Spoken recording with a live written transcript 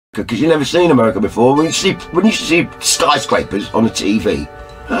because you've never seen America before. When you see skyscrapers on the TV,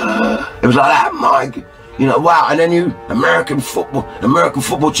 it was like that, Mike. You know, wow. And then American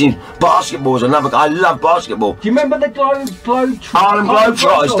football team, basketball is another guy. I love basketball. Do you remember the Harlem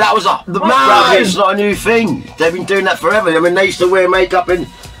Globetrotters? That was it's not a new thing. They've been doing that forever. I mean, they used to wear makeup in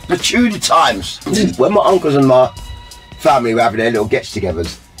the Tudor times. When my uncles and my family were having their little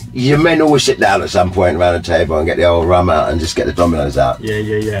gets-togethers, your men always sit down at some point around the table and get the old rum out and just get the dominoes out.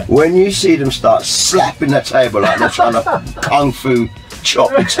 Yeah. When you see them start slapping the table like they're trying to kung fu chop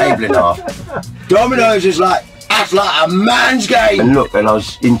the table in half, dominoes is that's like a man's game. And look, and I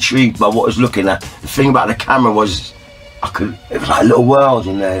was intrigued by what I was looking at. The thing about the camera was, it was like a little world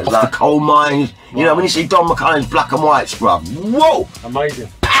in there. It was like the coal mines. Wow. You know, when you see Don McCullum's black and white, bruv, whoa! Amazing.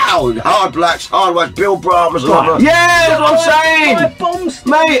 Hard blacks, hard whites, Bill Brahms and all that. Yeah, that's what I'm saying! Bombs,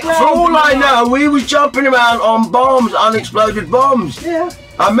 mate, for all I know, we was jumping around on bombs, unexploded bombs. Yeah.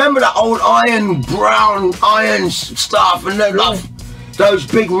 I remember that old brown iron stuff, and then those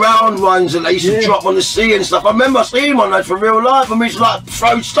big round ones that they used to drop on the sea and stuff. I remember seeing one of those for real life, and we used to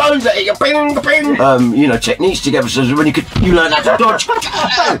throw stones at it, ping, ping. You know, techniques together, so when you learn how to dodge.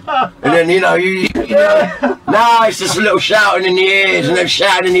 And then, you know, now it's just a little shouting in the ears, and then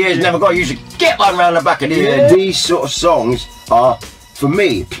shouting in the ears never got. You used to get one round the back of the ear. These sort of songs are, for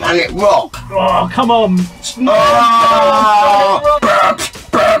me, planet rock. Oh, come on.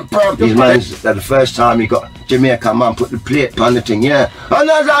 These mans, the first time you got Jamaica come on, put the plate on the thing, yeah. And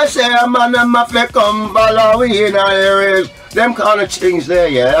as I say, a man and my flick come follow in our areas. Them kind of things there,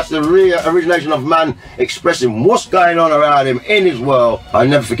 yeah. That's the real origination of man expressing what's going on around him in his world. I'll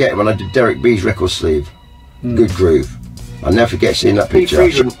never forget when I did Derek B's record sleeve. Good groove. I'll never forget seeing that picture.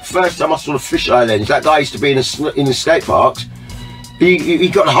 First time I saw the fish islands, that guy used to be in the skate parks. He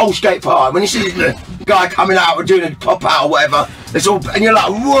got the whole skate park. When you see the guy coming out or doing a pop out or whatever, it's all, and you're like,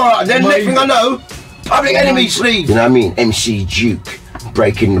 whoa! And then next thing I know, Public Enemy sleeve. You know what I mean? MC Duke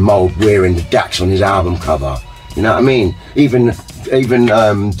breaking the mold, wearing the Dax on his album cover. You know what I mean? Even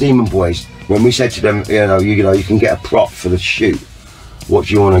Demon Boys, when we said to them, you know, you can get a prop for the shoot. What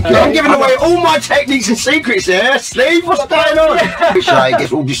do you want to get? I'm giving away all my techniques and secrets here, Steve. What's going on? It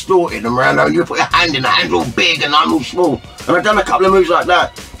gets all distorted and around, and you put your hand in, the hand's all big and I'm all small. And I've done a couple of moves like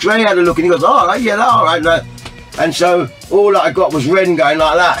that. Dre had a look and he goes, all right, yeah, all right. No. And so all that I got was Ren going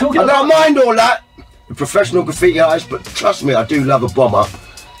like that. I don't mind all that. The professional graffiti artist, but trust me, I do love a bomber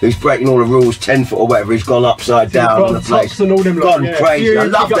who's breaking all the rules, 10 foot or whatever. He's gone upside down on the place. And all them gone crazy. I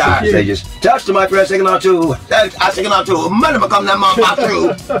love that. They just touch the mic for a second or two. A second or two. Man, become that man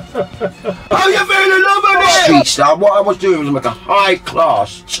through. How you feeling over there? Street style. What I was doing was make a high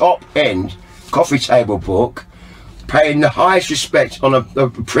class, top end coffee table book, paying the highest respect on a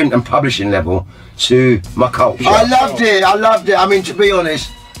print and publishing level to my culture. I loved it. I loved it. I mean, to be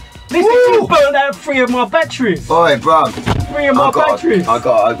honest. Listen, you burned out 3 of my batteries. Oi, bro. 3 of my batteries. I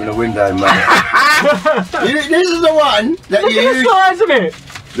got to open a window, man. This is the one that Look at the size of it.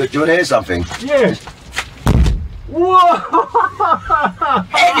 Look, do you want to hear something? Yeah. Whoa!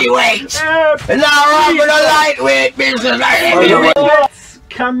 Heavyweight! And now I'm with a lightweight business. Let's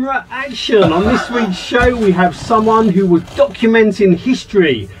camera action. On this week's show, we have someone who was documenting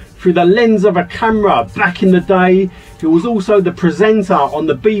history through the lens of a camera back in the day, who was also the presenter on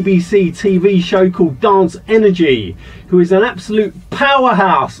the BBC TV show called Dance Energy, who is an absolute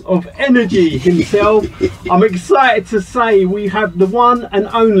powerhouse of energy himself. I'm excited to say we have the one and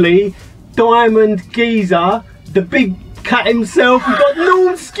only Diamond Geezer, the big cat himself. We've got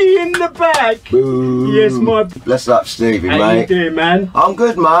NORMSKI in the back. Boo. Yes, my... Bless up, Stevie, mate. How you doing, man? I'm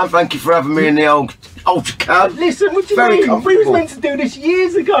good, man. Thank you for having me in the old ultra cab. Listen, what do you mean? We was meant to do this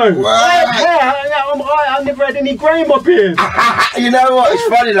years ago. I never had any grey in my beard. You know what? It's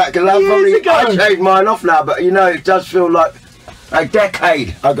funny, like, because I shaved mine off now, but you know, it does feel like a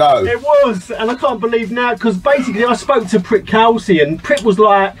decade ago. It was, and I can't believe now, because basically I spoke to Prit Kelsey, and Prit was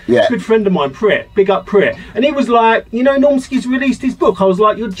like, good friend of mine, Prit, big up Prit, and he was like, you know, NORMSKI's released his book. I was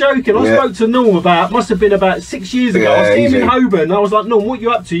like, you're joking. I spoke to Norm must have been about 6 years ago. I was seeing him in Holborn, and I was like, Norm, what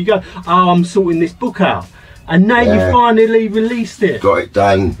you up to? You go, oh, I'm sorting this book out. And now you finally released it. Got it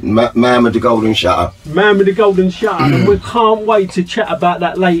done. Man with the golden shutter. Man with the golden shutter. And we can't wait to chat about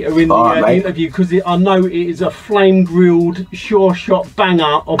that later in the interview, because I know it is a flame-grilled, sure-shot banger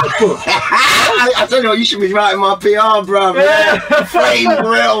of a book. I tell you what, you should be writing my PR, bruv. Yeah. Flame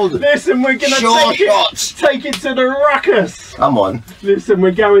grilled. Listen, we're gonna take it to the ruckus. Come on. Listen,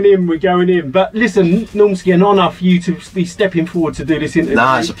 we're going in. But listen, NORMSKI, an honour for you to be stepping forward to do this interview.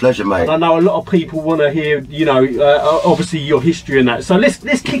 Nah, it's a pleasure, mate. And I know a lot of people want to hear, you know, obviously your history and that. So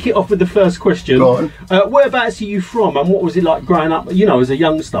let's kick it off with the first question. Go on. Whereabouts are you from, and what was it like growing up, you know, as a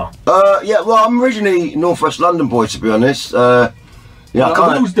youngster? Yeah, well, I'm originally Northwest London boy, to be honest. Yeah,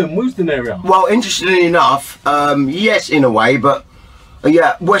 Woolston area. Well, interestingly enough, yes, in a way, but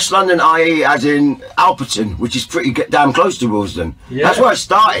yeah, West London, i.e., as in Alperton, which is pretty damn close to Willesden. Yeah. That's where I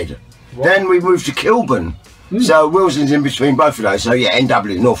started. Wow. Then we moved to Kilburn. So Willesden's in between both of those. So yeah,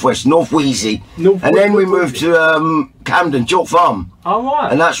 NW, Northwest, North Wheezy. And then we moved to Camden, Chalk Farm. Oh,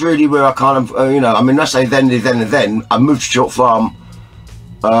 right. And that's really where I kind of, you know, I mean, I say then, I moved to Chalk Farm,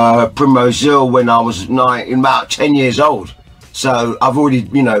 Primrose Hill, when I was about 10 years old. So I've already,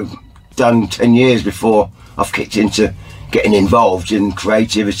 you know, done 10 years before I've kicked into getting involved in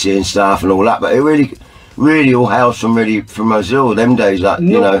creativity and stuff and all that. But it really all hails from Mozilla, them days, like,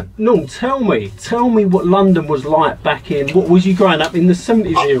 you know. No, tell me what London was like back in, what was you growing up in the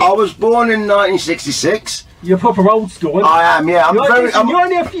 70s era? I was born in 1966. You're proper old school, aren't you? I am, yeah. You're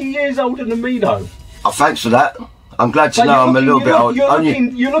only a few years older than me, though. Oh, thanks for that. I'm glad to know I'm a little bit old.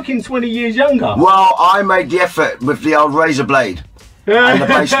 You're looking 20 years younger. Well, I made the effort with the old razor blade and the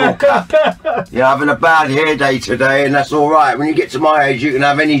baseball cap. You're having a bad hair day today, and that's all right. When you get to my age, you can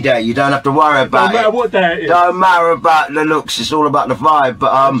have any day. You don't have to worry about it. Don't matter what day it is. Don't matter about the looks. It's all about the vibe.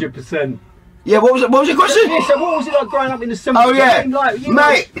 But 100%. Yeah, what was your question? Yeah, so what was it like growing up in the 70s? Oh yeah,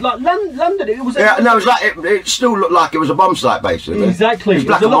 mate. Like London, it was. Yeah, no, it was like it still looked like it was a bomb site, basically. Exactly. It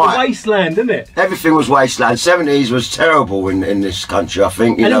was a lot of wasteland, didn't it? Everything was wasteland. 70s was terrible in this country, I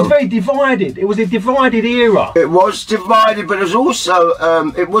think. You know, it was very divided. It was a divided era. It was divided, but it was also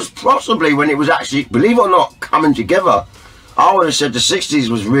it was possibly when it was actually, believe it or not, coming together. I would have said the 60s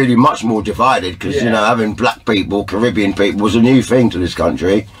was really much more divided because you know, having black people, Caribbean people was a new thing to this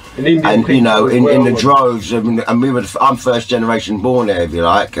country. And you know, in the droves, and I'm first generation born there, if you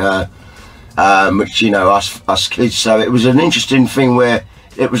like, which, you know, us kids. So it was an interesting thing where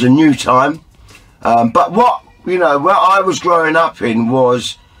it was a new time. But what, you know, where I was growing up in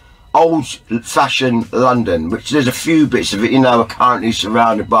was old-fashioned London, which there's a few bits of it, you know, are currently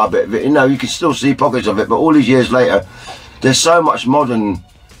surrounded by a bit of it. You know, you can still see pockets of it, but all these years later, there's so much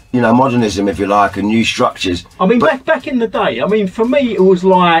modernism, if you like, and new structures. I mean, back in the day, I mean, for me, it was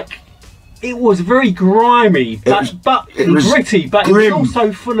like, it was very grimy, but gritty, but grim. It was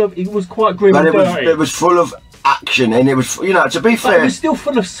also full of, it was quite grim and dirty. It was full of action, and it was, you know, to be fair, it was still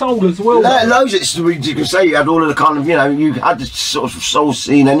full of soul as well. Loads of it, you can say you had all of the kind of, you know, you had this sort of soul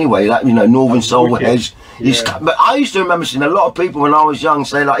scene anyway, like, you know, Northern Soul heads. Yeah. But I used to remember seeing a lot of people when I was young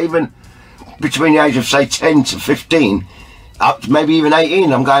say, like, even between the age of, say, 10 to 15, up to maybe even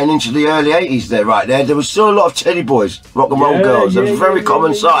 18, I'm going into the early 80s there, right there. There was still a lot of teddy boys, rock and roll girls. It was a very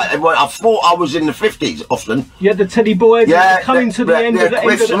common sight. I thought I was in the 50s often. You had the teddy boys coming to the end of the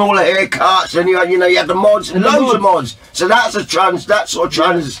cliffs and all the haircuts, and you know, you had the mods, and loads of mods. So that's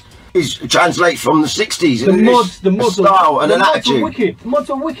translates from the 60s. The mods style and an attitude. The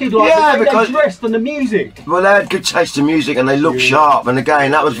mods are wicked, like because they dressed and the music. Well, they had good taste in music and they looked sharp. And again,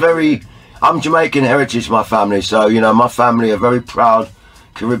 that was very. I'm Jamaican heritage, my family, so, you know, my family are very proud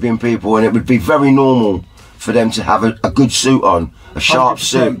Caribbean people, and it would be very normal for them to have a good suit on, a sharp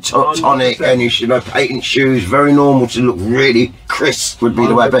suit, tonic, and, you know, patent shoes, very normal to look really crisp would be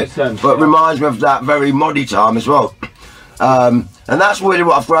the way it is. But it reminds me of that very moddy time as well. And that's really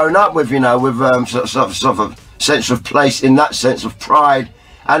what I've grown up with, you know, with sort of a sense of place, in that sense of pride,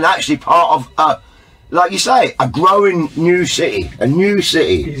 and actually part of like you say, a growing new city,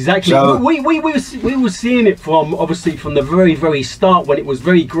 Exactly. So, we were seeing it from, obviously, from the very, very start, when it was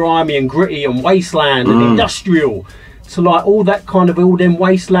very grimy and gritty and wasteland and industrial. So like all that kind of, all them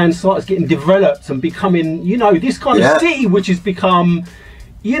wasteland sites getting developed and becoming, you know, this kind of city which has become,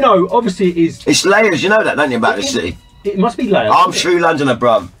 you know, obviously it's layers, you know that, don't you, about the city? It must be layers. I'm true Londoner,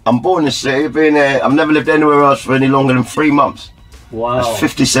 bruv. I'm born in the city, been here, I've never lived anywhere else for any longer than 3 months. Wow. That's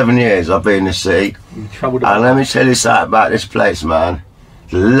 57 years I've been in the city. And let me tell you something about this place, man.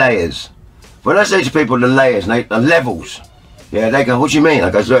 The layers. When I say to people the layers, the levels, yeah, they go, what do you mean? I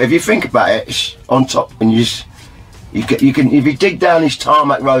go, look, if you think about it, it's on top, and you can, if you dig down these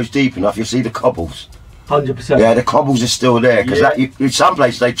tarmac roads deep enough, you'll see the cobbles. 100%. Yeah, the cobbles are still there, because in some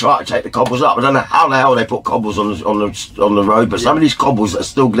places they try to take the cobbles up. I don't know how the hell they put cobbles on the road, but some of these cobbles are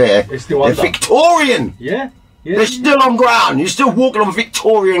still there. They're Victorian. Yeah. They're still on ground. You're still walking on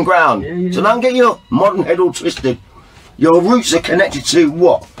Victorian ground. So don't get your modern head all twisted. your roots are connected to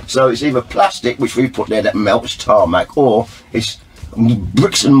what? So it's either plastic, which we put there that melts, tarmac, or it's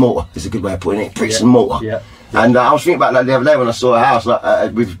bricks and mortar. Is a good way of putting it. Bricks and mortar. Yeah. And I was thinking about that the other day when I saw a house. Like,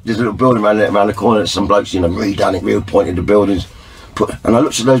 there's a little building around the corner that some blokes, you know, redone it, repointed the buildings. And I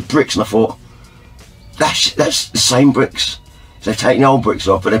looked at those bricks and I thought, that's the same bricks. So they've taken the old bricks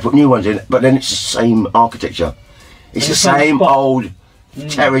off, but they put new ones in. But then it's the same architecture. It's the same old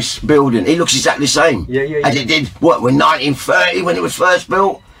terrace building. It looks exactly the same as it did. What, in 1930 when it was first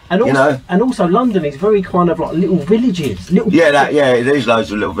built? And also, also London is very kind of like little villages. There's loads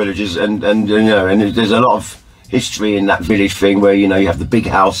of little villages, and you know, and there's a lot of history in that village thing where, you know, you have the big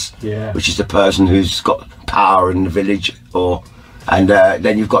house, which is the person who's got power in the village, and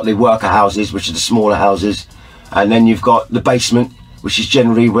then you've got the worker houses, which are the smaller houses, and then you've got the basement, which is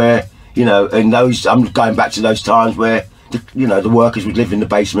generally where, you know, in those, I'm going back to those times where the workers would live in the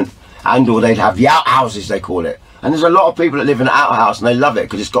basement, or they'd have the outhouses, they call it. And there's a lot of people that live in an outhouse and they love it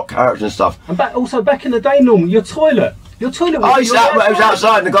because it's got character and stuff. And also back in the day, Norm, your toilet was, it was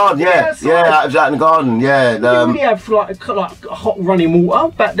outside in the garden, it was out in the garden, you really have like hot running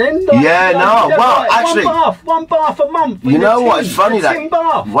water back then? Actually, one bath a month. You know what, it's funny that,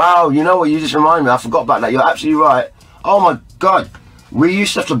 wow, you know what, you just reminded me, I forgot about that, you're absolutely right. Oh my God, we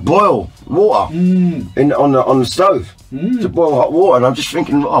used to have to boil water on the stove to boil hot water, and I'm just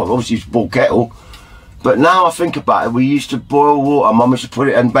thinking, obviously it's boil kettle. But now I think about it, we used to boil water. Mum used to put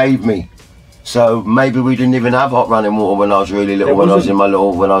it and bathe me. So maybe we didn't even have hot running water when I was really little.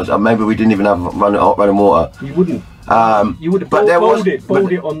 Maybe we didn't even have hot running water. You wouldn't. You would have boiled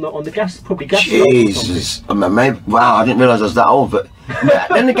it on the gas, probably gas. Jesus, maybe. Wow, I didn't realise I was that old. But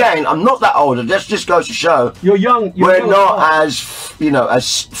then again, I'm not that old. That just goes to show you're young. We're not as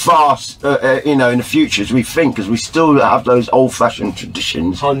fast, in the future as we think, because we still have those old-fashioned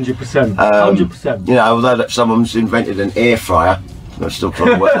traditions. 100%. 100%. You know, although that someone's invented an air fryer, I'm still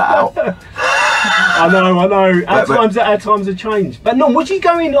trying to work that out. I know. Our times have changed. But no, was you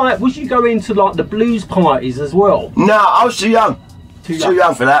going to like the blues parties as well? No, I was too young. Too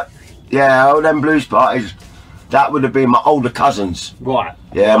young for that. Yeah, all them blues parties. That would have been my older cousins. Right.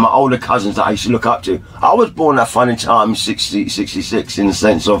 Yeah, my older cousins that I used to look up to. I was born at a funny time, 66, in the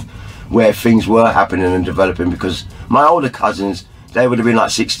sense of where things were happening and developing, because my older cousins, they would have been like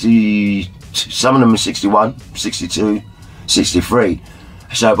 60, some of them were 61, 62, 63.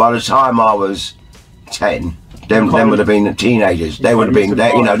 So by the time I was 10, them would have been teenagers. They would have been,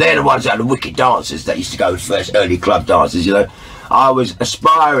 they're the ones that are the wicked dancers that used to go first, early club dancers, you know. I was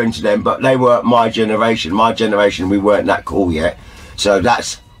aspiring to them, but they weren't my generation. My generation, we weren't that cool yet. So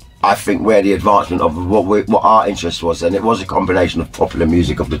that's, I think, where the advancement of what our interest was. And it was a combination of popular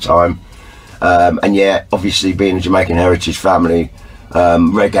music of the time. And yeah, obviously being a Jamaican heritage family,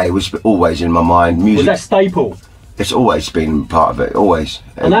 reggae was always in my mind. Music, was that staple? It's always been part of it, always.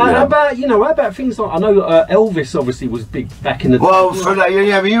 And how about things like, I know Elvis obviously was big back in the day. Well, for that,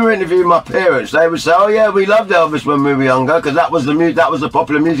 you were interviewing my parents, they would say, oh yeah, we loved Elvis when we were younger, because that was the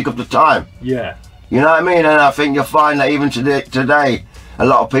popular music of the time. Yeah. You know what I mean? And I think you'll find that even today, a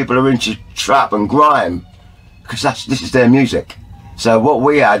lot of people are into trap and grime, because this is their music. So what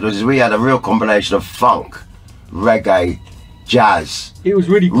we had was, we had a real combination of funk, reggae, jazz. It was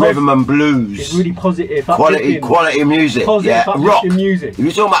really rhythm and blues. It's really positive, quality music. Rock music. If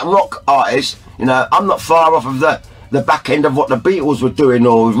you're talking about rock artists, I'm not far off of the back end of what the Beatles were doing,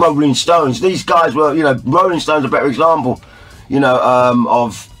 or Rolling Stones. These guys were, Rolling Stones are a better example,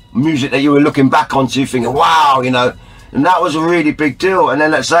 of music that you were looking back onto, thinking, wow, and that was a really big deal. And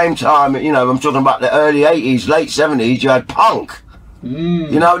then at the same time, I'm talking about the early 80s, late 70s, you had punk.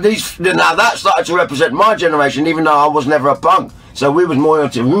 Now that started to represent my generation, even though I was never a punk. So we was more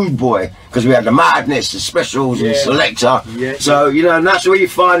into Rude Boy, because we had the Madness, the Specials, and Selector. So and that's where you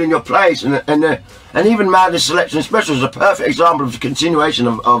find in your place, and even Madness, Selector, and Specials is a perfect example of the continuation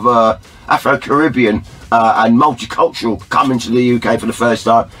of Afro-Caribbean and multicultural coming to the UK for the first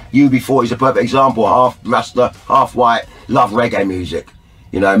time. UB40 is a perfect example, half Rasta, half white, love reggae music.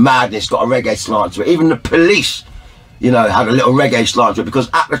 Madness got a reggae slant to it. Even the Police, had a little reggae slant to it, because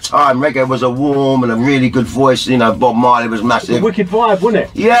at the time reggae was a warm and a really good voice. Bob Marley was massive. It's a wicked vibe, wasn't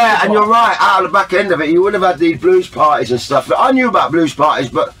it? Yeah, and you're right, out of the back end of it, you would have had these blues parties and stuff. I knew about blues parties,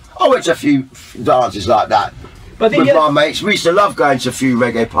 but I went to a few dances like that with my mates. We used to love going to a few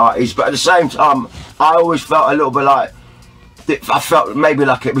reggae parties, but at the same time, I always felt a little bit like, I felt maybe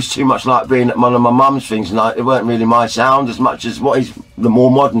like it was too much like being at one of my mum's things, and it weren't really my sound as much as what is the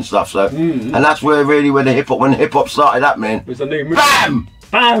more modern stuff. So, and that's where when hip hop started happening, it was a new bam,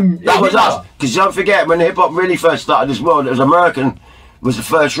 bam. That was us. Because don't forget, when hip hop really first started this world, it was American was the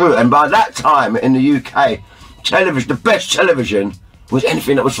first route, and by that time in the UK, television, the best television was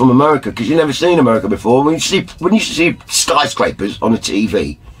anything that was from America, because you never seen America before. When you used to see skyscrapers on the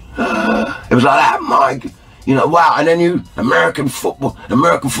TV, it was like that, Mike. You know, wow. And then American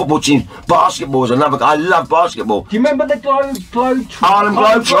football teams, basketball is another guy. I love basketball. Do you remember the Harlem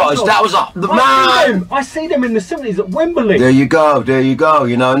Globetrotters? That was the man. I see them in the 70s at Wembley. There you go,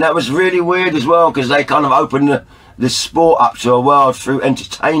 you know, and that was really weird as well, because they kind of opened the sport up to a world through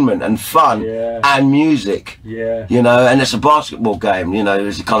entertainment and fun and music. Yeah. You know, and it's a basketball game, you know,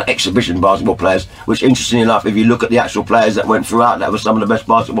 it's a kind of exhibition basketball players, which interestingly enough, if you look at the actual players that went throughout, that were some of the best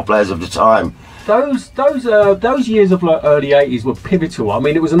basketball players of the time. Those years of like early 80s were pivotal. I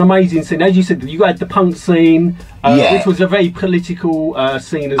mean, it was an amazing scene. As you said, you had the punk scene, which was a very political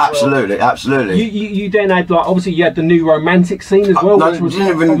scene as well. Absolutely. You then had, like, obviously you had the new romantic scene as well, no, which was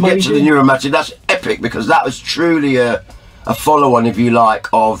didn't even amazing. get to the new romantic. That's epic, because that was truly a follow-on, if you like,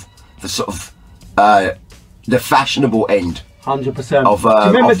 of the sort of the fashionable end.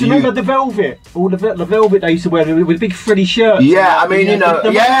 100%. Do you remember the velvet? All the velvet they used to wear with big frilly shirts. Yeah, I mean, you know,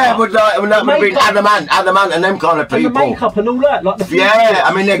 with that would have been Adamant and them kind of people. And the makeup and all that, like the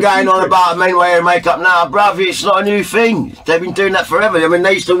I mean, they're going on about men wearing makeup now, bruv. It's not a new thing. They've been doing that forever. I mean,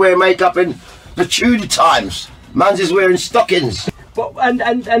 they used to wear makeup in the Tudor times. Man's is wearing stockings. But,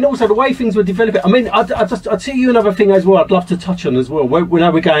 and also the way things were developing. I mean, I'd tell you another thing as well. I'd love to touch on as well. When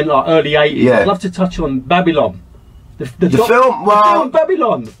we're going like early 80s, I'd love to touch on Babylon. The film, well, the film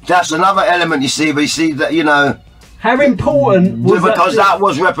Babylon. That's another element, you see. But you see that, you know, how important was because that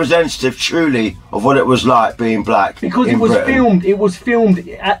was representative, truly, of what it was like being black. Because it was filmed. It was filmed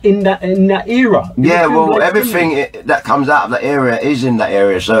in that era. Yeah, well, everything that comes out of that era is in that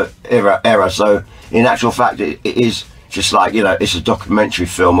area. So era. So in actual fact, it is just like, you know, it's a documentary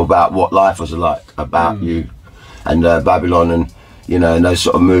film about what life was like, about you, and Babylon, and you know, and those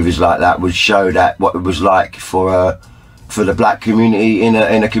sort of movies like that would show that what it was like for the black community in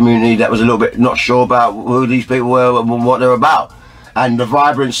a community that was a little bit not sure about who these people were and what they're about. And the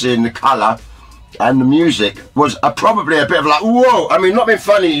vibrancy and the colour and the music was probably a bit of like, whoa. I mean, not being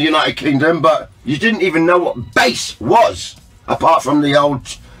funny, United Kingdom, but you didn't even know what bass was, apart from the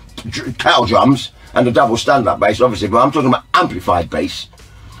old kettle drums and the double stand-up bass, obviously. But I'm talking about amplified bass,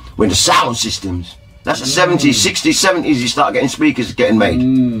 when the sound systems. That's the 70s, 60s, 70s, you start getting speakers getting made.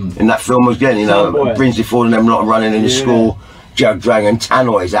 And that film was getting, you know, Brinsley Ford and them lot running in the school, Jug dragging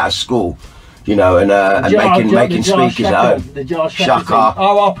tannoys out of school, you know, and making speakers at home. The Jar Shaka.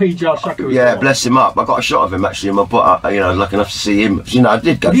 R.I.P. Jar Shaka. Yeah, bless him up. I got a shot of him actually in my book. You know, I was lucky enough to see him. You know, I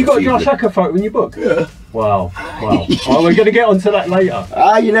did go. Have you got a Jar Shaka photo in your book? Yeah. Wow. Oh, we're going to get onto that later.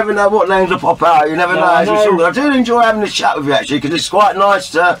 You never know what names will pop out. You never know. I do enjoy having this chat with you actually, because it's quite nice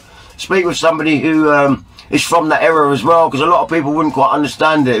to speak with somebody who is from that era as well, because a lot of people wouldn't quite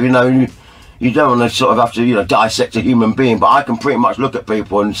understand it. You know, you don't want to sort of have to, you know, dissect a human being, but I can pretty much look at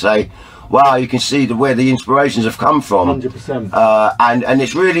people and say, wow, you can see where the inspirations have come from. 100%. And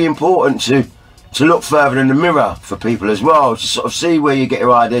it's really important to look further in the mirror for people as well, to sort of see where you get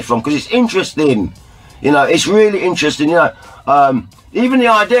your ideas from, because it's interesting. You know, it's really interesting. You know, even the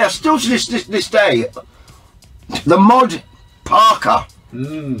idea, still to this day, the mod parka.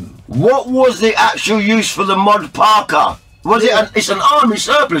 What was the actual use for the mod parka? Was it? It's an army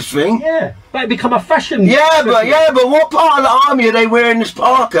surplus thing. Yeah, but it become a fashion. Yeah, but what part of the army are they wearing this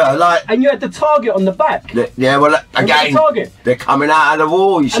parka? Like, and you had the target on the back. Well, again, they're coming out of the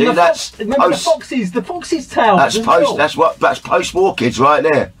war. You see, remember the foxes tail. That's post-war kids right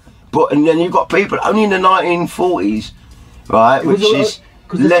there. But and then you've got people only in the 1940s, right, which is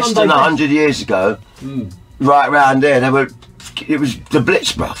less than 100 years ago. Right around there, it was the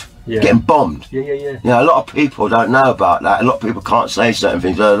Blitz, bruv. Getting bombed. Yeah. You know, a lot of people don't know about that. A lot of people can't say certain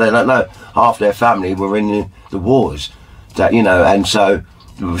things. They don't know half their family were in the wars. That, you know, and so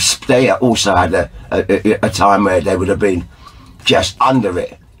they also had a time where they would have been just under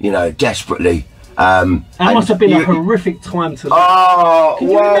it, you know, desperately. That must have been a horrific time to live. Oh, can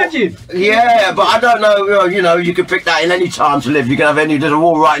you imagine? Yeah, but I don't know. You know, you can pick that in any time to live. You can have there's a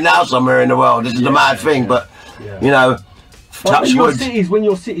war right now somewhere in the world. This is the mad thing, but you know. When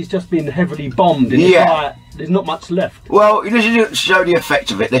your city's just been heavily bombed, and there's not much left. Well, this is to show the effect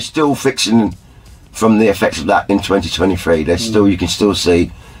of it. They're still fixing from the effects of that in 2023. There's still, you can still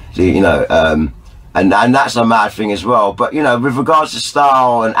see, you know, and that's a mad thing as well. But you know, with regards to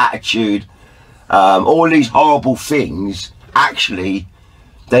style and attitude, all these horrible things, actually,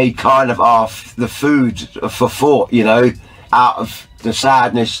 they kind of are the food for thought. You know, out of the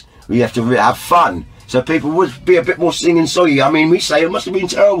sadness, we have to have fun. So people would be a bit more singing songy. I mean, we say it must have been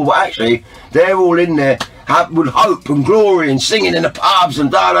terrible, but actually, they're all in there with hope and glory and singing in the pubs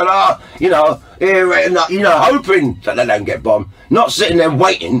and da-da-da, you know, hoping that they don't get bombed. Not sitting there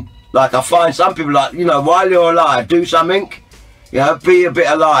waiting. Like, I find some people like, you know, while you're alive, do something. You know, be a bit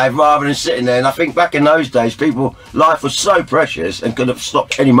alive rather than sitting there. And I think back in those days, life was so precious and could have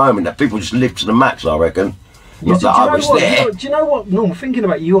stopped any moment that people just lived to the max, I reckon. Yeah, do you know what, Norm, thinking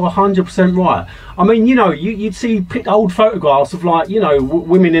about it, you're 100% right. I mean, you know, you'd see old photographs of, like, you know,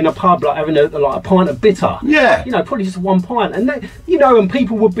 women in a pub, like, having a pint of bitter. Yeah. You know, probably just one pint. And, they, you know, and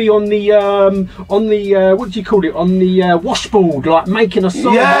people would be on the what do you call it, on the washboard, like, making a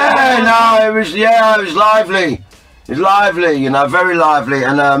song. Yeah, no, it was lively. It was lively, you know, very lively.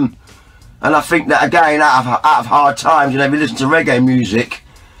 And I think that, again, out of hard times, you know, if you listen to reggae music,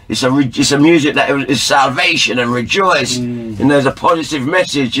 it's a music that is salvation and rejoice, and there's a positive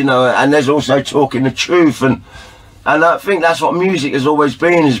message, you know, and there's also talking the truth, and I think that's what music has always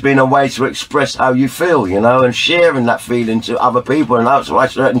been, has been a way to express how you feel, you know, and sharing that feeling to other people, and that's why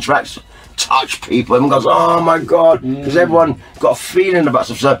certain tracks touch people and goes, oh my God, because everyone got a feeling about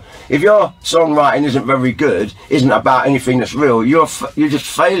stuff. So if your songwriting isn't very good, isn't about anything that's real, you're just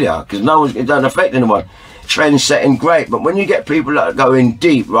failure, because it doesn't affect anyone. Trend setting, great, but when you get people that go in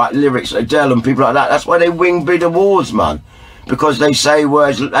deep, right, lyrics, Adele and people like that, that's why they win big awards, man, because they say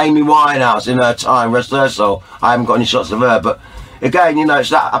words. Amy Winehouse, in her time, rest her soul, I haven't got any shots of her, but again, you know,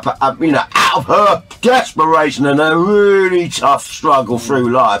 it's that, you know, out of her desperation and a really tough struggle through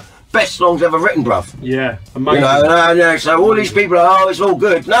life, best songs ever written, bruv. Yeah, amazing. You know, so all these people are, oh, it's all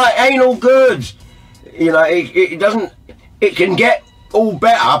good. No, it ain't all good. You know, it doesn't, it can get all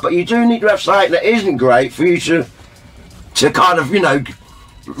better, but you do need to have something that isn't great for you to kind of, you know,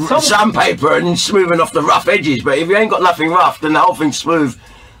 sandpaper and smoothing off the rough edges. But if you ain't got nothing rough, then the whole thing's smooth.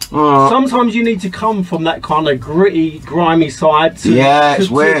 Sometimes you need to come from that kind of gritty, grimy side. It's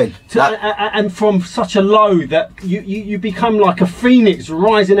weird. And from such a low that you become like a phoenix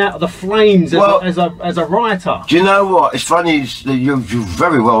rising out of the flames as a writer. Do you know what? It's funny. You're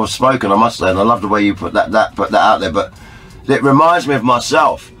very well spoken, I must say, and I love the way you put that out there. But it reminds me of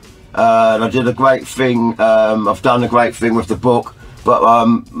myself. And I did a great thing. I've done a great thing with the book. But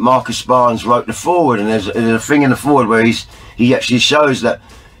Marcus Barnes wrote the foreword, and there's a thing in the foreword where he actually shows that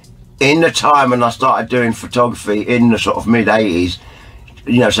in the time when I started doing photography in the sort of mid-80s,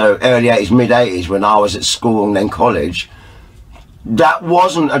 you know, so early 80s, mid-80s, when I was at school and then college, that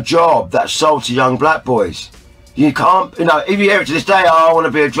wasn't a job that sold to young black boys. You can't, you know, if you hear it to this day, oh, I want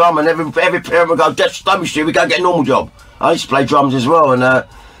to be a drummer, and every parent would go, don't be stupid, we go get a normal job. I used to play drums as well, and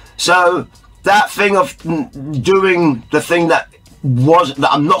so that thing of doing the thing that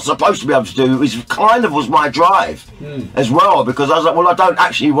I'm not supposed to be able to do was my drive as well, because I was like, well, I don't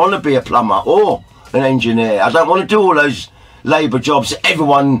actually want to be a plumber or an engineer. I don't want to do all those labour jobs that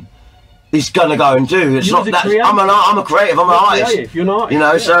everyone is gonna go and do. It's not that I'm a creative, I'm an artist. You're not, you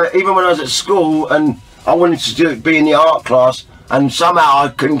know, so even when I was at school and I wanted to be in the art class and somehow I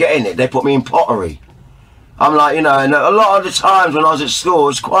couldn't get in it, they put me in pottery. I'm like, you know, and a lot of the times when I was at school, it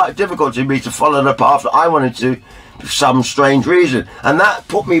was quite difficult to me to follow the path that I wanted to, for some strange reason. And that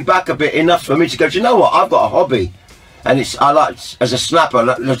put me back a bit, enough for me to go, do you know what, I've got a hobby. And I like, as a snapper,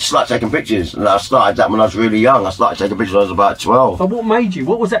 I just like taking pictures. And I started that when I was really young. I started taking pictures when I was about 12. But what made you?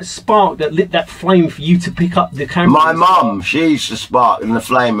 What was that spark that lit that flame for you to pick up the camera? My mum, she's the spark and the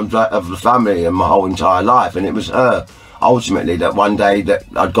flame of the family and my whole entire life. And it was her, ultimately, that one day that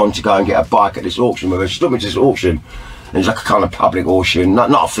I'd gone to go and get a bike at this auction with her. She took me to this auction. And it was like a kind of public auction, not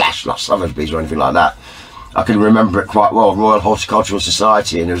a flash, like Sotheby's or anything like that. I can remember it quite well, Royal Horticultural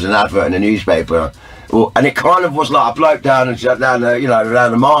Society, and there was an advert in the newspaper. And it kind of was like a bloke down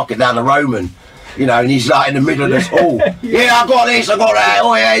the market, down the Roman, you know, and he's like in the middle of this hall. Yeah, I got this, I got that.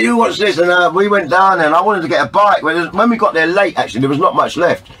 Oh yeah, you what's this? And we went down there, and I wanted to get a bike. When we got there late, actually, there was not much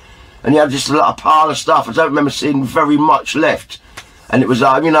left, and you had just a pile of stuff. I don't remember seeing very much left. And it was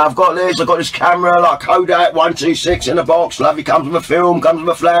like, you know, I've got this camera, like Kodak 126 in a box. Lovely, comes with a film, comes with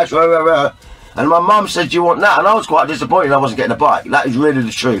a flash. And my mum said, "Do you want that?" And I was quite disappointed I wasn't getting a bike. That is really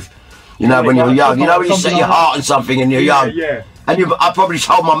the truth. You know, when you're young, you know when you set your heart on something and you're young. Yeah. And I probably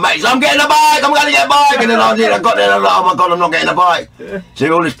told my mates, I'm getting a bike, I'm going to get a bike. And then I got there and I'm like, oh my God, I'm not getting a bike. Yeah.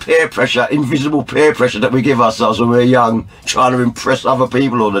 So all this peer pressure, invisible peer pressure that we give ourselves when we're young, trying to impress other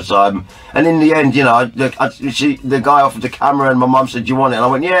people all the time. And in the end, you know, the guy offered the camera and my mum said, do you want it? And I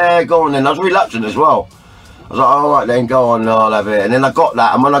went, yeah, go on then. I was reluctant as well. I was like, all right then, go on, I'll have it. And then I got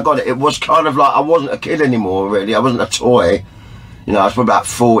that, and when I got it, it was kind of like I wasn't a kid anymore, really. I wasn't a toy. You know, I was probably about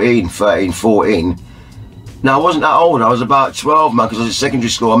 13, 14. Now, I wasn't that old. I was about 12, man, because I was at secondary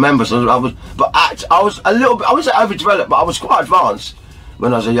school. I remember, so I was a little bit, I wouldn't say overdeveloped, but I was quite advanced.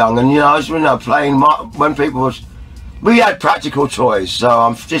 when I was a young, and I was playing when people was. We had practical toys, so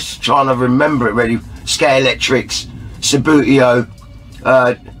I'm just trying to remember it really. Scare Electrics, Subutio,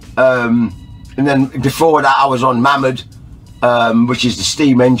 and then before that I was on Mammoth, which is the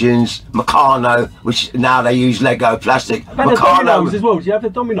steam engines, Meccano, which now they use Lego plastic. I've had the Dominoes as well. Do you have the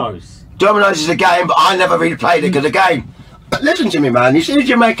Dominoes? Dominoes is a game, but I never really played it because again, listen to me, man. You see the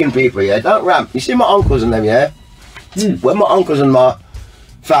Jamaican people, yeah? Don't ramp. You see my uncles and them, yeah? When my uncles and my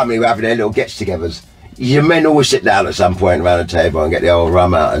family were having their little gets-togethers, your men always sit down at some point around the table and get the old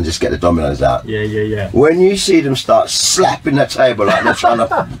rum out and just get the dominoes out. Yeah. When you see them start slapping the table like they're trying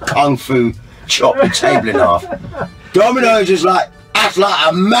to kung fu chop the table in half, dominoes is like, that's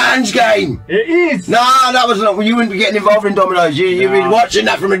like a man's game. It is. Nah, that was not. You wouldn't be getting involved in dominoes. You'd be watching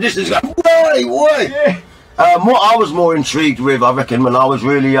that from a distance going, boy. Yeah. What I was more intrigued with, I reckon, when I was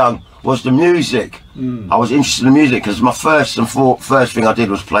really young, was the music. I was interested in music because my first thing I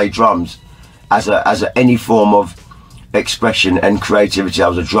did was play drums. As any form of expression and creativity, I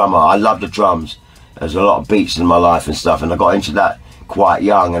was a drummer. I loved the drums. There's a lot of beats in my life and stuff, and I got into that quite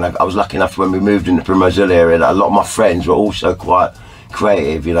young. And I was lucky enough when we moved into Primrose Hill area that a lot of my friends were also quite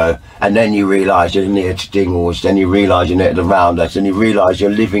creative, And then you realise you're near to Dingwalls, then you realise you're near to the Roundhouse, and you realise you're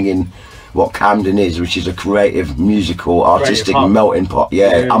living in what Camden is, which is a creative, musical, artistic melting pot.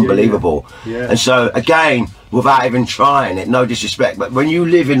 Yeah, unbelievable. Yeah. And so again, without even trying it, no disrespect, but when you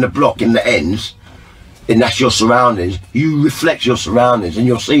live in the block in the ends, and that's your surroundings, you reflect your surroundings, and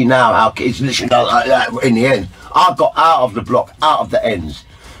you'll see now how kids literally go like that in the end. I got out of the block, out of the ends,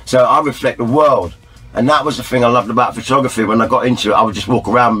 so I reflect the world. And that was the thing I loved about photography. When I got into it, I would just walk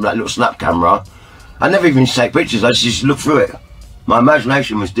around with that little snap camera. I never even take pictures, I just look through it. My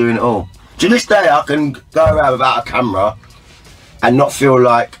imagination was doing it all. To this day, I can go around without a camera and not feel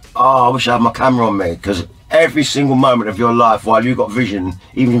like, oh, I wish I had my camera on me, because every single moment of your life, while you've got vision,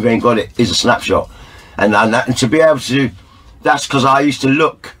 even if you ain't got it, is a snapshot. And to be able to, that's because I used to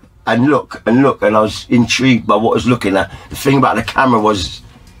look and look and look, and I was intrigued by what I was looking at. The thing about the camera was,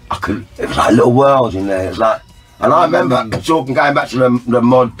 it was like a little world in there. It was like, and I remember going back to the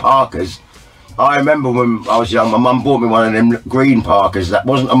mod Parkers. I remember when I was young, my mum bought me one of them green Parkers. That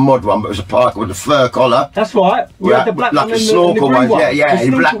wasn't a mod one, but it was a Parker with a fur collar. That's right. Yeah, the black like one, a snorkel one. Yeah,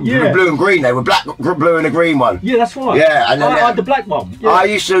 blue and green. They were black, blue, and a green one. Yeah, that's right. Yeah, and then I had the black one. Yeah. I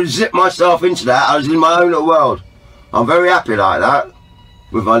used to zip myself into that. I was in my own little world. I'm very happy like that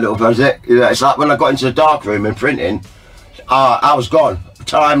with my little project. It's like when I got into the dark room and printing, I was gone.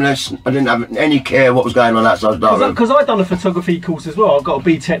 Timeless. I didn't have any care what was going on outside the dark room. Because I've done a photography course as well. I've got a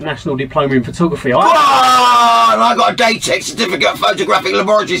BTEC National Diploma in Photography. And I got a DayTech Certificate of Photographic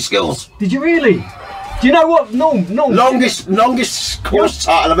Laboratory Skills. Did you really? Do you know what? No. Longest course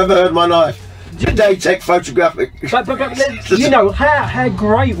title I've ever heard in my life. DayTech Photographic. But you know, how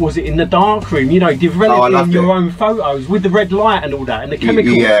great was it in the dark room? Developing your own photos with the red light and all that, and the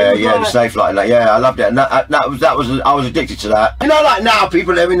chemicals. Yeah, the safe light and that. Yeah, I loved it. And I was addicted to that. Like now,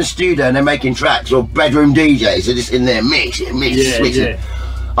 people are in the studio and they're making tracks, or bedroom DJs are just in there mixing. Yeah.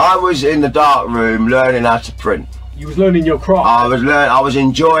 I was in the dark room learning how to print. You was learning your craft. I was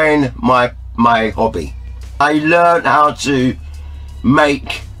enjoying my hobby. I learned how to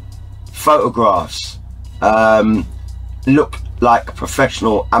make photographs look like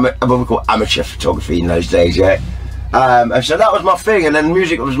professional, what we call amateur photography in those days, yeah. And so that was my thing, and then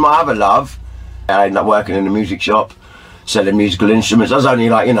music was my other love. I ended up working in a music shop, selling musical instruments. I was only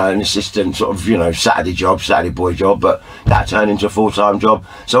like, an assistant sort of, Saturday boy job, but that turned into a full-time job,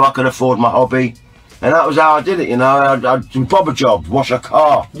 so I could afford my hobby. And that was how I did it, I'd do bob a job, wash a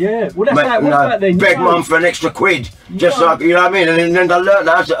car. Yeah, well that's that then. Beg mum for an extra quid, just like, you know what I mean? And then I learned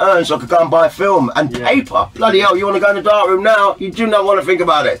how to earn so I could go and buy film and paper. Bloody hell, you want to go in the dark room now? You do not want to think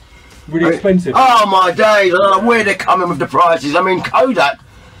about it. Really expensive. Oh my days, I don't know where they're coming with the prices. I mean, Kodak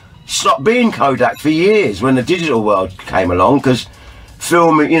stopped being Kodak for years when the digital world came along, because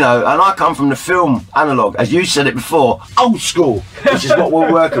film, and I come from the film analog, as you said it before, old school, which is what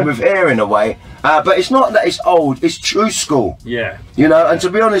we're working with here in a way. But it's not that it's old, it's true school. Yeah. And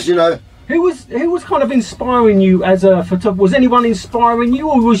to be honest, who was kind of inspiring you as a photographer? Was anyone inspiring you,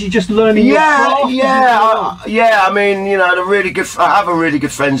 or was you just learning your craft? I mean, I have a really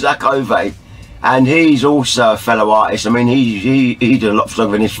good friend, Zach Ove, and he's also a fellow artist. I mean, he did a lot of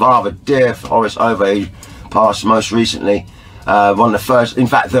photography, and his father, dear Horace Ove, who passed most recently, one of the first, in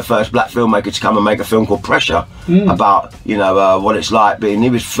fact the first black filmmaker to come and make a film called Pressure, about what it's like being, he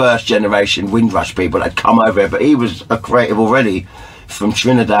was first generation Windrush people that had come over here, but he was a creative already from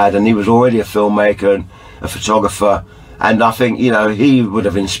Trinidad, and he was already a filmmaker and a photographer, and I think he would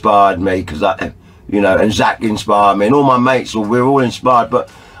have inspired me, because you know, and Zach inspired me, and all my mates, we're all inspired.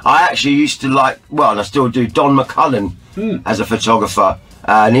 But I actually used to like, well, and I still do, Don McCullum as a photographer,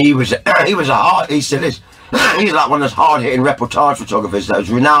 and he was he still is. He's like one of those hard-hitting reportage photographers that was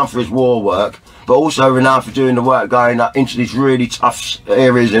renowned for his war work, but also renowned for doing the work going up into these really tough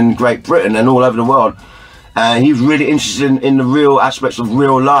areas in Great Britain and all over the world. And he was really interested in the real aspects of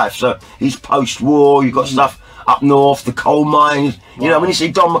real life. So he's post-war, you've got stuff up north, the coal mines. You know, when you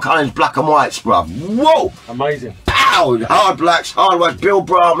see Don McCullum's black and whites, bruv, whoa! Amazing. Pow! Hard blacks, hard whites. Bill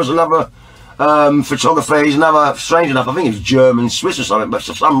Brandt was another photographer. He's another, strange enough, I think he was German, Swiss or something, but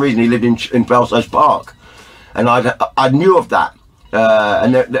for some reason he lived in Belsize Park. And I knew of that.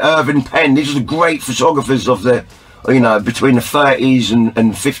 And the Irving Penn, these are the great photographers of the, you know, between the 30s and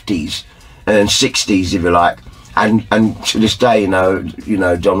 50s and 60s, if you like. And to this day, you know,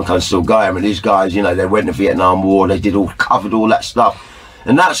 John McCullum's still going. I mean, these guys, you know, they went to the Vietnam War, they covered all that stuff.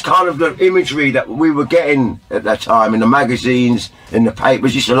 And that's kind of the imagery that we were getting at that time in the magazines, in the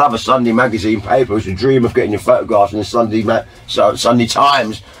papers. Used to love a Sunday magazine paper. It was a dream of getting your photographs in the Sunday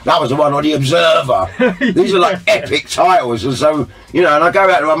Times. That was the one, or the Observer. These are like epic titles. And so, you know, and I go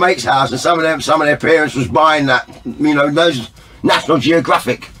out to my mate's house, and some of their parents was buying that, you know, those National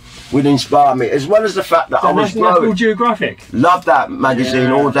Geographic would inspire me, as well as the fact that I was National Geographic. Loved that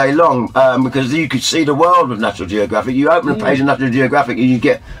magazine all day long, because you could see the world with National Geographic. You open a page of National Geographic and you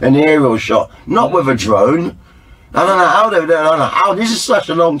get an aerial shot, not with a drone. I don't know how they were. I don't know how. This is such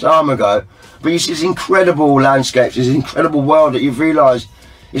a long time ago, but you see these incredible landscapes, this incredible world that you've realised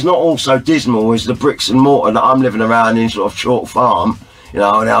is not all so dismal as the bricks and mortar that I'm living around in, sort of Chalk Farm. You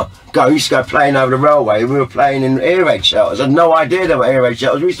know, and I used to go playing over the railway. We were playing in air raid shelters. I had no idea they were air raid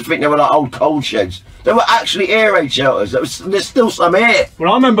shelters. We used to think they were like old coal sheds. They were actually air raid shelters. There's still some here.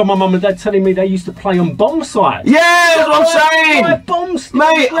 Well, I remember my mum and dad telling me they used to play on bomb sites. Yeah, that's what I'm saying. Bombs,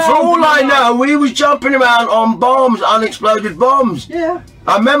 mate, for all I know, we was jumping around on bombs, unexploded bombs. Yeah.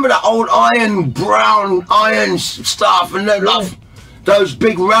 I remember that old brown iron stuff, and then like those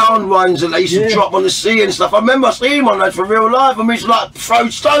big round ones that they used to drop on the sea and stuff. I remember seeing one of those for real life, and we used to like throw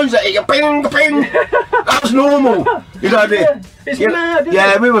stones at it, ping, ping. That was normal. You know what I mean? It's mad, isn't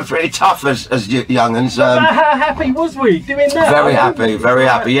it? We were pretty tough as young'uns. How happy was we doing that? Very happy, very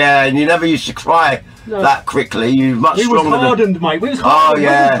happy. Yeah, and you never used to cry that quickly. You much stronger. We was hardened, mate. We was hardened. Oh,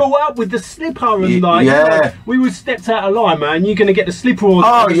 yeah. We was brought up with the slipper and like. Yeah. We was stepped out of line, man. You're gonna get the slipper or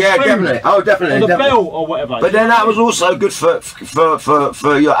definitely. Oh, definitely. Or the belt or whatever. But then that was also good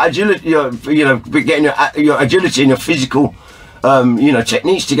for your agility. You know, getting your agility and your physical. You know,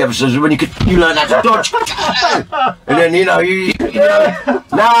 techniques together, so when you learn how to dodge, and then you know,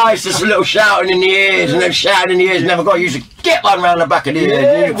 now it's just a little shouting in the ears, and then shouting in the ears, never got used to get one round the back of the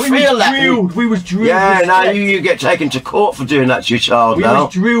ears. We was drilled. Yeah, respect. now you get taken to court for doing that to your child. We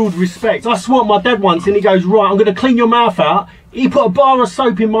was drilled respect. I swore at my dad once, and he goes, "Right, I'm going to clean your mouth out." He put a bar of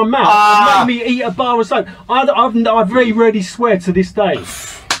soap in my mouth and made me eat a bar of soap. I very rarely swear to this day.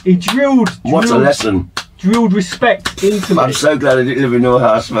 He drilled. What a lesson. Drilled respect into me. I'm so glad I didn't live in your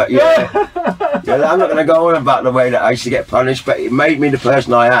house, mate. Yeah. I'm not going to go on about the way that I used to get punished, but it made me the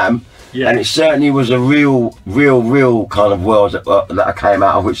person I am. Yeah. And it certainly was a real kind of world that I came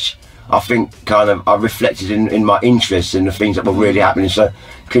out of, which I think kind of I reflected in my interests in the things that were really happening. So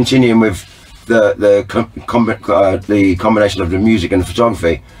continuing with the combination of the music and the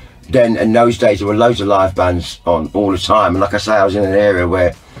photography, then in those days there were loads of live bands on all the time. And like I say, I was in an area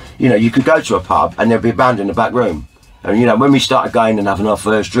where, you know, you could go to a pub and there'd be a band in the back room. And, you know, when we started going and having our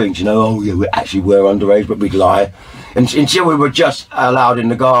first drinks, you know, oh, yeah, we actually were underage, but we'd lie. And until we were just allowed in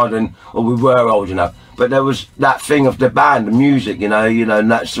the garden, or we were old enough. But there was that thing of the band, the music, you know, and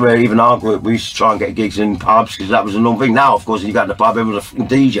that's where even our group, we used to try and get gigs in pubs, because that was a normal thing. Now, of course, you go to the pub, everyone's a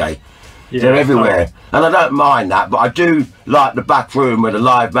DJ. Yeah, they're everywhere. And I don't mind that, but I do like the back room where the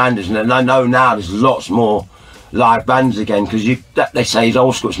live band is. And I know now there's lots more live bands again, because they say it's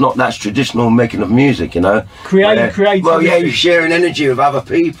old school. It's not that traditional making of music, you know. Creativity. Well, yeah, you're sharing energy with other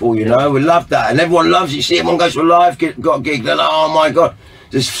people, you know. We love that, and everyone loves it. You see, everyone goes to a live got a gig. They're like, oh my god,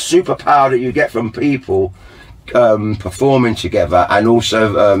 this superpower that you get from people performing together, and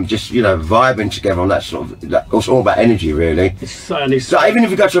also just, you know, vibing together on that sort of. It's all about energy, really. So even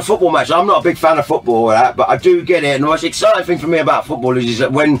if you go to a football match, I'm not a big fan of football or that, but I do get it. And the most exciting thing for me about football is that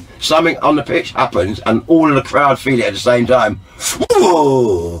when something on the pitch happens and all of the crowd feel it at the same time.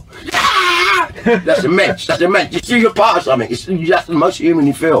 Whoa! That's immense. That's immense. You see, you're part of something. That's the most human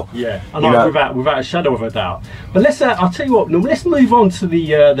you feel. Yeah, and without a shadow of a doubt. But let's I'll tell you what. No, let's move on to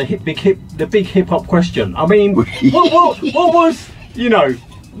the big hip hop question. I mean, what was, you know,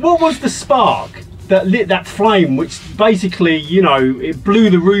 what was the spark that lit that flame, which basically, you know, it blew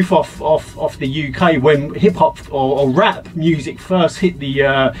the roof off the UK when hip hop or rap music first hit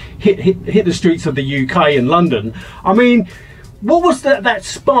the hit the streets of the UK and London. I mean, what was that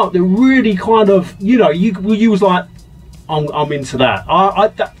spark that really kind of, you know, you was like, I'm into that.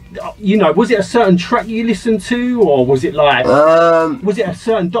 You know, was it a certain track you listened to, or was it like, was it a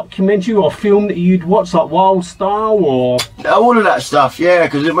certain documentary or film that you'd watch, like Wild Style, or all of that stuff? Yeah,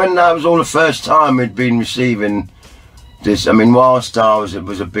 because when that was all the first time we'd been receiving this. I mean, Wild Style was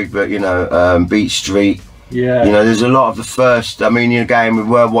a big, you know, Beat Street. Yeah. You know, there's a lot of the first. I mean, again, we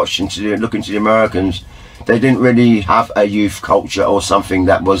were looking to the Americans. They didn't really have a youth culture or something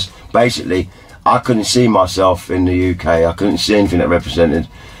that was basically. I couldn't see myself in the UK. I couldn't see anything that represented.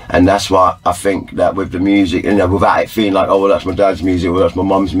 And that's why I think that with the music, you know, without it feeling like, oh, well, that's my dad's music, well, that's my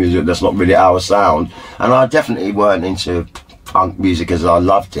mum's music, that's not really our sound. And I definitely weren't into punk music as I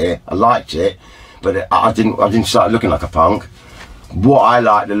loved it, I liked it, but I didn't start looking like a punk. What I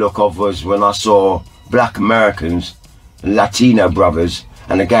liked the look of was when I saw black Americans, Latino brothers,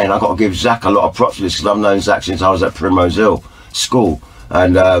 and again, I got to give Zach a lot of props for this because I've known Zach since I was at Primrose Hill School,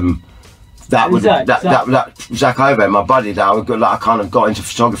 and Zach Ove, my buddy, I kind of got into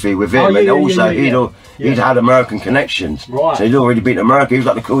photography with him, and also he'd had American connections, right? So he'd already been to America. He was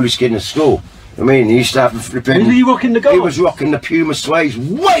like the coolest kid in school. I mean, he used to have the flipping. Was he rocking the gold? He was rocking the Puma suedes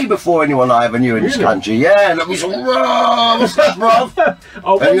way before anyone I ever knew in this country. Yeah, and it was what's that, bruv?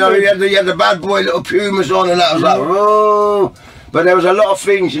 And you know, he had the bad boy little Pumas on, and that was like, whoa. But there was a lot of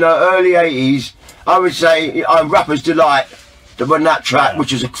things, you know, early '80s. I would say Rapper's Delight. When that track,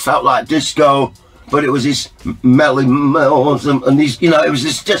 which felt like disco, but it was this melody and these, you know, it was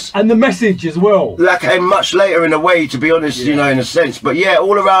this just, and the message as well. That came much later in a way, to be honest, you know, in a sense. But yeah,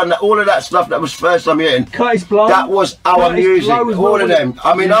 all around all of that stuff that was first I'm hearing. Curtis Blow. That was our music, all of them.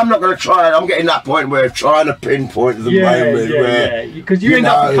 I mean, I'm not going to try it. I'm getting that point where I'm trying to pinpoint the moment where, because you end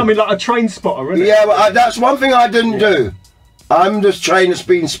up becoming like a train spotter, isn't it? Yeah, well, that's one thing I didn't do. I'm just train that's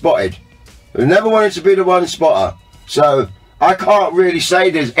been spotted. I never wanted to be the one spotter, so. I can't really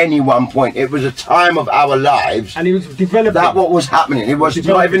say there's any one point. It was a time of our lives. And it was developing. That's what was happening. It was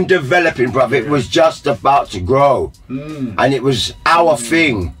not even developing, bruv. It was just about to grow. And it was our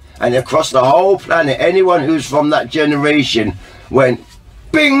thing. And across the whole planet, anyone who's from that generation went,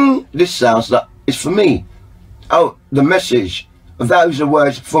 bing, this sounds like it's for me. Oh, the message, those are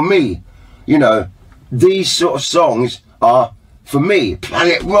words for me. You know, these sort of songs are for me,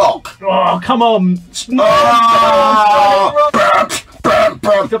 Planet Rock. Oh, come on. Oh,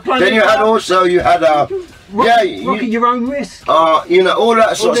 then you had Rock at Your Own Risk. You know, all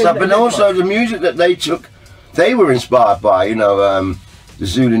that sort of stuff. But also the music that they took, they were inspired by, you know, the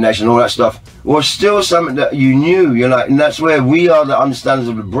Zulu Nation, all that stuff, was still something that you knew, you know, and that's where we are the understanders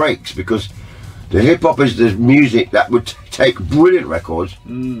of the breaks, because the hip hop is the music that would take brilliant records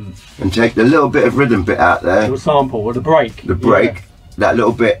and take the little bit of rhythm bit out there. Little sample or the break. The break, that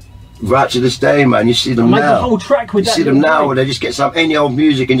little bit. Right to this day, man, you see them now. Make the whole track with that. You see them now where they just get some any old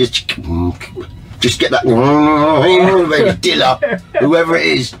music and just get that baby Dilla, whoever it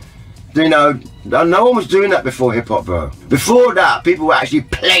is. You know, no one was doing that before hip hop, bro. Before that, people were actually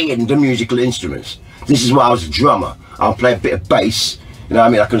playing the musical instruments. This is why I was a drummer. I'll play a bit of bass. You know what I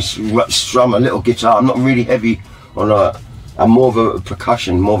mean? I can strum a little guitar. I'm not really heavy on I'm more of a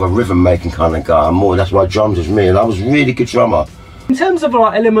percussion, more of a rhythm making kind of guy. That's why drums is me, and I was a really good drummer. In terms of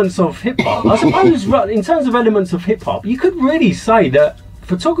like elements of hip hop, I suppose in terms of elements of hip hop, you could really say that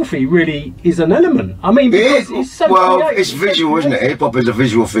photography really is an element. I mean, because it's so creative, it's visual, isn't it? Hip hop is a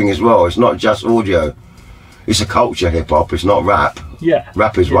visual thing as well. It's not just audio. It's a culture, hip hop. It's not rap. Yeah.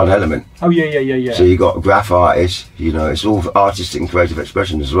 Rap is one element. Oh yeah. So you got graph artists. You know, it's all artistic and creative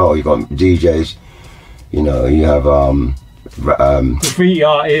expression as well. You got DJs. You know, you have graffiti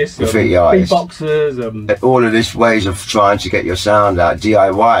artists, beatboxers, all of these ways of trying to get your sound out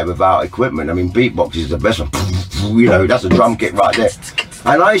DIY without equipment. I mean, beatbox is the best one. You know, that's a drum kit right there.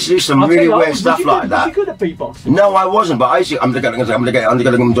 And I used to do some really weird stuff like that. Was you good at beatboxing? No, I wasn't, but I used to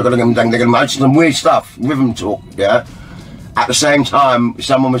some weird stuff, rhythm talk, yeah. At the same time,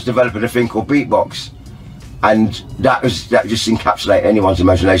 someone was developing a thing called beatbox. And that just encapsulated anyone's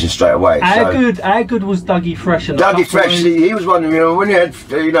imagination straight away. How good was Dougie Fresh? And Dougie Fresh, he was one of, you know, when you had,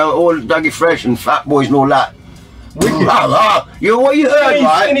 you know, all Dougie Fresh and Fat Boys and all that. You know what you heard,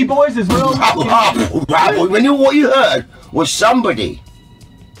 right? Skinny Boys as well. What you heard was somebody,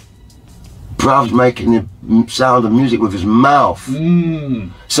 bruv's making the sound of music with his mouth.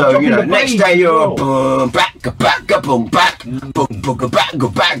 So, you know, next day you're a boom, back, boom, back, boom, back,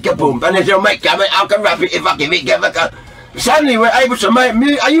 boom, and then you'll make, I can rap it if I give it, suddenly we're able to make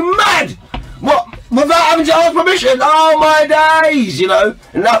music. Are you mad? What? without having to ask permission. Oh my days, you know.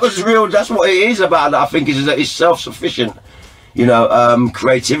 And that was real. That's what it is about. I think is that it's self-sufficient. You know,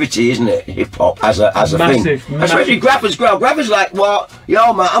 creativity, isn't it? Hip hop as a massive, thing. Especially graffers. Graffers like, well,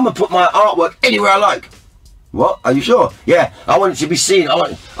 yo man, I'm gonna put my artwork anywhere I like. What? Are you sure? Yeah, I want it to be seen. I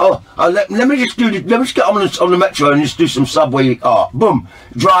want. Let me just do. Let me just get on the metro and just do some subway art. Boom,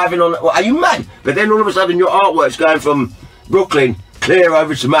 driving on. Well, are you mad? But then all of a sudden your artwork's going from Brooklyn clear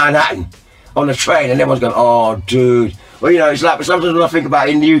over to Manhattan on the train, and everyone's going, oh, dude. Well, you know, it's like. But sometimes when I think about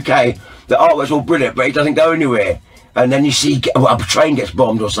it, in the UK, the artwork's all brilliant, but it doesn't go anywhere. And then you see a train gets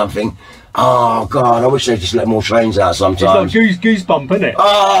bombed or something. Oh God, I wish they'd just let more trains out sometimes. It's like goosebump, isn't it?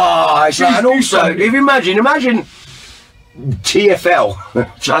 Oh, it's like, and also, if you imagine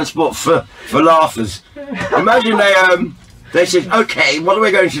TFL, Transport for Laughers. Imagine they said, okay, what are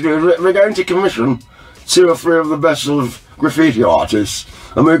we going to do? We're going to commission 2 or 3 of the best sort of graffiti artists,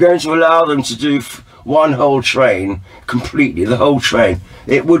 and we're going to allow them to do one whole train completely, the whole train.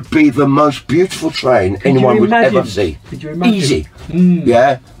 It would be the most beautiful train anyone would ever see. Could you imagine? Easy.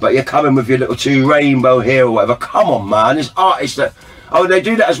 Yeah, but you're coming with your little 2 rainbow here or whatever. Come on, man. There's artists that, they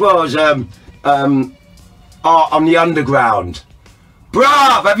do that as well as art on the underground.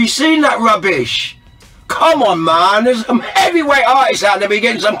 Bruv, have you seen that rubbish? Come on, man. There's some heavyweight artists out there be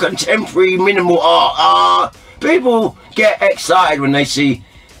getting some contemporary minimal art. People get excited when they see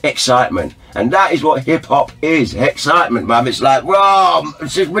excitement. And that is what hip-hop is, excitement, man. It's like, well,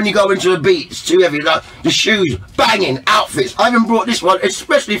 it's just when you go into a beat, it's too heavy. Like, the shoes, banging, outfits. I even brought this one,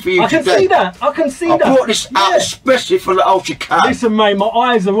 especially for you today. I can see that, I can see that. I brought this out especially for the Ultra Cab. Listen, mate, my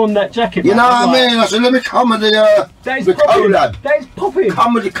eyes are on that jacket. You know what I mean? I said, let me come with the collab. That is popping.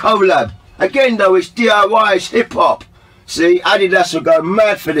 Come with the collab. Again, though, it's DIY, it's hip-hop. See, Adidas will go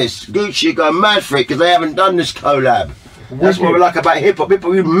mad for this. Gucci will go mad for it because they haven't done this collab. That's what we like about hip-hop.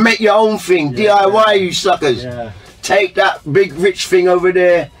 Hip-hop, you make your own thing. DIY, you suckers. Take that big rich thing over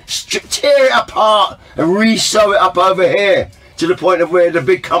there, tear it apart and re-sew it up over here to the point of where the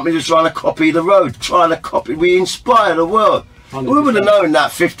big companies are trying to copy the road, we inspire the world. 100%. We would have known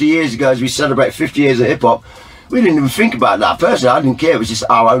that 50 years ago as we celebrate 50 years of hip-hop. We didn't even think about that. Personally, I didn't care. It was just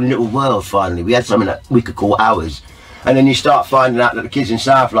our own little world, finally. We had something that we could call ours. And then you start finding out that the kids in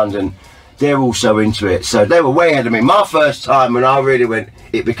South London, they're also into it. So they were way ahead of me. My first time when I really went,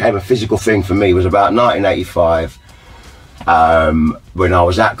 it became a physical thing for me, was about 1985. When I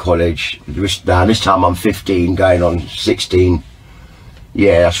was at college. Now this time I'm 15, going on 16.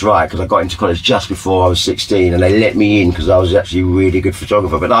 Yeah, that's right, because I got into college just before I was 16 and they let me in because I was actually a really good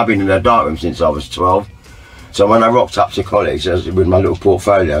photographer. But I've been in their darkroom since I was 12. So when I rocked up to college with my little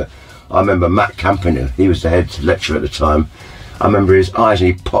portfolio, I remember Matt Campiner, he was the head lecturer at the time. I remember his eyes and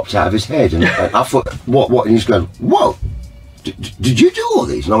he popped out of his head and I thought, what? And he's going, whoa, did you do all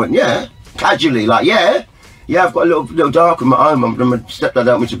these? And I went, yeah, casually, like, yeah, I've got a little darkroom at home. My stepdad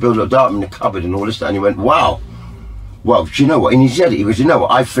helped me to build a little darkroom in the cupboard and all this stuff. And he went, wow, well, do you know what? And he said it, he goes, you know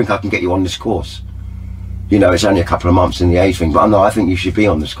what, I think I can get you on this course. You know, it's only a couple of months in the age thing, but no, I think you should be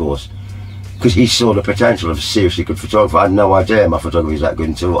on this course. Because he saw the potential of a seriously good photographer. I had no idea my photography was that good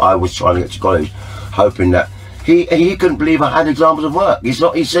until I was trying to get to college, hoping that he couldn't believe I had examples of work. He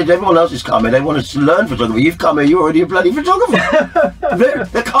said, everyone else is coming, they want us to learn photography. You've come here, you're already a bloody photographer.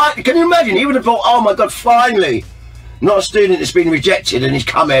 Can you imagine? He would have thought, oh my God, finally. Not a student that's been rejected and he's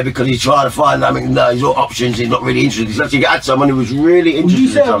come here because he's trying to find, his options, he's not really interested. He's actually had someone who was really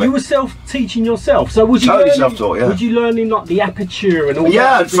interested in something. You were self-teaching yourself, so was you totally self-taught, yeah. Was you learning like the aperture and all that?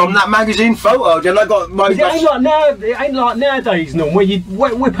 Yeah, from that magazine photo, then I got my... It ain't like nowadays, Norm, where you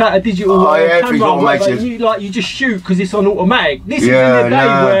whip out a digital camera and you just shoot because it's on automatic. This is in the day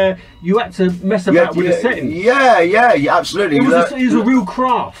where you had to mess about with the settings. Yeah, absolutely. It was a real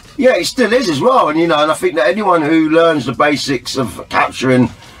craft. Yeah, it still is as well, and and I think that anyone who learns the basics of capturing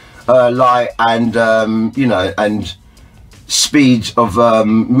light and and speeds of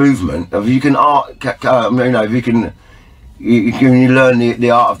movement, if you can you learn the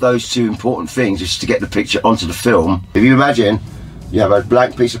art of those two important things, just to get the picture onto the film. If you imagine you have a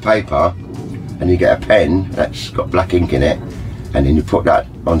blank piece of paper and you get a pen that's got black ink in it, and then you put that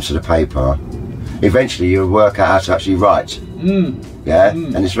onto the paper, eventually you'll work out how to actually write.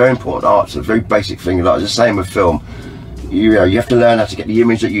 And it's very important art. It's a very basic thing. Like it's the same with film. You have to learn how to get the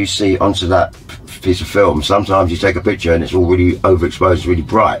image that you see onto that piece of film. Sometimes you take a picture and it's all really overexposed, it's really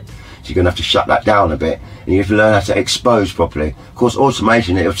bright, so you're going to have to shut that down a bit, and you have to learn how to expose properly. Of course,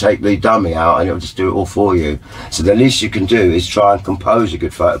 automation, it'll take the dummy out and it'll just do it all for you. So the least you can do is try and compose a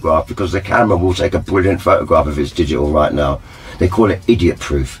good photograph, because the camera will take a brilliant photograph if it's digital right now. They call it idiot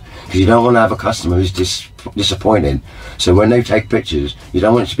proof, because you don't want to have a customer who's disappointing. So when they take pictures, you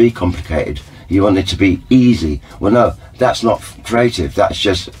don't want it to be complicated. You want it to be easy. Well, no, that's not creative. That's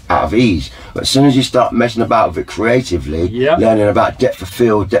just out of ease. But as soon as you start messing about with it creatively, learning about depth of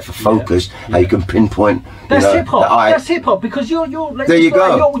field, depth of focus, how you can pinpoint. That's hip hop. That's hip hop because you're. There you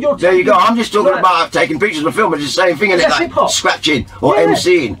go. There you go. I'm just talking about taking pictures of film. It's the same thing, and it's like scratching or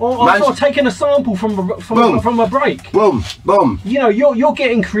MCing. Or sort of taking a sample from a break. Boom, boom. You know, you're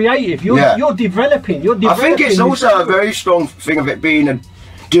getting creative. You're developing. I think it's also a very strong thing of it being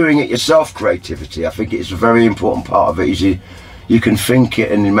doing it yourself creativity. I think it's a very important part of it is you can think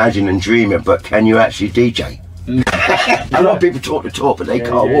it and imagine and dream it, but can you actually DJ? A lot of people talk the talk, but they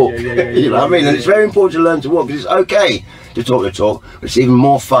can't walk. You know what I mean? And it's very important to learn to walk, because it's okay to talk the talk, but it's even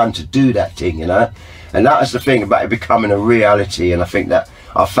more fun to do that thing, you know? And that is the thing about it becoming a reality. And I think that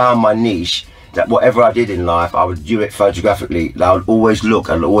I found my niche, that whatever I did in life, I would do it photographically. I would always look,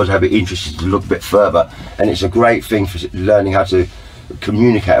 I'd always have it interested to look a bit further. And it's a great thing for learning how to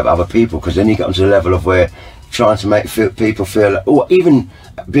communicate with other people, because then you get onto the level of where trying to make people feel, or even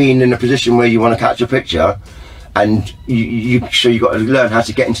being in a position where you want to catch a picture, and so you got to learn how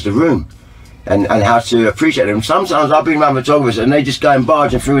to get into the room and how to appreciate them. Sometimes I've been around photographers and they just go and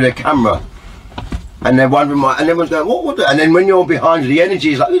barging through their camera, and they're wondering why, and everyone's going, what? And then when you're behind you, the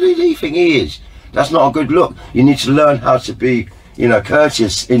energy is like, who do you think he is? That's not a good look. You need to learn how to be, you know,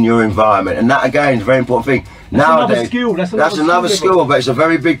 courteous in your environment, and that again is a very important thing. Nowadays, that's another skill, but it's a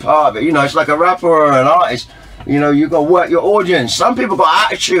very big part of it. You know, it's like a rapper or an artist. You know, you got to work your audience. Some people got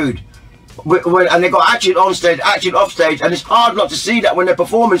attitude, and they got attitude on stage, attitude off stage, and it's hard not to see that when they're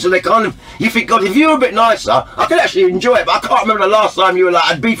performing. So they kind of, you think, God, if you were a bit nicer, I could actually enjoy it. But I can't remember the last time you were like,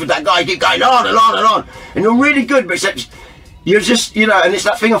 I'd beef with that guy. You keep going on and on and on, and you're really good, but except you're just, you know, and it's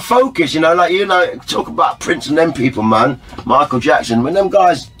that thing of focus. You know, like, you know, talk about Prince and them people, man. Michael Jackson, when them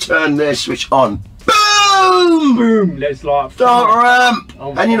guys turn their switch on. Boom! Boom! Let's like don't ramp.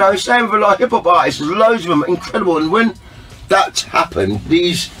 And you know, same with a lot of hip hop artists. There's loads of them, incredible. And when that happened,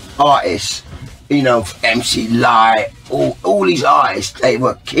 these artists, you know, MC Light, all these artists, they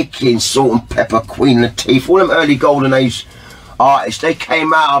were kicking Salt and Pepper, Queen Latifah, all them early golden age artists. They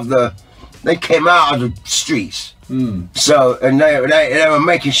came out of the streets. So, and they were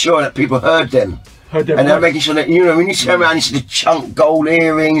making sure that people heard them. And they're making sure that, you know, when you turn around, you see the chunk gold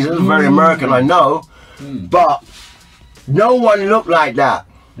earrings. It's very American, I know, but no one looked like that.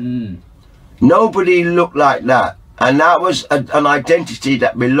 Nobody looked like that, and that was an identity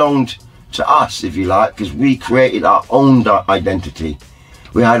that belonged to us, if you like, because we created our own identity.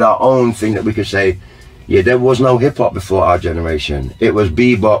 We had our own thing that we could say, yeah, there was no hip hop before our generation. It was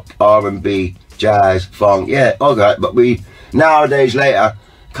bebop, R&B, jazz, funk, yeah, okay, but we nowadays later,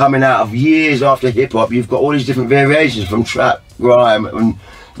 coming out of years after hip-hop, you've got all these different variations, from trap, grime, and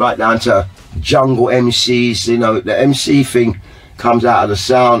right down to jungle MCs. You know, the MC thing comes out of the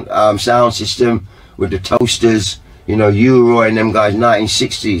sound system with the Toasters, you know, U-Roy and them guys,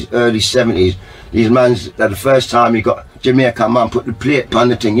 1960s, early 70s. These mans, that the first time you got Jamaica man put the plate on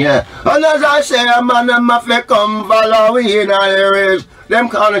the thing, yeah. And as I say, a man and my flick come follow we in our areas. Them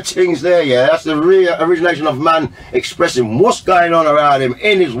kind of things there, yeah. That's the real origination of man expressing what's going on around him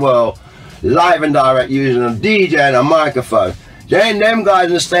in his world, live and direct, using a DJ and a microphone. Then them guys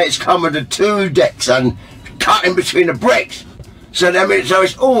in the States come with the 2 decks and cutting between the breaks. So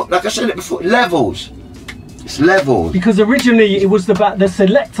it's all, like I said it before, levels. It's levels. Because originally it was about the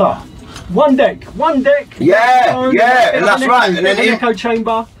selector. One deck. Yeah, and that's right. And then an echo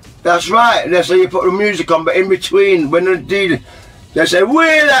chamber. That's right. And so you put the music on, but in between, when the DJ, they say,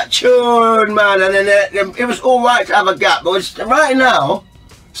 "We're that tune, man," and then it was all right to have a gap. But it's, right now,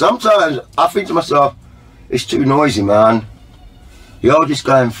 sometimes I think to myself, it's too noisy, man. You're just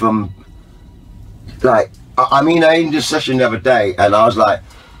going from, like, I mean, I ended a session the other day, and I was like,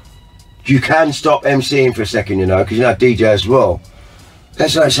 you can stop MCing for a second, you know, because you know DJ as well.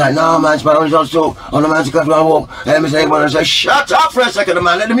 That's why I say, no, man, it's my own talk. On the man to go for a walk. And I say, shut up for a second,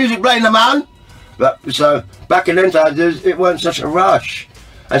 man. Let the music play, the man. But so back in them times, it wasn't such a rush.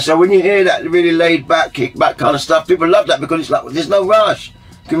 And so when you hear that really laid back, kick back kind of stuff, people love that because it's like, well, there's no rush.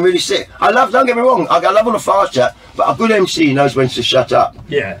 You can really sit. Don't get me wrong, I love all the fast chat, but a good MC knows when to shut up.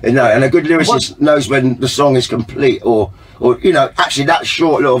 Yeah. You know, and a good lyricist knows when the song is complete, or you know, actually that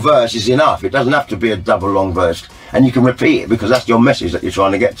short little verse is enough. It doesn't have to be a double long verse. And you can repeat it because that's your message that you're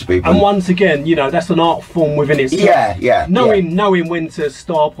trying to get to people. And once again, you know, that's an art form within itself. Yeah. Knowing when to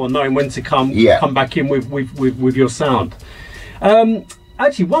stop, or knowing when to come back in with your sound.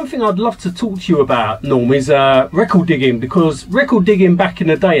 Actually, one thing I'd love to talk to you about, Norm, is record digging, because record digging back in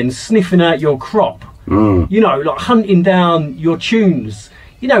the day and sniffing out your crop, you know, like hunting down your tunes,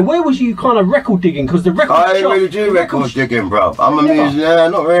 you know, where was you kind of record digging? Because the record I shop, really do record digging, bro. I'm a musician. Yeah,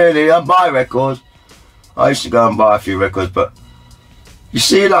 not really. I buy records. I used to go and buy a few records, but you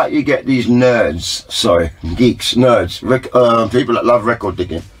see, like, you get these nerds, sorry, geeks, nerds, people that love record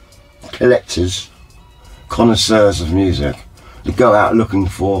digging, collectors, connoisseurs of music, that go out looking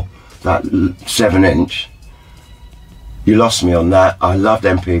for that 7-inch. You lost me on that. I love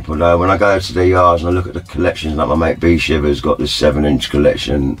them people though. When I go to their yards and I look at the collections, like my mate B Shiver's got this 7-inch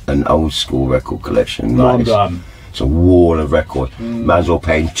collection, an old school record collection. Like it's a wall of records. Man's all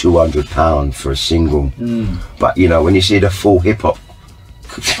paying £200 for a single. But you know, when you see the full hip hop,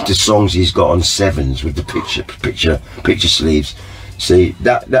 the songs he's got on 7s with the picture sleeves. See,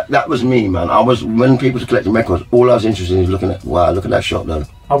 that was me, man. When people were collecting records, all I was interested in was looking at, wow, look at that shop though.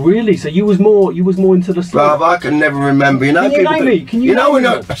 Oh really? So you was more into the stuff? Bruv, I can never remember. You know, can you name me? Can you know when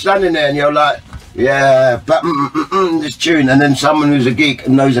you're standing there and you're like, yeah, but this tune, and then someone who's a geek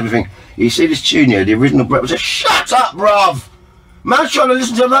and knows everything, you see this tune here, the original breakfast, shut up, bruv! Man's trying to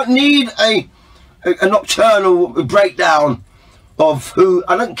listen to, I don't need a nocturnal breakdown of who,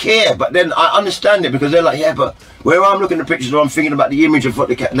 I don't care, but then I understand it because they're like, yeah, but where I'm looking at the pictures, I'm thinking about the image of what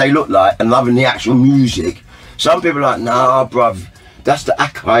they look like and loving the actual music. Some people are like, nah, bruv, that's the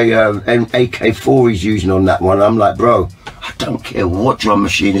Akai AK4 he's using on that one. I'm like, bro, I don't care what drum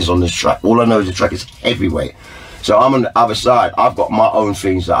machine is on this track. All I know is the track is heavyweight. So I'm on the other side. I've got my own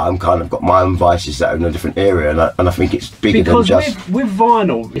things that I'm kind of got my own vices that are in a different area, and I think it's bigger than just. Because with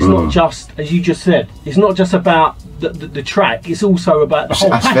vinyl, it's not just, as you just said, it's not just about the track. It's also about the whole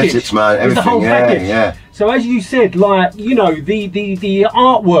package. Man, everything. It's the whole package. Yeah. So as you said, like, you know, the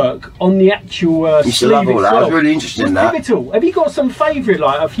artwork on the actual used to love all that. I was really interested in that. Pivotal. Have you got some favourite,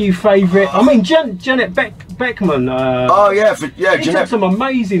 like a few favourite? I mean, Janet Beckman. Oh yeah, she took some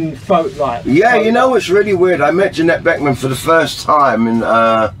amazing photos. Like, yeah, you know what's really weird? I met Janet Beckman for the first time in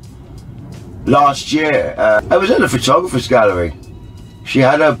last year. I was at the photographer's gallery. She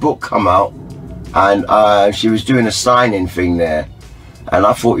had her book come out, and she was doing a signing thing there. And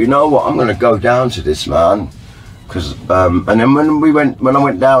I thought, you know what, I'm going to go down to this, man. Because, and then when I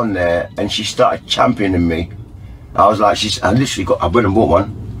went down there and she started championing me, I was like, I literally I went and bought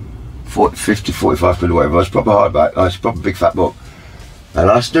one, 50, 45 quid or whatever. It was proper hardback, it was a proper big fat book. And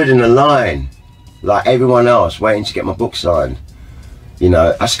I stood in a line, like everyone else, waiting to get my book signed. You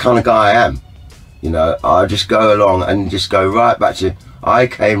know, that's the kind of guy I am. You know, I just go along and just go right back to, I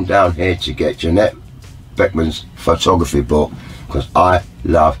came down here to get Janet Beckman's photography book, because I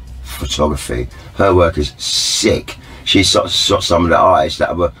love photography. Her work is sick. She shot some of the artists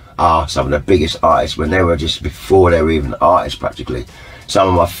that were some of the biggest artists when they were just before they were even artists practically. Some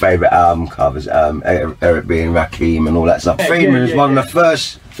of my favourite album covers, Eric B and Rakim and all that stuff. Friedman is one of the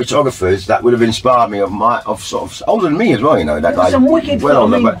first photographers that would have inspired me of sort of older than me as well, you know. That guy some wicked well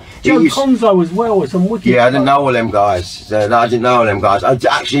older, but Joe Conzo as well, some wicked. Yeah, I didn't know all them guys. I didn't know all them guys.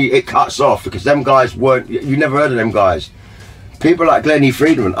 Actually, it cuts off because them guys weren't. You never heard of them guys. People like Glennie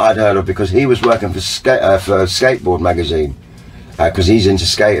Friedman I'd heard of because he was working for Skateboard magazine, because he's into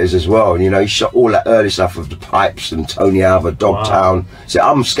skaters as well, and you know, he shot all that early stuff with the Pipes and Tony Alva, Dogtown. So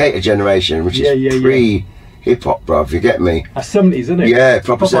I'm skater generation, which is pre-hip-hop, bruv, you get me? That's 70s, isn't it? Yeah,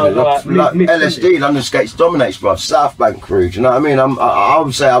 proper 70s. Like LSD, London Skates Dominates, bruv, South Bank crew, do you know what I mean? I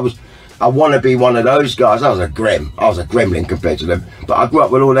would say I want to be one of those guys. I was a gremlin compared to them, but I grew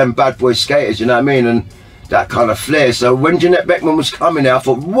up with all them bad boy skaters, you know what I mean? And that kind of flair. So when Janet Beckman was coming there, I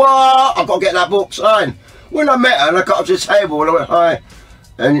thought, what? I've got to get that book signed. When I met her and I got up to the table and I went, hi,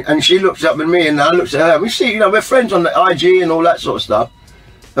 and she looked up at me and I looked at her. We see, you know, we're friends on the IG and all that sort of stuff.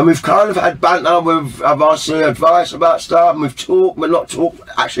 And we've kind of had banter, I've asked her advice about stuff, and we've talked, but not talked,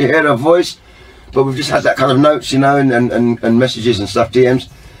 actually heard her voice. But we've just had that kind of notes, you know, and messages and stuff, DMs.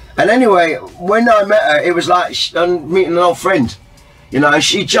 And anyway, when I met her, it was like meeting an old friend. You know, and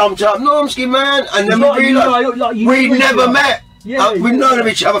she jumped up, NORMSKI, man, and then we realised we'd never met. Yeah, we've known of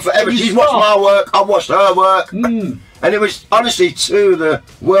each other forever. She's watched my work, I've watched her work. And it was, honestly, two of the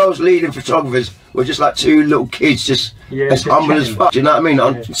world's leading photographers were just like two little kids, just as humble as fuck. Do you know what I mean?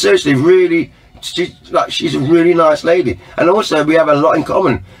 I'm seriously, really, she's a really nice lady. And also, we have a lot in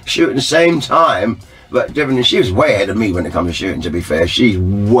common. Shoot at the same time, but different. She was way ahead of me when it comes to shooting, to be fair. She's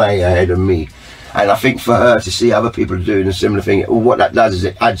way ahead of me. And I think for her to see other people doing a similar thing, what that does is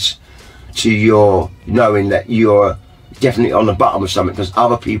it adds to your knowing that you're definitely on the bottom of something because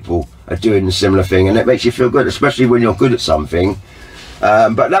other people are doing a similar thing, and it makes you feel good, especially when you're good at something.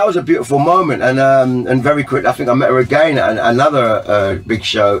 But that was a beautiful moment, and very quick, I think I met her again at another big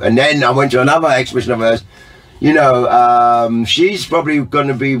show, and then I went to another exhibition of hers. You know, she's probably going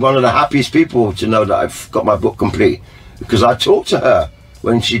to be one of the happiest people to know that I've got my book complete, because I talked to her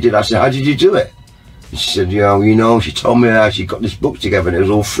when she did, I said, how did you do it? And she said, you know, she told me how she got this book together, and it was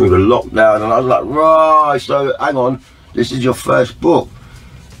all through the lockdown. And I was like, right, so hang on, this is your first book.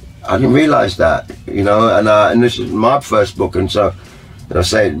 I didn't realise that, you know, and this is my first book. And so, and I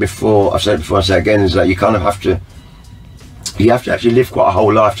said it before, I say it again, is that you kind of have to, you have to actually live quite a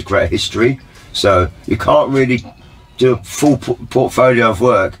whole life to create a history. So you can't really do a full portfolio of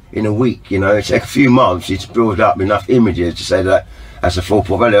work in a week, you know. It takes a few months to build up enough images to say that that's a full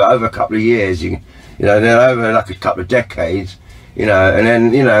portfolio. Over a couple of years, you know, then over like a couple of decades, you know, and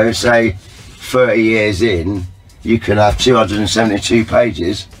then, you know, say 30 years in, you can have 272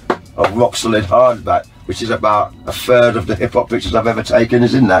 pages of rock solid hardback, which is about a third of the hip-hop pictures I've ever taken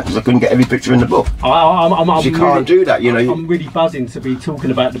is in that, because I couldn't get every picture in the book. You can't do that, you know. I'm really buzzing to be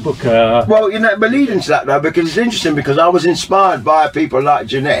talking about the book. Well, you know, but leading to that though, because it's interesting, because I was inspired by people like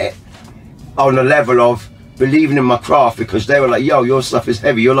Jeanette on the level of believing in my craft, because they were like, yo, your stuff is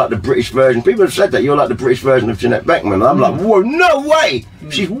heavy, you're like the British version. People have said that, you're like the British version of Jeanette Beckman. And I'm like, whoa, no way!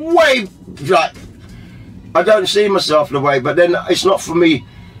 She's way, like, I don't see myself the way, but then it's not for me.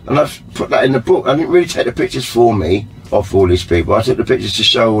 And I've put that in the book. I didn't really take the pictures for me of all these people. I took the pictures to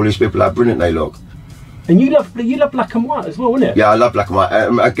show all these people how brilliant they look. And you love black and white as well, isn't it? Yeah, I love black and white.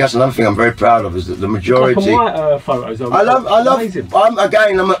 I guess another thing I'm very proud of is that the majority. Black and white photos. I love.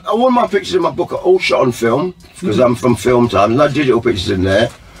 All my pictures in my book are all shot on film, because I'm from film time. There's no digital pictures in there,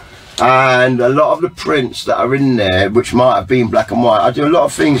 and a lot of the prints that are in there, which might have been black and white. I do a lot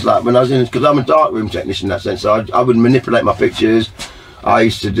of things like when I was in, because I'm a darkroom technician in that sense. So I would manipulate my pictures. I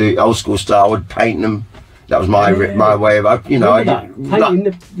used to do old school style. I would paint them. That was my way of, you know.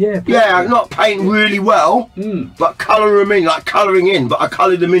 Not paint really well, but colour them in, like colouring in. But I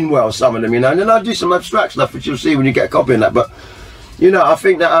coloured them in well, some of them, you know. And then I do some abstract stuff, which you'll see when you get a copy of that. But you know, I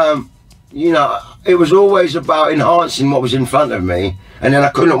think that you know, it was always about enhancing what was in front of me, and then I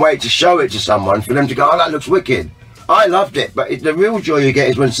couldn't wait to show it to someone for them to go, oh, that looks wicked. I loved it, but the real joy you get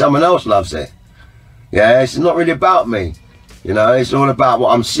is when someone else loves it. Yeah, it's not really about me. You know, it's all about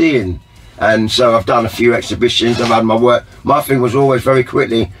what I'm seeing. And so I've done a few exhibitions, I've had my work. My thing was always very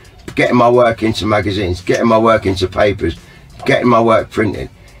quickly getting my work into magazines, getting my work into papers, getting my work printed.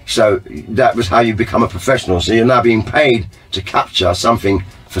 So that was how you become a professional. So you're now being paid to capture something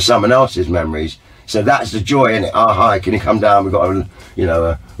for someone else's memories. So that's the joy in it. Oh, hi, can you come down? We've got, you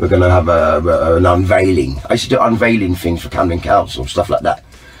know, we're going to have an unveiling. I used to do unveiling things for Camden Council, stuff like that.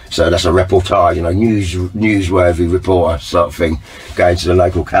 So that's a reportage, you know, newsworthy reporter sort of thing, going to the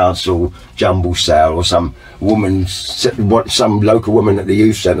local council jumble sale, or some woman, some local woman at the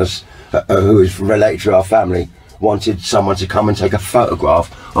youth centres who is related to our family, wanted someone to come and take a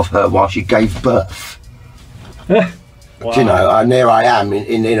photograph of her while she gave birth. Wow. You know, and there I am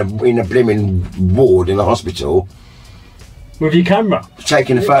in a blimmin' ward in a hospital. With your camera?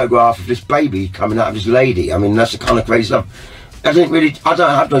 Taking a photograph of this baby coming out of this lady. I mean, that's the kind of crazy stuff. I don't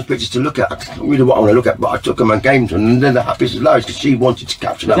have those pictures to look at. That's not really what I want to look at, but I took them and gave them to them, and they're the happiest of lives, because she wanted to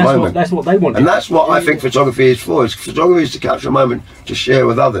capture that moment. That's what they wanted. And that's what I think photography is for. Photography is to capture a moment to share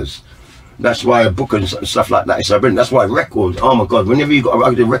with others. That's why a book and stuff like that is so brilliant. That's why records, oh my God, whenever you got a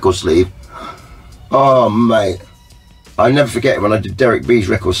rugged record sleeve, oh mate, I never forget it when I did Derek B's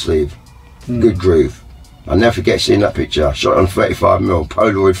record sleeve, Good Groove. I'll never forget seeing that picture. I shot it on 35mm,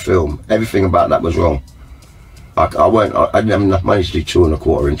 Polaroid film. Everything about that was wrong. I didn't have enough money to do 2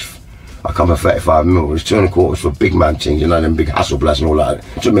 1/4 inch. I come for 35mm. It was 2 1/4 for big man things, you know, them big Hasselblads and all that.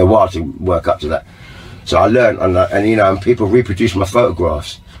 It took me a while to work up to that. So I learned, and you know, and people reproduced my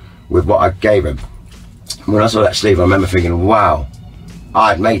photographs with what I gave them. When I saw that sleeve, I remember thinking, wow,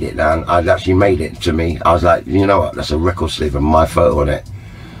 I'd made it now. I'd actually made it to me. I was like, you know what, that's a record sleeve and my photo on it.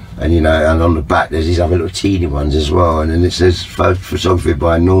 And you know, and on the back there's these other little teeny ones as well, and then it says photography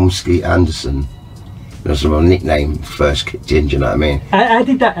by NORMSKI Anderson. That's my nickname first kicked in, do you know what I mean? How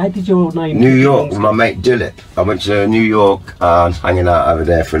did your name? New York, with my mate Dilip. I went to New York and hanging out over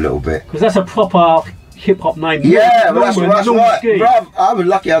there for a little bit. Because that's a proper hip-hop name. Yeah, well, that's right. Bruv, I was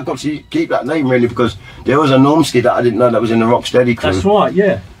lucky I got to keep that name, really, because there was a NORMSKI that I didn't know that was in the Rocksteady crew. That's right,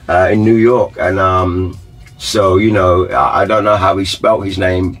 yeah. In New York, and so, you know, I don't know how he spelt his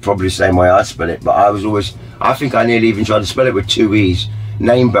name, probably the same way I spell it, but I think I nearly even tried to spell it with 2 E's.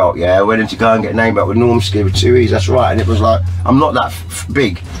 Name belt, yeah, I went in to go and get a name belt with NORMSKI with 2 E's, that's right, and it was like, I'm not that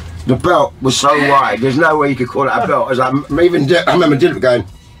big. The belt was so wide, there's no way you could call it a belt. I was like, I remember Dylan going,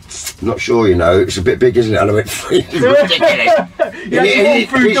 I'm not sure, you know, it's a bit big, isn't it? And I went, it's ridiculous. You walk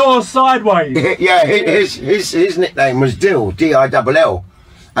through doors sideways. Yeah, his nickname was Dill, D-I-double-L.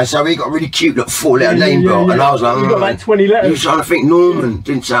 And so he got a really cute little 4-letter name belt, and I was like, you got like 20 letters. He was trying to think Norman,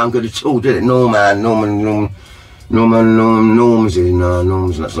 didn't sound good at all, did it? Norman. NORMSKI, no,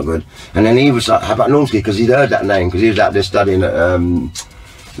 Norms, that's not good. And then he was like, how about NORMSKI? Because he'd heard that name, because he was out there studying at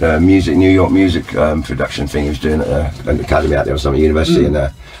New York music production thing he was doing at an academy out there or something, university in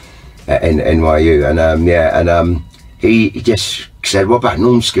NYU. And he just said, what about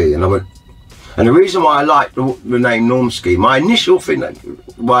NORMSKI? And I went, and the reason why I liked the name NORMSKI, my initial thing,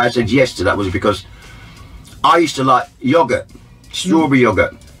 why I said yes to that was because I used to like yogurt, strawberry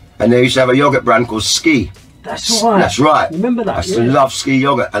yogurt, and they used to have a yogurt brand called Ski. That's right. That's right. Remember that? I used to love Ski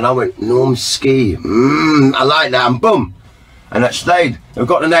yogurt, and I went NORMSKI. I like that, and boom, and that stayed. I've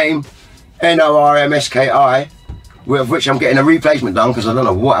got the name NORMSKI, of which I'm getting a replacement done because I don't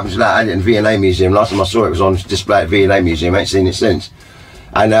know what happens to that. I had it in V&A Museum. Last time I saw it was on display at V&A Museum. I ain't seen it since.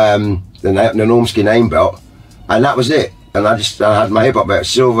 And the NORMSKI name belt, and that was it. And I had my hip hop belt,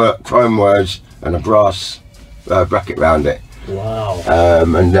 silver chrome words, and a brass bracket round it. Wow.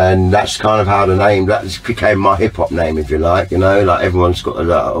 And then that's kind of how the name, that became my hip hop name, if you like, you know, like everyone's got an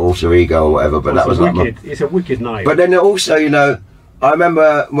alter ego or whatever, but that was like it's a wicked name. But then also, you know, I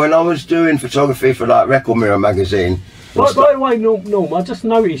remember when I was doing photography for like Record Mirror magazine. By the way, Norm, I just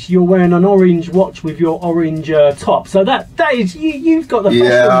noticed you're wearing an orange watch with your orange top. So that is you've got the fashion.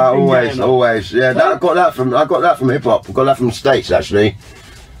 Yeah, always. Yeah, I got that from hip hop. I got that from the States actually.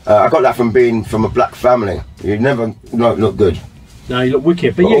 I got that from being from a black family. You never look good. No, you look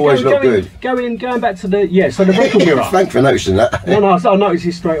wicked. But yeah, always look good. Going back to the so the Record Mirror. Thanks for noticing that. No, I noticed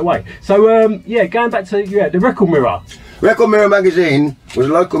it straight away. So yeah, going back to the Record Mirror. Record Mirror magazine was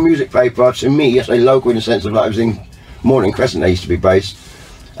a local music paper to me. I say local in the sense of like I was in Morning Crescent. They used to be based,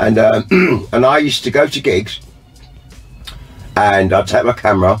 and and I used to go to gigs, and I'd take my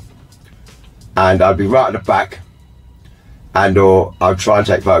camera, and I'd be right at the back. Or I'd try and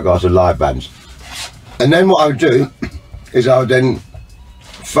take photographs of live bands. And then what I would do is I would then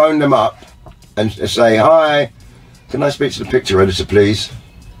phone them up and say, hi, can I speak to the picture editor please?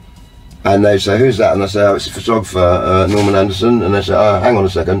 And they say, who's that? And I say, oh, it's a photographer, Norman Anderson. And they say, oh, hang on a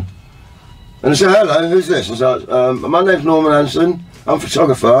second. And they say, hello, who's this? And I say, my name's Norman Anderson, I'm a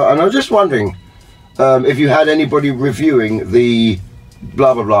photographer, and I was just wondering if you had anybody reviewing the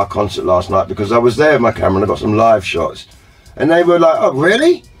blah blah blah concert last night, because I was there with my camera and I got some live shots. And they were like, oh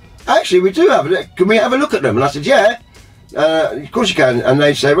really? Actually we do have it, can we have a look at them? And I said, yeah, of course you can. And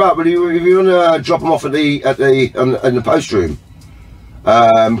they say, right, well if you want to drop them off in the post room,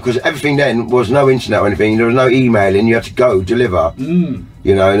 because everything then was no internet or anything, there was no emailing, you had to go deliver.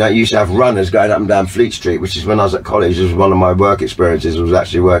 You know, and I used to have runners going up and down Fleet Street, which is when I was at college. It was one of my work experiences. I was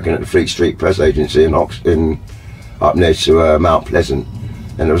actually working at the Fleet Street press agency up near to Mount Pleasant.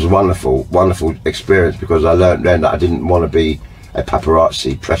 And it was a wonderful, wonderful experience, because I learned then that I didn't want to be a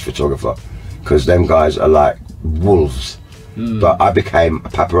paparazzi press photographer, because them guys are like wolves. But I became a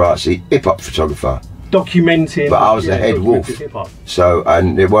paparazzi hip-hop photographer. Documenting. But I was the head wolf. So,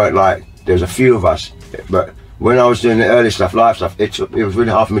 and it weren't like, there was a few of us, but when I was doing the early stuff, live stuff, it was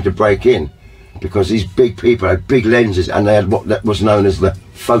really hard for me to break in, because these big people had big lenses and they had what that was known as the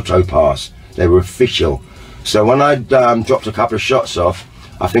photo pass. They were official. So when I dropped a couple of shots off,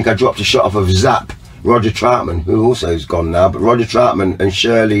 I think I dropped a shot off of Zap, Roger Troutman, who also is gone now, but Roger Troutman and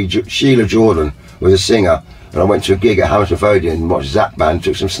Sheila Jordan was a singer, and I went to a gig at Hamilton Odeon and watched Zap band,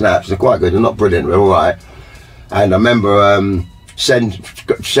 took some snaps. They're quite good, they're not brilliant, they're alright. And I remember send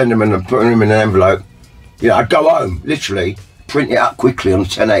them and putting them in an envelope. You know, I'd go home, literally, print it out quickly on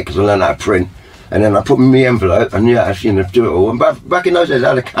 10/8 because I learned how to print, and then I put them in the envelope, and yeah, actually, you know, do it all. And back in those days, I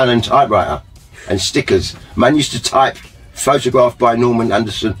had a Canon typewriter and stickers. Man used to type, photographed by Norman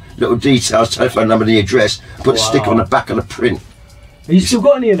Anderson, little details, telephone number, the address, put a sticker on the back of the print. Have you still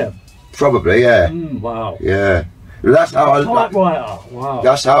got any of them? Probably, yeah. Wow. Yeah. That's how typewriter. Wow.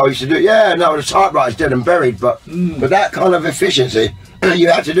 That's how I used to do it. Yeah, no, the typewriter's dead and buried, but that kind of efficiency, you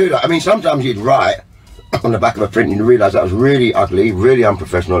had to do that. I mean, sometimes you'd write on the back of a print and you realise that was really ugly, really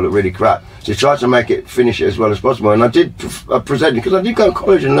unprofessional, looked really crap. So you tried to make it, finish it as well as possible. And I did present, because I did go to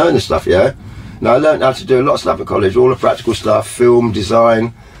college and learn this stuff, yeah. Now I learned how to do a lot of stuff at college, all the practical stuff, film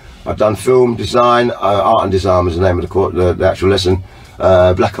design. I've done film design, art and design was the name of the actual lesson.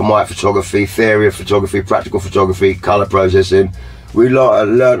 Black and white photography, theory of photography, practical photography, colour processing. We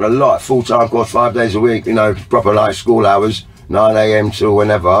learned a lot, full-time course, 5 days a week, you know, proper like school hours, 9 AM till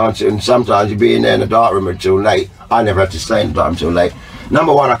whenever, and sometimes you'd be in there in the dark room until late. I never had to stay in the dark room until late.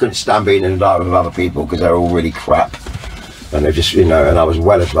 Number one, I couldn't stand being in the dark room with other people because they're all really crap. And they just, you know, and I was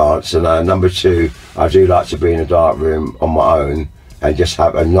well advanced. And number two, I do like to be in a dark room on my own and just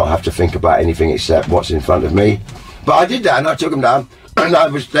and not have to think about anything except what's in front of me. But I did that, and I took them down, and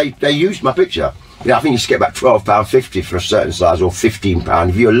they used my picture. You know, I think you used to get about £12.50 for a certain size, or £15.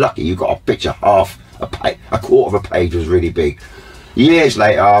 If you were lucky, you got a picture half a quarter of a page was really big. Years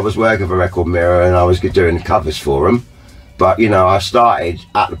later, I was working for Record Mirror and I was doing the covers for them. But, you know, I started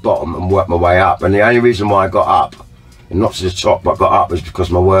at the bottom and worked my way up. And the only reason why I got up, and not to the top, but got up, was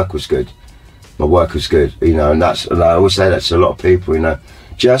because my work was good. My work was good, you know, and I always say that to a lot of people, you know.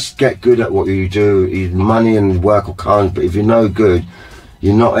 Just get good at what you do. Money and work will come, but if you're no good,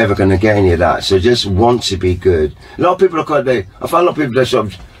 you're not ever going to get any of that. So just want to be good. A lot of people are quite, I find a lot of people, they're sort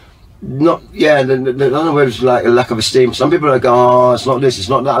of, not, yeah, I don't know whether it's like a lack of esteem. Some people are like, oh, it's not this, it's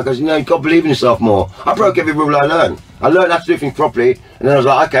not that. I go, you know, you've got to believe in yourself more. I broke every rule I learned. I learned how to do things properly, and then I was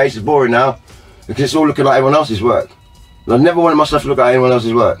like, okay, this is boring now, because it's all looking like everyone else's work. And I never wanted myself to look like anyone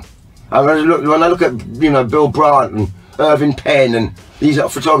else's work. When I look at, you know, Bill Brandt and Irving Penn and these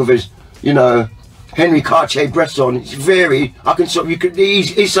photographers, you know, Henry Cartier-Bresson, it's varied. I can sort of, you could,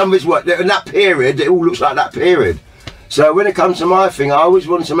 he's some of his work in that period. It all looks like that period. So when it comes to my thing, I always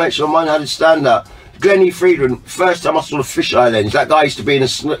wanted to make sure mine had a stand up. Glennie Friedman, first time I saw the fisheye lens, that guy used to be in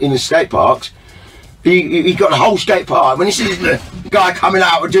the skate parks. He got the whole skate park. When he sees the guy coming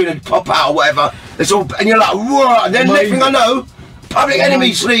out or doing a pop out or whatever, it's all, and you're like, whoa. And then next thing I know, Public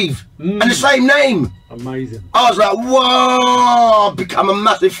Enemy sleeve and the same name. Amazing. I was like, whoa! I've become a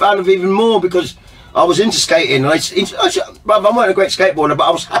massive fan of even more because I was into skating. I wasn't a great skateboarder, but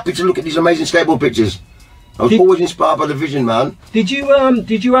I was happy to look at these amazing skateboard pictures. I was always inspired by the vision, man. Did you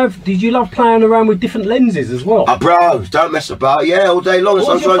love playing around with different lenses as well? Bro, don't mess about. Yeah, all day long.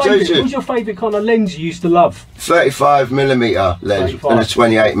 What was your favourite kind of lens you used to love? 35mm lens 35. And a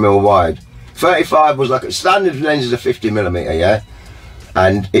 28mm wide. 35 was like a standard lens is a 50mm, yeah.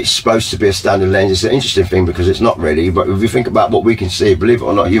 And it's supposed to be a standard lens. It's an interesting thing because it's not really. But if you think about what we can see, believe it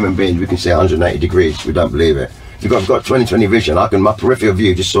or not, human beings, we can see 180 degrees. We don't believe it. If you've got 20/20 vision, my peripheral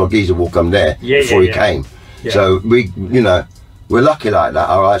view just saw a geezer walk come there before he came. Yeah. So we, you know, we're lucky like that.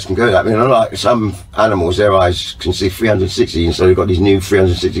 Our eyes can go that. I mean, unlike some animals, their eyes can see 360, and so we've got these new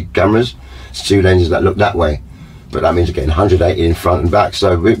 360 cameras. It's two lenses that look that way, but that means we're getting 180 in front and back.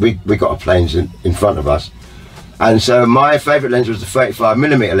 So we got our planes in front of us, and so my favourite lens was the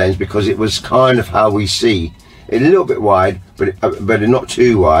 35mm lens because it was kind of how we see. It a little bit wide, but not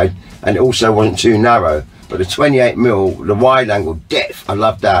too wide, and it also wasn't too narrow. But the 28mm, the wide angle depth, I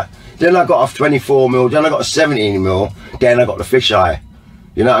loved that. Then I got off 24mm, then I got a 17mm, then I got the fisheye.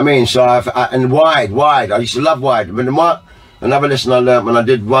 You know what I mean? So and wide, I used to love wide. But another lesson I learned when I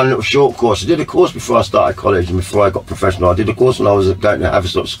did one little short course. I did a course before I started college and before I got professional. I did a course when I was going to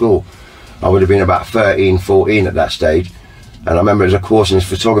Aerosoul school. I would have been about 13, 14 at that stage. And I remember there was a course in this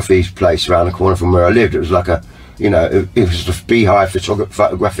photography place around the corner from where I lived. It was like a, you know, it was the Beehive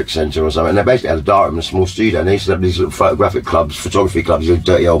Photographic Centre or something. And they basically had a dark room, a small studio, and they used to have these little photographic clubs, photography clubs, these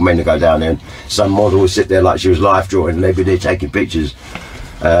dirty old men that go down there, and some model would sit there like she was live drawing, and they'd be there taking pictures.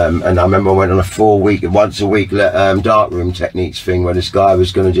 And I remember I went on a once a week dark room techniques thing where this guy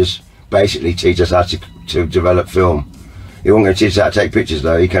was going to just basically teach us how to develop film. He wasn't going to teach us how to take pictures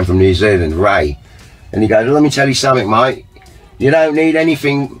though. He came from New Zealand, Ray. And he goes, let me tell you something, mate. You don't need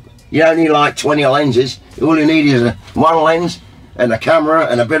anything. You don't need like 20 lenses. All you need is one lens and a camera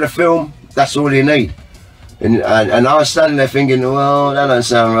and a bit of film. That's all you need. And I was standing there thinking, well, that don't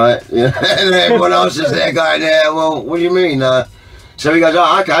sound right. And everyone else is there going, yeah, well, what do you mean? So he goes,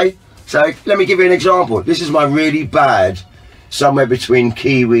 oh, okay. So let me give you an example. This is my really bad, somewhere between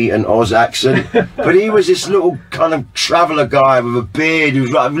Kiwi and Oz accent. But he was this little kind of traveller guy with a beard. He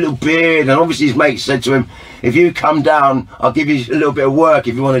was like a little beard. And obviously his mate said to him, if you come down, I'll give you a little bit of work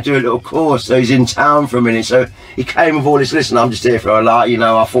if you want to do a little course. So he's in town for a minute. So he came with all this, listen, I'm just here for a lot, you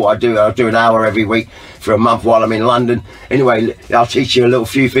know, I thought I'll do an hour every week for a month while I'm in London. Anyway, I'll teach you a little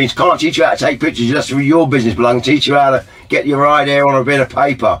few things. Can't teach you how to take pictures, that's your business, but I can teach you how to get your idea on a bit of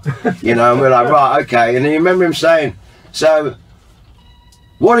paper. You know, and we're like, right, okay. And then you remember him saying, so,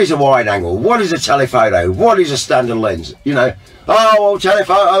 what is a wide angle? What is a telephoto? What is a standard lens? You know, oh, well,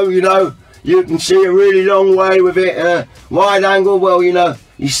 telephoto, you know, you can see a really long way with it. Wide angle, well, you know,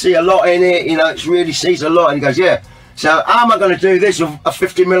 you see a lot in it, you know, it really sees a lot. And he goes, yeah, so how am I going to do this with a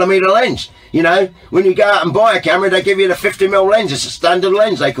 50mm lens? You know, when you go out and buy a camera, they give you the 50mm lens. It's a standard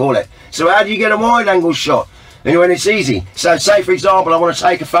lens, they call it. So how do you get a wide angle shot? And when it's easy. So say, for example, I want to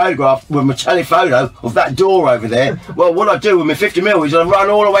take a photograph with my telephoto of that door over there. Well, what I do with my 50mm is I run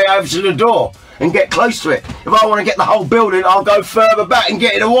all the way over to the door and get close to it. If I want to get the whole building, I'll go further back and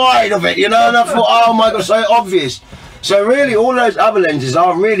get the wide of it, you know. And I thought, oh my God, so obvious. So really, all those other lenses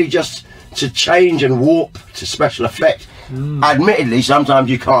are really just to change and warp to special effect. Admittedly, sometimes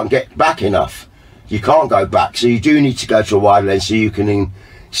you can't get back enough. You can't go back, so you do need to go to a wide lens so you can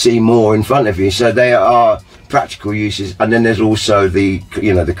see more in front of you. So they are practical uses, and then there's also the,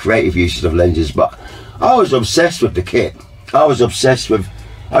 you know, the creative uses of lenses. But I was obsessed with the kit. I was obsessed with,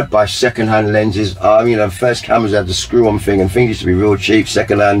 I'd buy second-hand lenses. You know, first cameras had the screw-on thing, and things used to be real cheap,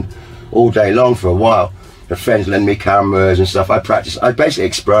 second-hand, all day long for a while. The friends lend me cameras and stuff. I basically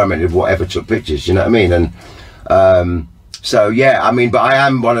experimented with whatever took pictures, you know what I mean? And so yeah, I mean, but I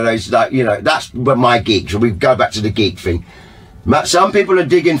am one of those, like, you know, that's my geek. So we go back to the geek thing. Some people are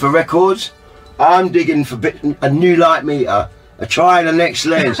digging for records. I'm digging for a new light meter. Try the next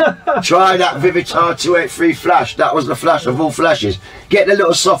lens. Try that Vivitar 283 flash. That was the flash of all flashes. Get the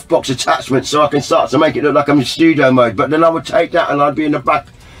little softbox attachment so I can start to make it look like I'm in studio mode. But then I would take that and I'd be in the back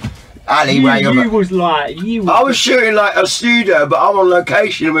alleyway. I was shooting like a studio, but I'm on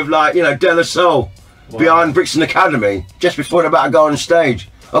location with, like, you know, Aerosoul behind Brixton Academy just before they're about to go on stage.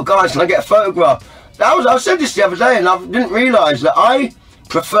 Oh guys, can I get a photograph? I said this the other day, and I didn't realise that I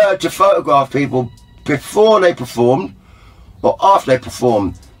preferred to photograph people before they performed or after they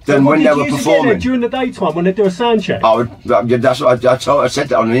performed than when they were performing. During the daytime when they do a sound check? That's what I said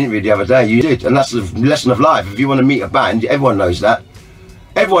that on an interview the other day. You did, and that's the lesson of life. If you want to meet a band, everyone knows that.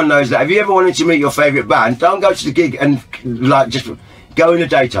 Everyone knows that. If you ever wanted to meet your favourite band, don't go to the gig and, like, just go in the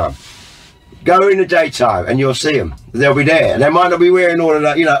daytime. Go in the daytime and you'll see them. They'll be there. And they might not be wearing all of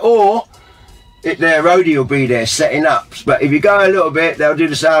that, you know, or their roadie will be there setting up. But if you go a little bit, they'll do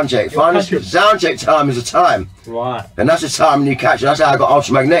the sound check. Sound check time is a time. Right. And that's the time when you catch it. That's how I got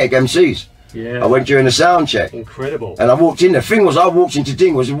ultramagnetic MCs. Yeah. I went during the sound check. Incredible. And I walked in. The thing was, I walked into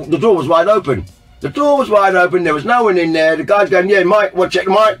Ding, the door was wide open. The door was wide open. There was no one in there. The guy's going, yeah, Mike, want to check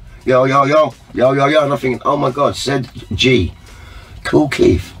the mic? Yo, yo, yo, yo, yo, yo. And I'm thinking, oh my God, said G. Cool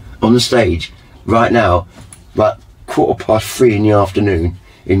Keith on the stage right now, like 3:15 in the afternoon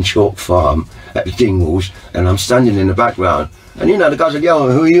in Chalk Farm at the Dingwalls, and I'm standing in the background. And you know, the guy said,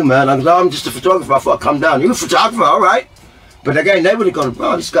 yo, who are you, man? I go, I'm just a photographer. I thought I'd come down. You a photographer? All right. But again, they would have gone,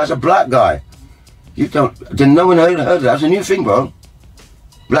 oh, this guy's a black guy. Didn't no one heard of that. That's a new thing, bro.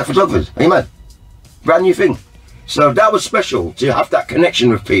 Black photographers. Are you mad? Brand new thing. So that was special, to have that connection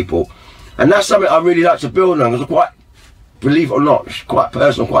with people. And that's something I really like to build on, because I'm quite, believe it or not, quite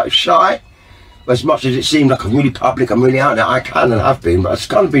personal, quite shy. As much as it seemed like I'm really public, I'm really out there, I can and have been, but it's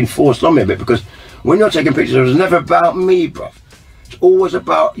kind of been forced on me a bit, because when you're taking pictures, it was never about me, bro. It's always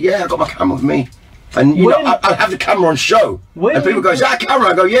about, yeah, I got my camera with me. And you know, I have the camera on show. And people go, is that a camera?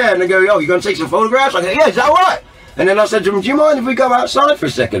 I go, yeah. And they go, yo, you going to take some photographs? I go, yeah, is that all right? And then I said to them, do you mind if we go outside for a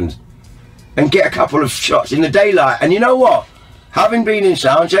second and get a couple of shots in the daylight? And you know what? Having been in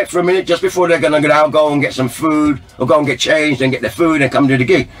soundcheck for a minute just before they're going to go and get some food, or go and get changed and get their food and come to the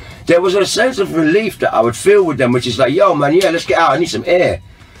gig, there was a sense of relief that I would feel with them, which is like, yo, man, yeah, let's get out. I need some air.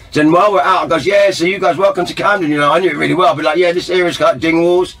 Then while we're out, I goes, yeah, so you guys welcome to Camden. You know, I knew it really well. I'd be like, yeah, this area's like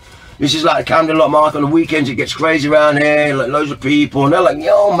Dingwalls. This is like Camden Lot Mark. On the weekends, it gets crazy around here, like loads of people. And they're like,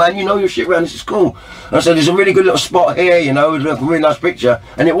 yo, man, you know your shit around. This is cool. And I said, there's a really good little spot here, you know, with a really nice picture.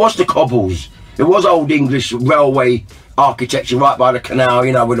 And it was the cobbles. It was old English railway architecture right by the canal,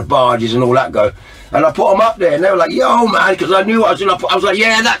 you know, with the barges and all that go. And I put them up there, and they were like, yo, man, because I knew what I was doing. I was like,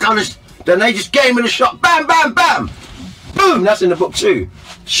 yeah, that kind of... Then they just gave me the shot. Bam, bam, bam. Boom. That's in the book too.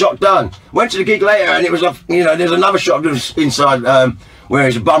 Shot done. Went to the gig later, and it was, you know, there's another shot of inside where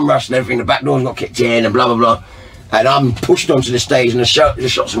there's a bum rush and everything. The back door's got kicked in and blah, blah, blah. And I'm pushed onto the stage, and the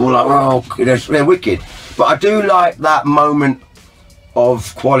shots are all like, oh, they're wicked. But I do like that moment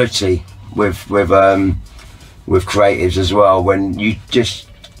of quality with creatives as well, when you just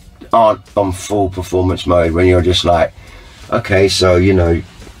aren't on full performance mode, when you're just like, okay, so, you know,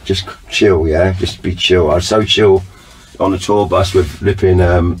 just chill, yeah, just be chill. I was so chill on the tour bus with Lippin,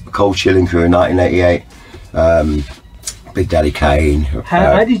 Cold Chilling Crew in 1988, Big Daddy Kane.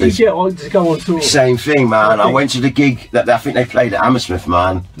 How did you get on to go on tour? Same thing, man. I went to the gig that I think they played at Hammersmith,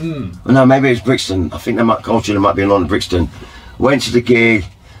 man. No, maybe it was Brixton. I think Cold Chilling might be in Brixton. Went to the gig.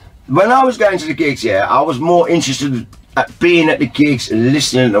 When I was going to the gigs, yeah, I was more interested at being at the gigs and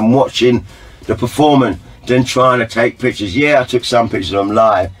listening and watching the performance than trying to take pictures. Yeah, I took some pictures of them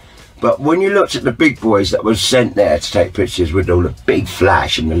live, but when you looked at the big boys that were sent there to take pictures with all the big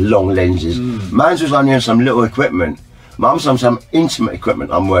flash and the long lenses, mine was only on some little equipment. Mine's on some intimate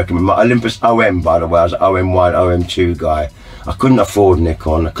equipment I'm working with. My Olympus OM, by the way, I was an OM1, OM2 guy. I couldn't afford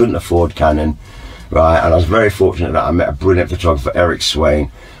Nikon, I couldn't afford Canon, right? And I was very fortunate that I met a brilliant photographer, Eric Swain,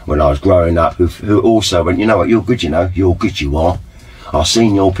 when I was growing up, who also went, you know what, you're good, you know, you're good, you are. I've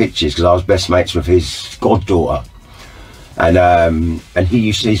seen your pictures, because I was best mates with his goddaughter. And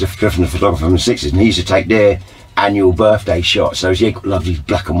he's a photographer from the 60s, and he used to take their annual birthday shots. So he loved these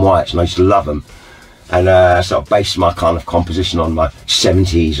black and whites, and I used to love them. And so I based my kind of composition on my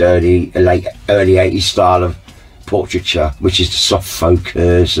 70s, late early 80s style of portraiture, which is the soft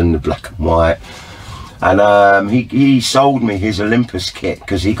focus and the black and white. And he sold me his Olympus kit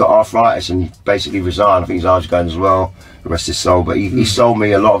because he got arthritis and basically resigned. I think his eyes going as well, the rest of his soul. But he sold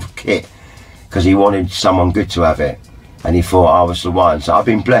me a lot of kit because he wanted someone good to have it. And he thought I was the one. So I've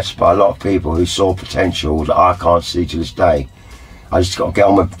been blessed by a lot of people who saw potential that I can't see to this day. I just got to get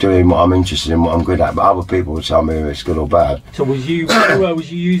on with doing what I'm interested in, what I'm good at. But other people will tell me if it's good or bad. So was you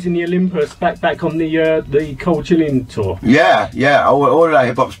using the Olympus back on the Cold Chilling tour? Yeah. All of that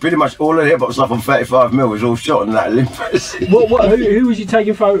hip hop's pretty much all of the hip hop stuff on 35mm was all shot on that Olympus. Who was you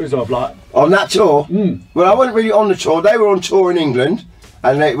taking photos of, like on that tour? Well, I wasn't really on the tour. They were on tour in England.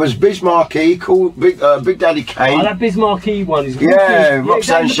 And it was Bismarcky, called Big Daddy Kane. Oh, that Bismarcky one is good. Yeah,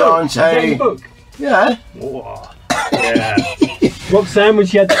 Roxanne Shante. Yeah. Whoa. Yeah. Roxanne, when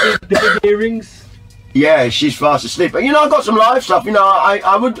she had the big earrings. Yeah, she's fast asleep. But you know, I got some live stuff. You know,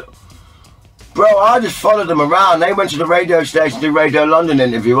 I would, bro. I just followed them around. They went to the radio station to do Radio London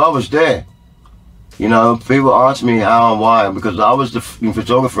interview. I was there. You know, people asked me how and why because I was the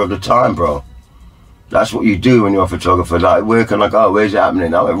photographer of the time, bro. That's what you do when you're a photographer. Like, where can I go? Where's it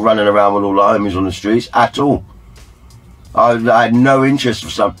happening? I wasn't running around with all the homies on the streets at all. I had no interest for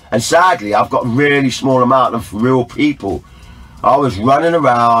some. And sadly, I've got a really small amount of real people. I was running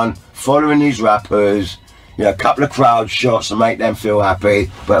around, following these rappers, you know, a couple of crowd shots to make them feel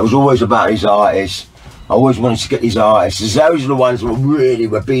happy. But it was always about these artists. I always wanted to get these artists. Those are the ones that really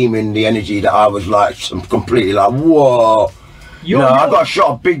were beaming the energy that I was like, completely like, whoa. You know, I got a shot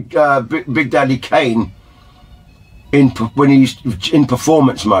of Big Daddy Kane when he's in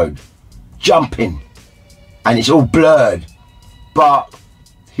performance mode, jumping, and it's all blurred. But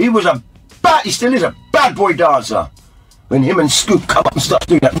he still is a bad boy dancer. When him and Scoop come up and start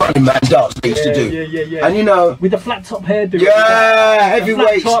doing that running man dance they used to do. Yeah. And you know, with the flat top hairdo. Yeah,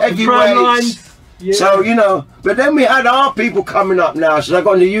 heavyweights. Yeah. So you know, but then we had our people coming up now. So I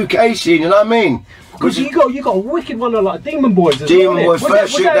got in the UK scene, you know what I mean? Because you got a wicked one of like Demon Boys as well. Demon Boys,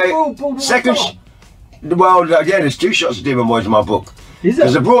 first shoot, second well, yeah, there's 2 shots of Demon Boys in my book. Is it?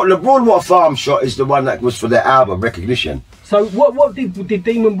 Because the Broadwater Farm shot is the one that was for their album, Recognition. So what did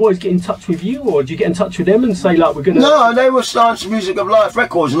Demon Boys get in touch with you, or did you get in touch with them and say like we're gonna... No, they were starting some Music of Life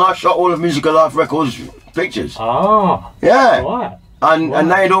Records and I shot all of Music of Life Records pictures. Ah. Yeah. Right.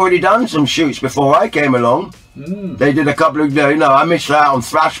 And they had already done some shoots before I came along. They did a couple of, you know, I missed out on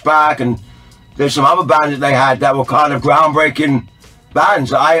Thrashback and there's some other bands that they had that were kind of groundbreaking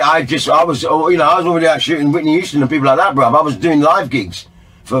bands. I was already out shooting Whitney Houston and people like that, bro. I was doing live gigs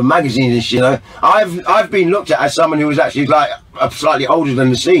for magazines and shit, you know. I've been looked at as someone who was actually like slightly older than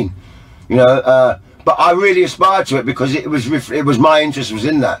the scene, you know. But I really aspired to it because it was my interest was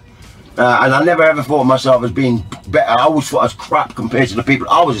in that, and I never ever thought of myself as being better. I always thought I was crap compared to the people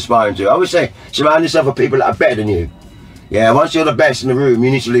I was aspiring to. I would say surround yourself with people that are better than you. Yeah, once you're the best in the room,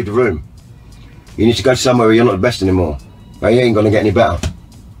 you need to leave the room. You need to go somewhere where you're not the best anymore. Well, you ain't gonna get any better.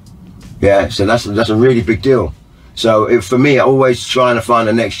 Yeah, so that's a really big deal. So for me, I always trying to find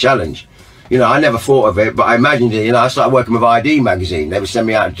the next challenge. You know, I never thought of it, but I imagined it. You know, I started working with ID magazine. They would send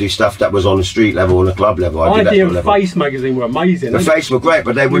me out to do stuff that was on the street level, on the club level. ID and Face magazine were amazing. The Face were great,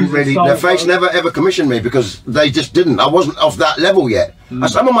 but they wouldn't really. The Face never ever commissioned me because they just didn't. I wasn't off that level yet.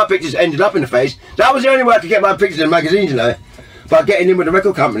 Some of my pictures ended up in the Face. That was the only way I could get my pictures in magazines, you know, by getting in with the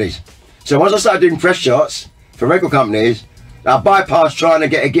record companies. So once I started doing press shots for record companies, I bypassed trying to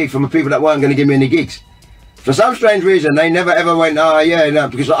get a gig from the people that weren't going to give me any gigs. For some strange reason, they never ever went, oh yeah, no,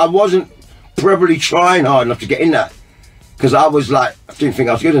 because I wasn't probably trying hard enough to get in that. Because I was like, I didn't think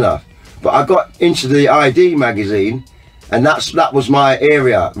I was good enough. But I got into the ID magazine, and that was my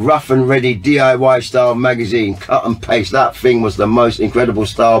area. Rough and ready DIY style magazine, cut and paste. That thing was the most incredible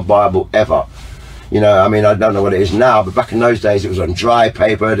style Bible ever. You know, I mean, I don't know what it is now, but back in those days, it was on dry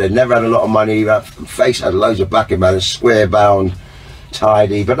paper. They never had a lot of money. Face had loads of backing, man, square bound,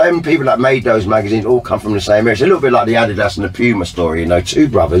 tidy. But them people that made those magazines all come from the same area. It's a little bit like the Adidas and the Puma story, you know, 2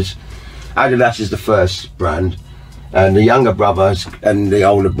 brothers. Adidas is the first brand, and the younger brothers and the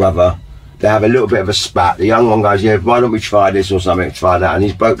older brother, they have a little bit of a spat. The young one goes, yeah, why don't we try this or something, try that? And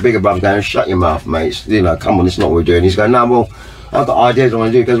his bigger brother's going, shut your mouth, mate. You know, come on, it's not what we're doing. He's going, no, well, I've got ideas I want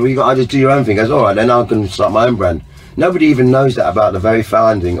to do. He goes, well, you got ideas, do your own thing. He goes, all right, then I can start my own brand. Nobody even knows that about the very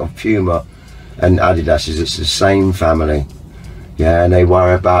founding of Puma and Adidas. Is it's the same family. Yeah, and they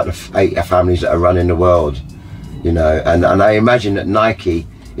worry about the 8 families that are running the world, you know. And I imagine that Nike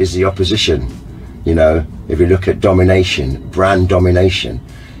is the opposition, you know, if you look at domination, brand domination,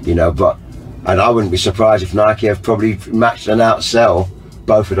 you know. And I wouldn't be surprised if Nike have probably matched and outsell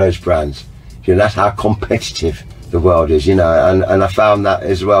both of those brands. You know, that's how competitive the world is, you know. And I found that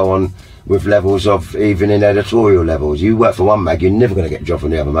as well on with levels of, even in editorial levels. You work for one mag, you're never going to get a job from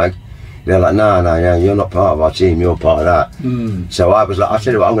the other mag. They're like, no, you're not part of our team, you're part of that. So I was like, I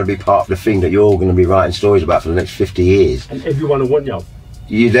tell you what, I'm going to be part of the thing that you're all going to be writing stories about for the next 50 years. And everyone will want you.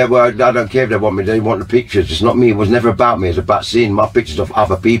 Well, I don't care if they want me, they want the pictures. It's not me, it was never about me, it's about seeing my pictures of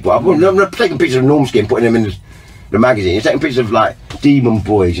other people. I'm not taking pictures of NORMSKI and putting them in the magazine. You're taking pictures of like Demon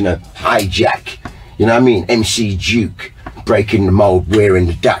Boys, you know, Hijack, you know what I mean, MC Duke, breaking the mold, wearing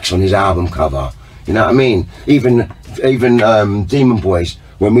the Dax on his album cover. You know what I mean? Even Demon Boys,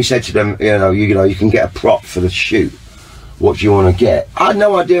 when we said to them, you know, you can get a prop for the shoot. What do you want to get? I had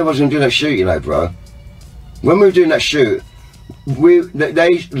no idea I was going to do that shoot, you know, bro. When we were doing that shoot,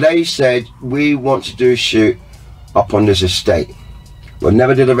 they said we want to do a shoot up on this estate. We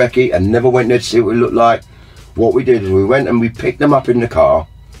never did a recce and never went there to see what it looked like. What we did is we went and we picked them up in the car,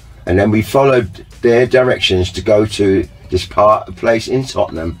 and then we followed their directions to go to this place in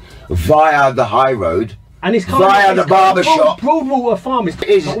Tottenham via the high road. And it's kind via the barber shop. Broadwater Farm.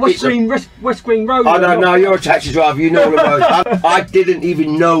 It's West Green Road. I don't know. You're a taxi driver. You know the road. I didn't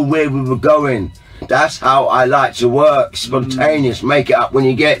even know where we were going. That's how I like to work. Spontaneous. Make it up when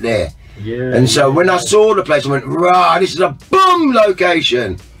you get there. Yeah. And so when I saw the place, I went, rah, this is a boom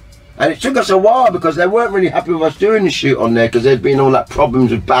location. And it took us a while because they weren't really happy with us doing the shoot on there, because there'd been all that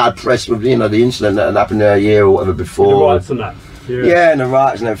problems with bad press with, you know, the incident that had happened there a year or whatever before. The riots and that. Yeah, and the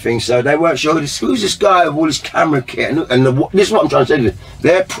riots and everything. So they weren't sure who's this guy with all this camera kit. This is what I'm trying to say to you.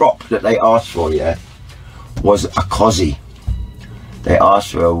 Their prop that they asked for, yeah, was a Cosy. They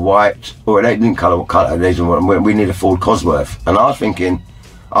asked for a white, or they didn't colour what colour. They didn't want, we need a Ford Cosworth. And I was thinking,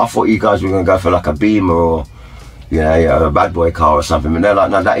 I thought you guys were going to go for like a Beamer or, you know, a bad boy car or something. And they're like,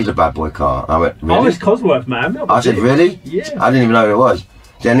 no, that is a bad boy car. I went, really? Oh, it's Cosworth, man. I said, really? Yeah. I didn't even know who it was.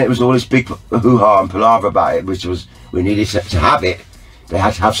 Then it was all this big hoo-ha and palaver about it, which was, we needed to have it. They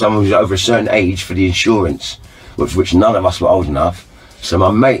had to have someone who was over a certain age for the insurance, which none of us were old enough. So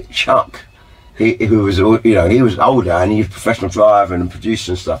my mate Chuck, who was, you know, he was older and he was a professional driver and a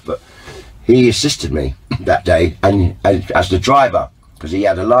producer and stuff, but he assisted me that day and as the driver, because he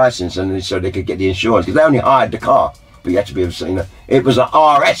had a license, and so they could get the insurance, because they only hired the car, but you had to be able to, you know, it was an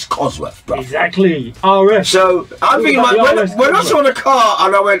RS Cosworth, bro. Exactly, RS. So I'm thinking, like, when I saw the car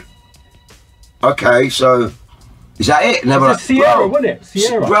and I went, okay, so is that it? And they were like, Sierra, wasn't it?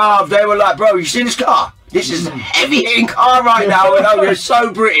 Sierra. Bro, they were like, bro, you see this car? This is a heavy hitting car right now. And they're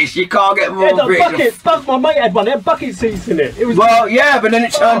so British, you can't get more British. My mate had one, they had bucket seats in it. Well, yeah, but then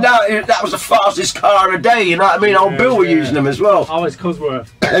it turned out that was the fastest car in a day, you know what I mean? Old Bill were using them as well. Oh, it's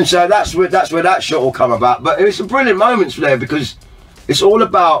Cosworth. And so that's where that shot will come about. But it's some brilliant moments there, because it's all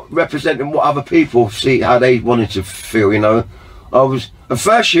about representing what other people see, how they wanted to feel, you know. The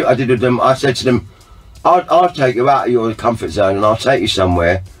first shoot I did with them, I said to them, I'll take you out of your comfort zone and I'll take you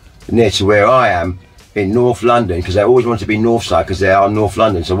somewhere near to where I am in North London, because they always want to be North Side because they are North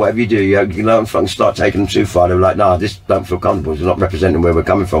London. So whatever you do, you don't fucking start taking them too far. They were like, nah, this don't feel comfortable. It's not representing where we're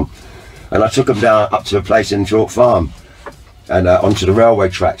coming from. And I took them down up to a place in Chalk Farm and onto the railway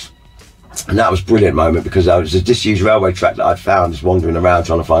tracks. And that was a brilliant moment, because it was a disused railway track that I'd found just wandering around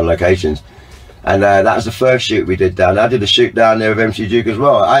trying to find locations. And that was the first shoot we did down there. I did a shoot down there with MC Duke as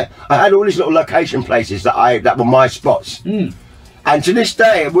well. I had all these little location places that were my spots. And to this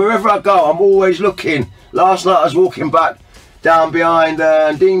day, wherever I go, I'm always looking. Last night I was walking back down behind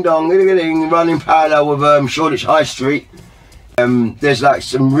Ding Dong, running parallel with Shoreditch High Street. There's like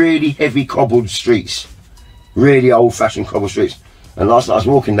some really heavy cobbled streets, really old-fashioned cobbled streets. And last night I was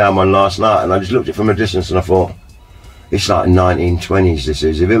walking down one last night, and I just looked at it from a distance and I thought, it's like 1920s this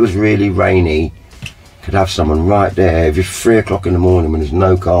is. If it was really rainy, could have someone right there. If it's 3 o'clock in the morning when there's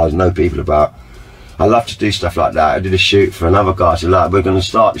no cars, no people about. I love to do stuff like that. I did a shoot for another guy. I said, like, we're going to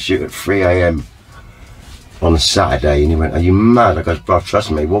start the shoot at 3 AM on a Saturday. And he went, are you mad? I goes, bro,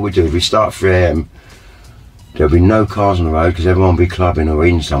 trust me, what we do, if we start at 3 AM, there'll be no cars on the road because everyone will be clubbing or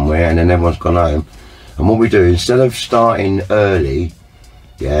in somewhere, and then everyone's gone home. And what we do, instead of starting early,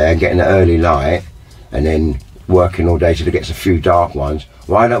 yeah, and getting an early light, and then working all day till it gets a few dark ones,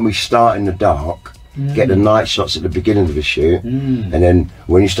 why don't we start in the dark, get the night shots at the beginning of the shoot, and then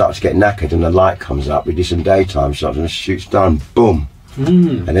when you start to get knackered and the light comes up, we do some daytime shots and the shoot's done, boom.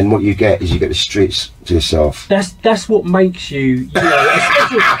 And then what you get is you get the streets to yourself. That's what makes you,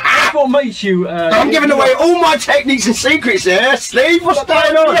 that's what makes you. I'm giving away all my techniques and secrets here, Steve. What's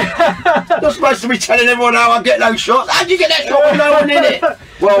going on? You're supposed to be telling everyone how I get those shots. How'd you get that shot with no one in it?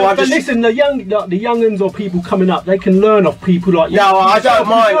 Well, but listen, the young'uns or people coming up, they can learn off people like you. No, I don't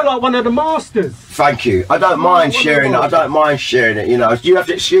mind. You're like one of the masters. Thank you. I don't mind sharing it. I don't mind sharing it. You know, you have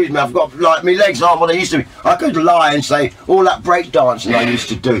to excuse me. I've got, like, my legs aren't what they used to be. I could lie and say all that break dancing I used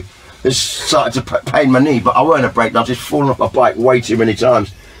to do. has started to pain my knee, but I weren't a breakdown, I've just fallen off my bike way too many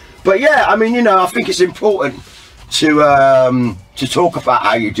times. But yeah, I mean, you know, I think it's important to talk about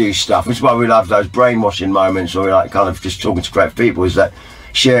how you do stuff. Which is why we love those brainwashing moments, or like kind of just talking to great people, is that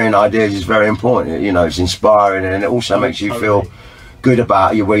sharing ideas is very important. You know, it's inspiring, and it also makes you feel good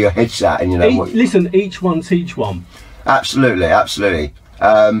about where your head's at, and you know. Listen, each one teach one. Absolutely, absolutely.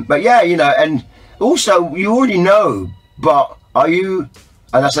 But yeah, you know, and also you already know, but are you?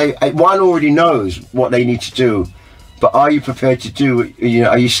 And I say one already knows what they need to do, but are you prepared to do? You know,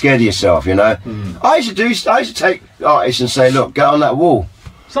 are you scared of yourself? You know, I used to take artists and say, look, get on that wall.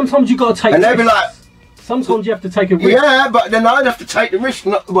 Sometimes you got to take. And they'd be like. Sometimes you have to take a risk. Yeah, but then I'd have to take the risk.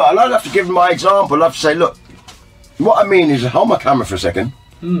 Well, I'd have to give them my example. I'd have to say, look, what I mean is, hold my camera for a second.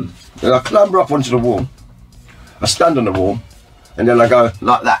 Then I clamber up onto the wall. I stand on the wall, and then I go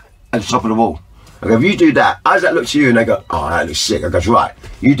like that at the top of the wall. I go, if you do that, how does that look to you? And they go, oh, that looks sick. I go, right,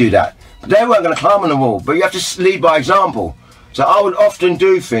 you do that. But they weren't going to climb on the wall, but you have to lead by example. So I would often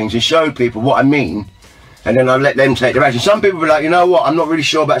do things and show people what I mean, and then I'd let them take the action. Some people be like, you know what, I'm not really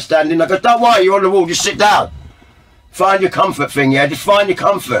sure about standing. I go, don't worry, you're on the wall, just sit down. Find your comfort thing, yeah, just find your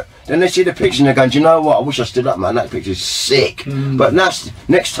comfort. Then they see the picture and they're going, do you know what, I wish I stood up, man, that picture's sick. But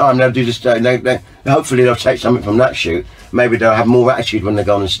next time they'll do this, hopefully they'll take something from that shoot. Maybe they'll have more attitude when they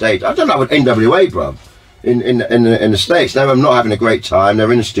go on stage. I've done that with NWA, bro, in the States. They were not having a great time, they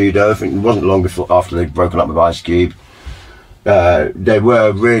were in the studio, I think it wasn't long after they'd broken up with Ice Cube. They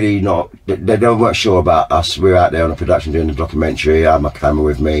were really not, they weren't sure about us. We were out there on a production doing the documentary. I had my camera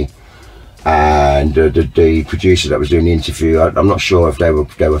with me, and the producer that was doing the interview, I'm not sure if they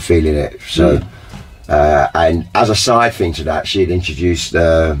were feeling it. So and as a side thing to that, she had introduced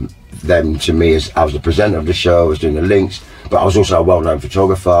them to me as I was the presenter of the show. I was doing the links, but I was also a well-known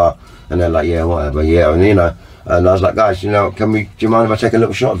photographer. And they're like, yeah, whatever, yeah, and you know. And I was like, guys, you know, do you mind if I take a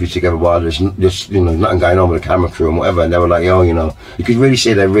little shot of you together while there's you know, nothing going on with the camera crew and whatever? And they were like, yo, you know, you could really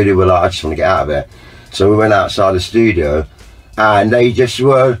see they really were like, I just want to get out of it. So we went outside the studio, and they just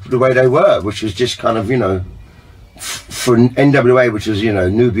were the way they were, which was just kind of, you know, for NWA, which was, you know,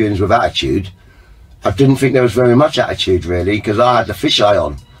 Nubians with attitude. I didn't think there was very much attitude really, because I had the fisheye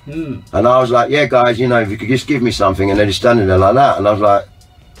on. And I was like, yeah, guys, you know, if you could just give me something, and they're just standing there like that. And I was like,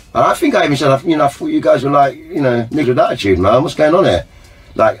 and I think I even said, you know, I thought you guys were like, you know, niggas with attitude, man. What's going on here?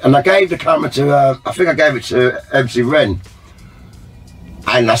 Like, and I gave the camera to, I think I gave it to MC Ren.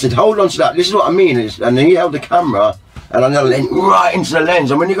 And I said, hold on to that. This is what I mean. And he held the camera, and I went right into the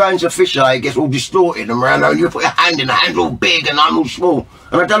lens. And when you go into a fisheye, it gets all distorted and around. And you put your hand in, the hand's all big, and I'm all small.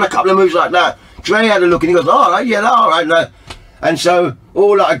 And I've done a couple of moves like that. Dre had a look, and he goes, all right, yeah, all right. No. And so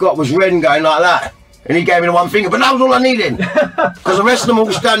all that I got was Ren going like that. And he gave me the one finger, but that was all I needed. Because the rest of them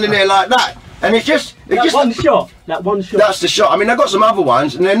all standing there like that. And it's just... That one shot. That's the shot. I mean, I've got some other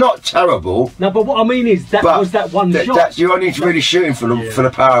ones, and they're not terrible. No, but what I mean is, that was that one shot. You're only really shooting for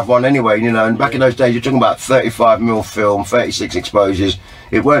the power of one anyway, you know. And back in those days, you're talking about 35mm film, 36 exposures.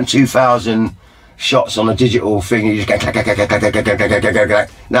 It weren't 2,000 shots on a digital thing. You just go...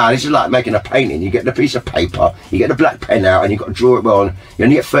 Now, this is like making a painting. You get the piece of paper, you get the black pen out, and you've got to draw it well. You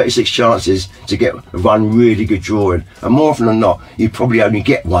only get 36 chances to get one really good drawing. And more often than not, you probably only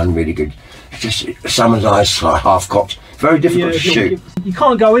get one really good. Just someone's eyes like half cocked. Very difficult to shoot. You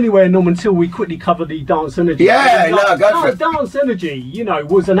can't go anywhere, Norm, until we quickly cover the Dance Energy. Yeah, no, go for it. Dance Energy, you know,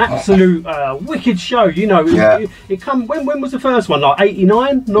 was an absolute wicked show. You know, it come. When was the first one? Like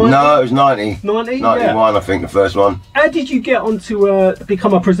 89? 90? No, it was 90. 90? 91, I think, the first one. How did you get onto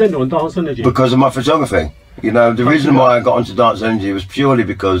become a presenter on Dance Energy? Because of my photography. You know, the reason why I got onto Dance Energy was purely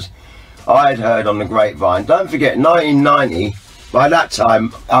because I had heard on the grapevine. Don't forget, 1990. By that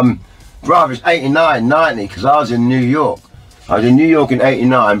time, rather it's 89, 90, because I was in New York. I was in New York in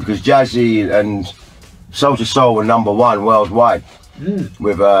 89 because Jazzy and Soul to Soul were #1 worldwide,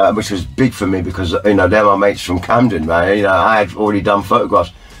 with which was big for me because, you know, they're my mates from Camden, man. You know, I had already done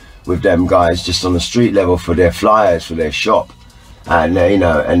photographs with them guys just on the street level for their flyers for their shop, and you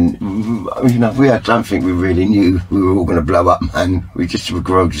know, I don't think we really knew we were all going to blow up, man. We just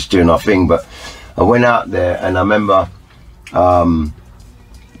were just doing our thing. But I went out there, and I remember.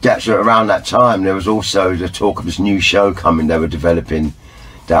 Around that time there was also the talk of this new show coming they were developing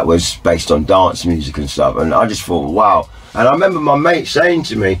that was based on dance music and stuff, and I just thought, wow. And I remember my mate saying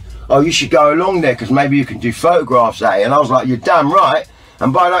to me, oh, you should go along there because maybe you can do photographs at it. And I was like, you're damn right.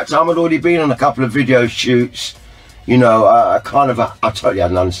 And by that time I'd already been on a couple of video shoots, you know. I totally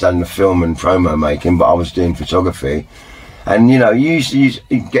had an understanding of film and promo making, but I was doing photography. And you know, you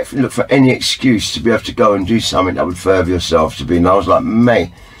look for any excuse to be able to go and do something that would further yourself to be. And I was like,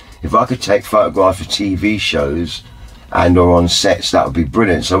 mate, if I could take photographs for TV shows and or on sets, that would be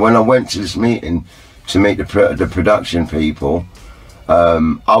brilliant. So when I went to this meeting to meet the production people,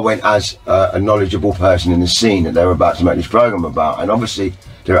 I went as a knowledgeable person in the scene that they were about to make this program about. And obviously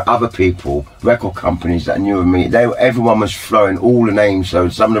there are other people, record companies that knew of me. Everyone was throwing all the names. So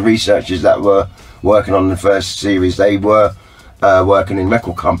some of the researchers that were working on the first series, they were working in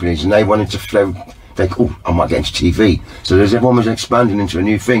record companies, and they wanted to flow. Oh, I might get into TV. So everyone was expanding into a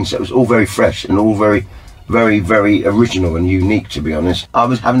new thing. So it was all very fresh and all very, very, very original and unique, to be honest. I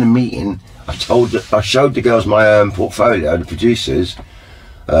was having a meeting. I showed the girls my portfolio, the producers,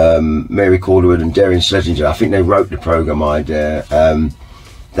 Mary Calderwood and Darian Schlesinger. I think they wrote the program idea.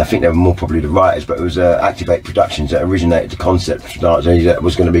 I think they were more probably the writers, but it was Activate Productions that originated the concept for Dance that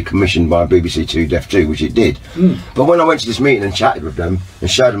was going to be commissioned by BBC 2 Def 2, which it did. But when I went to this meeting and chatted with them and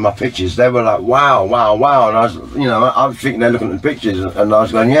showed them my pictures, they were like, wow, wow, wow. And I was, I was thinking they're looking at the pictures, and I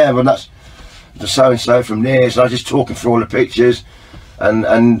was going, yeah, well, that's the so-and-so from there. So I was just talking through all the pictures, and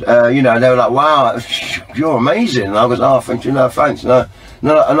they were like, wow, you're amazing. And I was, oh, thank you, no, thanks, no.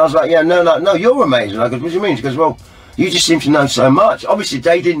 And I was like, yeah, no, you're amazing. I goes, what do you mean? She goes, well, you just seem to know so much. Obviously,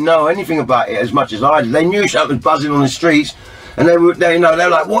 they didn't know anything about it as much as I did. They knew something was buzzing on the streets, and they were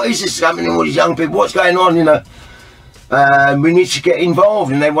like, what is this happening? All these young people, what's going on? We need to get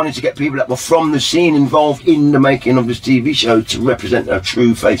involved, and they wanted to get people that were from the scene involved in the making of this TV show to represent a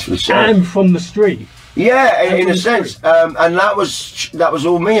true face for the show. And from the street. Yeah, in a sense, and that was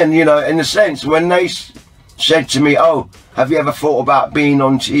all me. And in a sense, when they said to me, oh, have you ever thought about being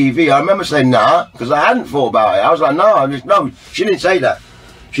on TV? I remember saying, nah, because I hadn't thought about it. I was like, no, she didn't say that.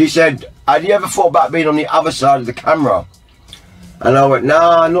 She said, have you ever thought about being on the other side of the camera? And I went,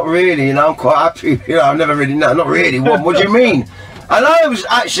 nah, not really, I'm quite happy. I've never really, no, not really, what do you mean? And I was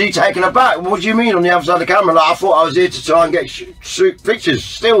actually taken aback. What do you mean on the other side of the camera? Like, I thought I was here to try and get shoot pictures,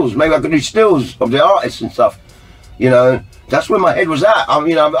 stills, maybe I could do stills of the artists and stuff, That's where my head was at.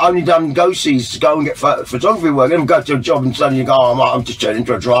 I've only done go-sees to go and get photography work. I didn't go to a job and suddenly go, oh, I'm just turning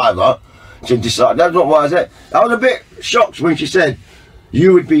into a driver to decide. That's not what I was at. I was a bit shocked when she said,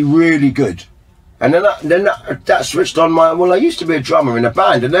 you would be really good. And then that switched on my, well, I used to be a drummer in a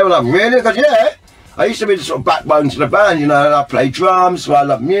band. And they were like, really? I go, yeah. I used to be the sort of backbone to the band, and I play drums, so I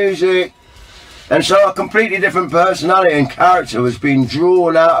love music. And so a completely different personality and character was being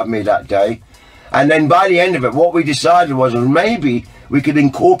drawn out of me that day. And then by the end of it, what we decided was maybe we could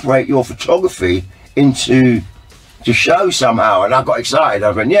incorporate your photography into the show somehow. And I got excited.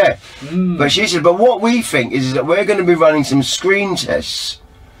 I went, yeah. But she said, but what we think is that we're going to be running some screen tests.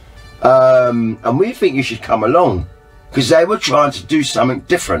 And we think you should come along. Because they were trying to do something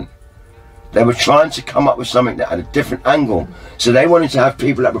different. They were trying to come up with something that had a different angle. So they wanted to have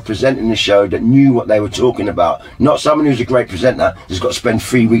people that were presenting the show that knew what they were talking about. Not someone who's a great presenter who's got to spend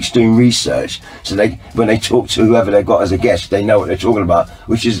 3 weeks doing research. So when they talk to whoever they've got as a guest, they know what they're talking about,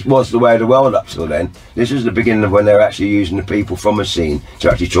 which was the way of the world up till then. This was the beginning of when they were actually using the people from a scene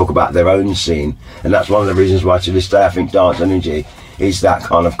to actually talk about their own scene. And that's one of the reasons why to this day I think Dance Energy is that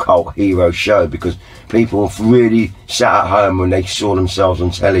kind of cult hero show, because people really sat at home when they saw themselves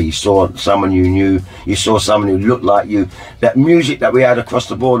on telly. You saw someone you knew, you saw someone who looked like you. That music that we had across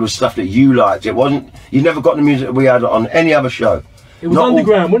the board was stuff that you liked. It wasn't, you never got the music that we had on any other show. It was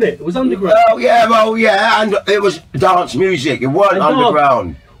underground, wasn't it? It was underground. Oh yeah, well yeah, and it was dance music. It wasn't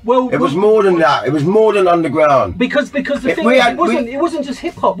underground. Well, it was more than that. It was more than underground. Because the thing is, it wasn't just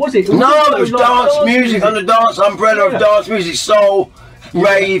hip hop, was it? No, it was dance music under dance umbrella of dance music, soul,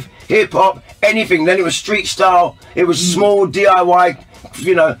 rave, hip hop, anything. Then it was street style. It was small DIY.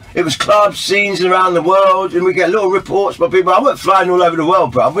 It was club scenes around the world, and we get little reports by people. I went flying all over the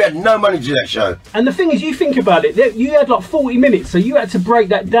world, bro. We had no money to do that show. And the thing is, you think about it, you had like 40 minutes, so you had to break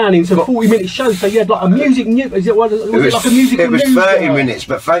that down into a 40-minute show. So you had like a music news. It was like a musical news? It was 30 minutes,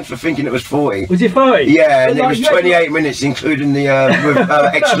 but thanks for thinking it was 40. Was it 30? Yeah, and it was 28 minutes, including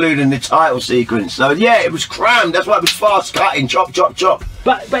the excluding the title sequence. So yeah, it was crammed. That's why it was fast cutting, chop, chop, chop.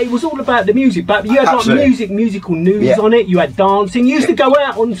 But it was all about the music. But you had like musical news on it. You had dancing. You used to go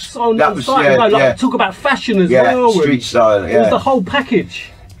out on site, talk about fashion as well. Street style. It was the whole package.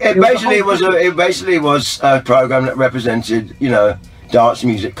 It basically was a program that represented, dance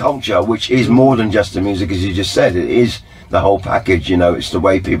music culture, which is more than just the music, as you just said. It is the whole package. It's the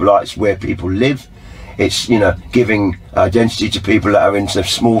way people are. It's where people live. It's giving identity to people that are in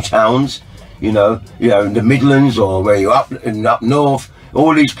small towns. In the Midlands, or where you're up north.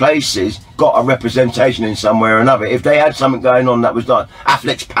 All these places got a representation in some way or another. If they had something going on that was like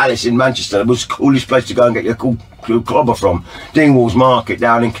Affleck's Palace in Manchester, it was the coolest place to go and get your cool clobber from. Dingwall's Market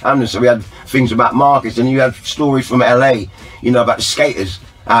down in Camden, so we had things about markets, and you had stories from LA, about the skaters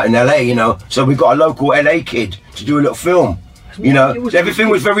out in LA, you know. So we got a local LA kid to do a little film. You know, everything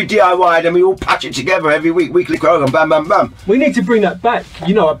was very DIY, and we all patch it together every week, weekly program, bam, bam, bam. We need to bring that back.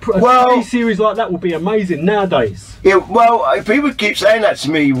 You know, a TV series like that would be amazing nowadays. Yeah, well, people keep saying that to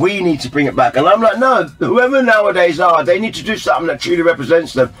me. We need to bring it back, and I'm like, no. Whoever nowadays are, they need to do something that truly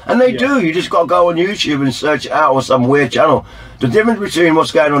represents them, and they do. You just got to go on YouTube and search it out, or some weird channel. The difference between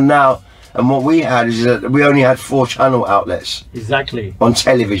what's going on now and what we had is that we only had 4 channel outlets. Exactly. On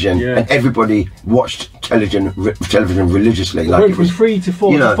television, and everybody watched television religiously. Like went from 3 to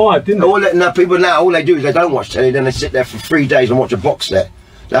 4 to 5, didn't it? People now, all they do is they don't watch telly, then they sit there for 3 days and watch a box set.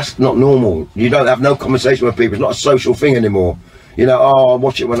 That's not normal. You don't have no conversation with people. It's not a social thing anymore. You know, oh, I'll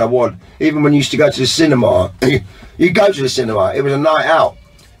watch it when I want. Even when you used to go to the cinema, you go to the cinema, it was a night out.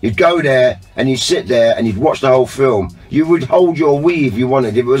 You'd go there and you'd sit there and you'd watch the whole film. You would hold your wee if you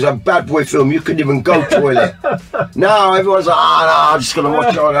wanted. If it was a bad boy film, you couldn't even go toilet. Now everyone's like, oh no, I'm just gonna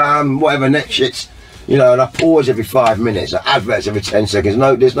watch on whatever Netflix. You know, and I pause every 5 minutes, adverts every 10 seconds.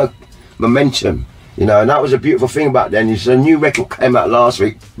 No, there's no momentum. You know, and that was a beautiful thing about then. A new record came out last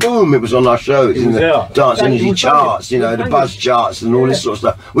week. Boom! It was on our show. It's in the Dance Energy charts. You know, the Buzz charts and all this sort of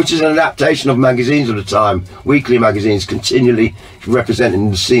stuff, which is an adaptation of magazines of the time, weekly magazines, continually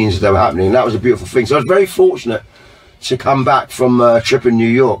representing the scenes that were happening. And that was a beautiful thing. So I was very fortunate to come back from a trip in New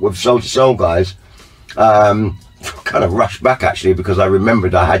York with Soul to Soul guys. Kind of rushed back actually because I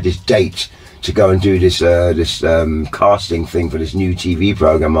remembered I had this date to go and do this casting thing for this new TV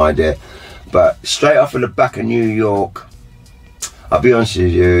program idea. But straight off of the back of New York, I'll be honest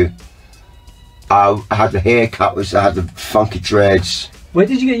with you, I had the haircut, which I had the funky dreads. Where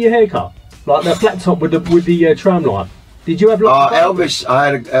did you get your haircut? Like the flat top with the tram line? Did you have like Elvis? I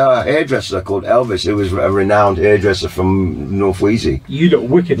had a hairdresser called Elvis, who was a renowned hairdresser from North Wheezy. You look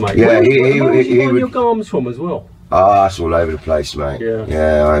wicked, mate. Yeah, where did you find your garms from as well? Ah, it's all over the place, mate.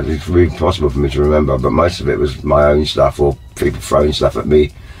 Yeah, it's really impossible for me to remember, but most of it was my own stuff or people throwing stuff at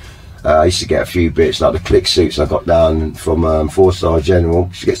me. I used to get a few bits, like the click suits I got down from 4 Star General. I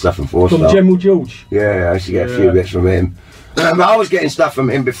used to get stuff from 4 Star. From General George? Yeah, I used to get a few bits from him. I was getting stuff from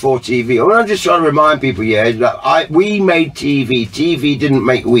him before TV. Well, I'm just trying to remind people, that we made TV. TV didn't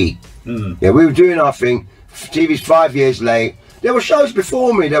make we. Yeah, we were doing our thing. TV's 5 years late. There were shows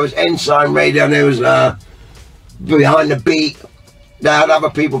before me. There was Ensign Radio, and there was Behind the Beat. They had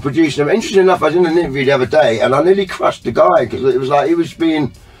other people producing them. Interesting enough, I was in an interview the other day, and I nearly crushed the guy because it was like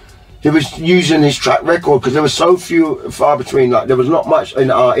he was using his track record because there was so far between. Like there was not much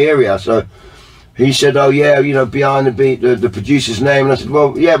in our area, so he said, "Oh yeah, you know, Behind the Beat, the producer's name." And I said,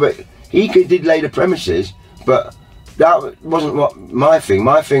 "Well, yeah, but he did lay the premises, but that wasn't what my thing.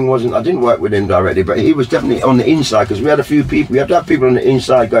 My thing wasn't. I didn't work with him directly, but he was definitely on the inside because we had a few people. We had to have people on the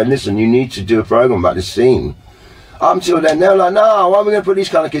inside going, listen, you need to do a program about this scene." Up until then, they were like, "No, why are we going to put these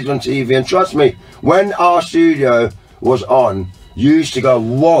kind of kids on TV?" And trust me, when our studio was on, you used to go,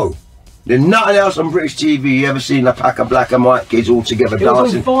 "Whoa." There's nothing else on British TV you ever seen a pack of black and white kids all together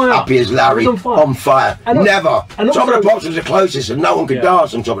dancing, happy as Larry, on fire. Never. And Top of the Pops was the closest, and no one could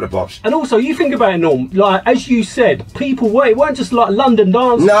dance on Top of the Pops. And also, you think about it, Norm, like as you said, people it weren't just like London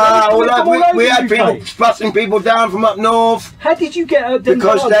dance. No, we had people busting people down from up north. How did you get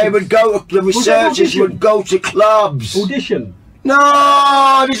because they would go, the researchers would go to clubs. Audition?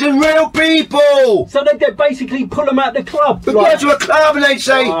 No, these are real people. So they'd basically pull them out the club. They'd go to a club and they'd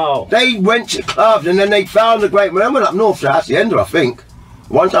say they went to clubs and then they found the great. Well, they went up north to Hacienda, I think.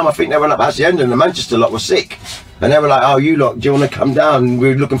 One time I think they went up Hacienda and the Manchester lot were sick, and they were like, "Oh, you lot, do you want to come down?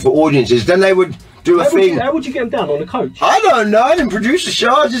 We're looking for audiences." Then they would do a thing. How would you get them down on a coach? I don't know. I didn't produce the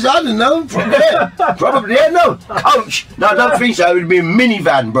show. I don't know. Probably, no. Coach. No, I don't think so. It would be a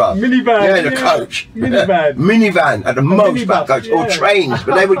minivan, bro. Minivan. Yeah, the coach. Minivan. Minivan at the most, back coach, or trains.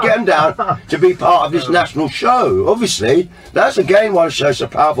 But they would get them down to be part of this national show. Obviously, that's again why the show's so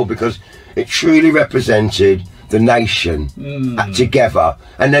powerful, because it truly represented the nation together.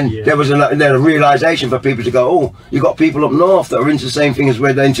 And then there was a realization for people to go, oh, you got people up north that are into the same thing as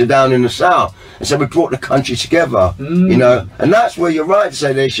we're into down in the south, and so we brought the country together. You know, and that's where you're right to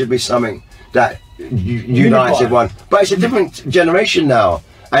say there should be something that unites everyone. But it's a different generation now,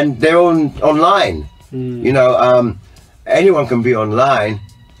 and they're online. You know, anyone can be online.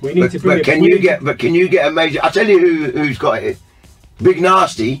 We need but can you get a major? I'll tell you who's got it. Big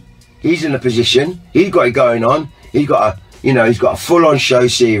Nasty. He's in a position. He's got it going on. He's got a full-on show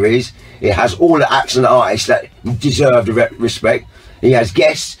series. It has all the acts and the artists that deserve the respect. He has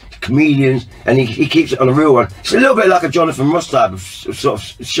guests, comedians, and he keeps it on a real one. It's a little bit like a Jonathan Ross type of sort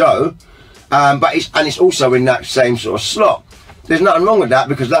of show, but it's also in that same sort of slot. There's nothing wrong with that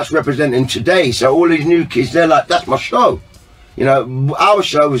because that's representing today. So all these new kids, they're like, that's my show. You know, our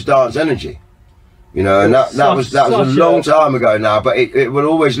show was Dance Energy. You know, and that was a long time ago now, but it will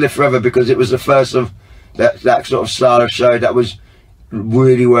always live forever because it was the first of that sort of style of show that was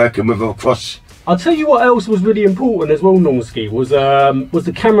really working with across. I'll tell you what else was really important as well, NORMSKI, was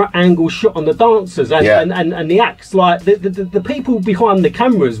the camera angle shot on the dancers and the acts. Like the people behind the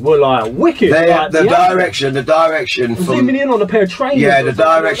cameras were like wicked. The direction from zooming in on a pair of trainers. Yeah, the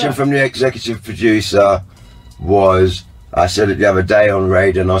direction like from the executive producer was. I said it the other day on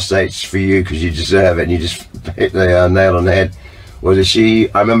radio, and I say it's for you because you deserve it, and you just hit the nail on the head. Was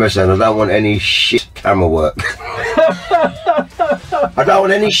it I remember saying, I don't want any shit camera work. I don't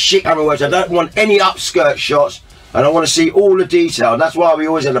want any shit camera work. I don't want any upskirt shots. And I want to see all the detail. And that's why we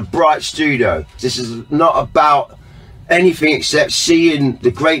always had a bright studio. This is not about anything except seeing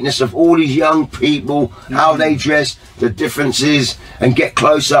the greatness of all these young people, how they dress, the differences, and get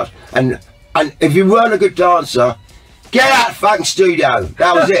close-ups. And if you weren't a good dancer, get out of the fucking studio.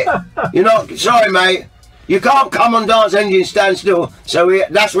 That was it. You're not, sorry mate, you can't come on Dance Energy and stand still. So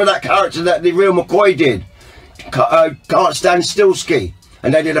that's what that character that the real McCoy did. Can't stand still ski.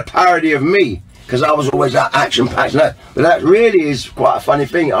 And they did a parody of me because I was always that action-packed. But that really is quite a funny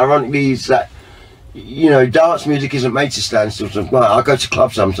thing. Ironically, is that, you know, dance music isn't made to stand still. So, well, I go to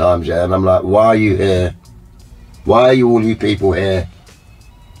clubs sometimes, yeah, and I'm like, why are you here? Why are you all you people here?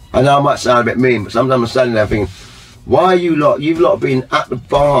 I know I might sound a bit mean, but sometimes I'm standing there thinking, why are you lot? You've lot been at the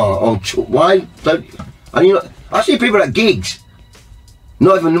bar on. Why don't? And you know, I see people at gigs,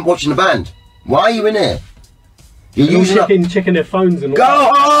 not even watching the band. Why are you in here? You're using checking their phones and all go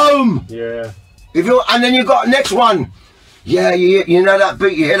that. home. Yeah. If you and then you got next one. Yeah, you know that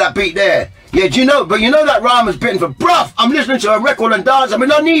beat. You hear that beat there? Yeah, do you know? But you know that rhyme was bitten for bruv. I'm listening to a record and dance. I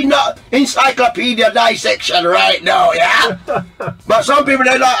mean, I need no encyclopedia dissection right now, yeah. But some people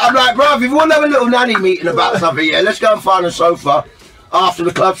they're like, I'm like, bruv, if you want to have a little nanny meeting about something, yeah, let's go and find a sofa after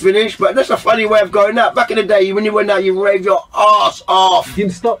the club's finished. But that's a funny way of going out. Back in the day, when you went out, you raved your ass off. You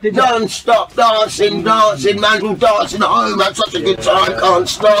didn't stop, did you? Non-stop dancing, man will dance in home. Had such a good time, can't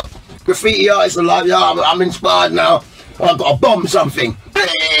stop. Graffiti artists are like, yeah, I'm inspired now. I've got to bomb something.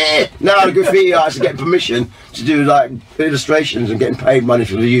 Now the graffiti artists are getting permission to do like illustrations and getting paid money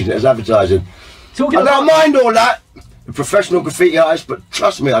for using it as advertising. I don't mind all that, the professional graffiti artist, but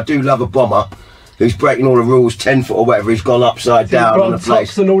trust me, I do love a bomber who's breaking all the rules, 10 foot or whatever. He's gone upside down in the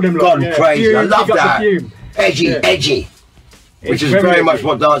place, and all them gone crazy. I love that. Edgy. Which is very much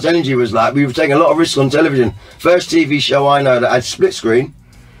what Dance Energy was like. We were taking a lot of risks on television. First TV show I know that had split screen.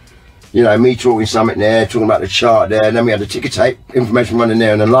 You know, me talking something there, talking about the chart there, and then we had the ticker tape, information running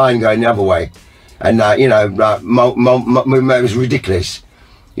there, and the line going the other way. And, you know, it was ridiculous,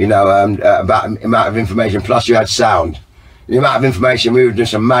 you know, about the amount of information, plus you had sound. The amount of information, we were doing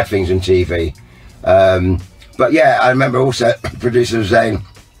some mad things on TV. But yeah, I remember also producers saying,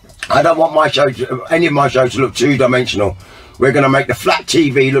 I don't want my show, any of my shows to look two-dimensional. We're going to make the flat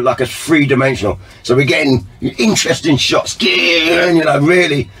TV look like it's three-dimensional. So we're getting interesting shots, you know,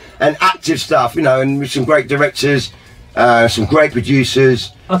 really, and active stuff, you know, and with some great directors, some great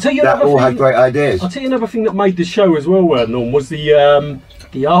producers. I'll tell you that all had great ideas. I'll tell you another thing that made the show as well, Norm, was the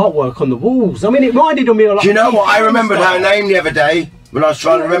artwork on the walls. I mean, it reminded me of like. Do you know what? I remembered her name the other day when I was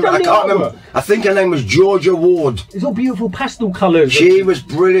trying to remember. I can't remember. I think her name was Georgia Ward. It's all beautiful pastel colours. She was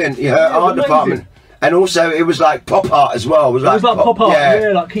brilliant. Her art department. And also, it was like pop art as well. It was like pop art,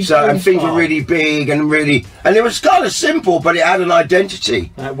 yeah, like so, and things were really big and really, and it was kind of simple, but it had an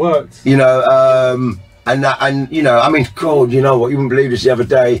identity. That worked. You know, and you know, I mean, cool. You know what? You wouldn't believe this. The other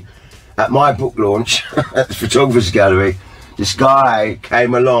day, at my book launch at the Photographers Gallery, this guy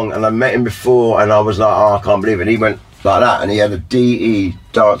came along, and I met him before, and I was like, oh, I can't believe it. He went like that, and he had a DE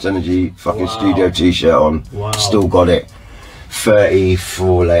Dance Energy fucking studio T-shirt on. Wow. Still got it.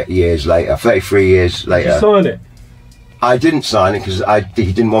 33 years later. Did you sign it? I didn't sign it because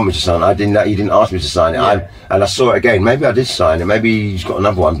he didn't want me to sign it. He didn't ask me to sign it. Yeah. And I saw it again. Maybe I did sign it. Maybe he's got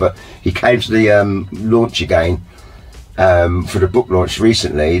another one. But he came to the launch again for the book launch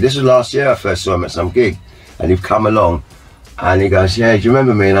recently. This was last year. I first saw him at some gig, and he'd come along, and he goes, "Yeah, do you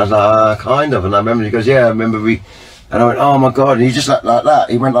remember me?" And I was like, "Kind of." And I remember. He goes, "Yeah, I remember we." And I went, "Oh my god!" And he just like that.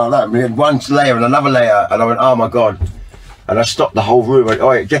 He went like that. And we had one layer and another layer, and I went, "Oh my god!" And I stopped the whole room. I went,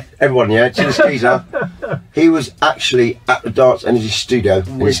 "Oh, yeah, everyone, yeah, to the skeezer." He was actually at the Dance Energy studio,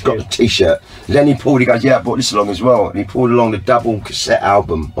 and he's got the T-shirt. Then he goes, "Yeah, I brought this along as well." And he pulled along the double cassette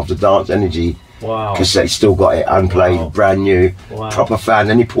album of the Dance Energy cassette. He's still got it, unplayed, brand new, proper fan.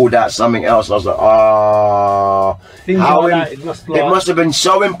 Then he pulled out something else. I was like, "Ah, it must have been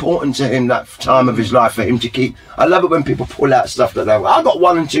so important to him that time of his life for him to keep." I love it when people pull out stuff that I've got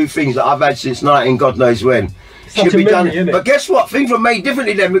 1 and 2 things that I've had since 19 God knows when. should be done. But guess what? Things were made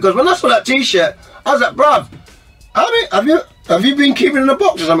differently then, because when I saw that T-shirt, I was like, bruv, have you been keeping in a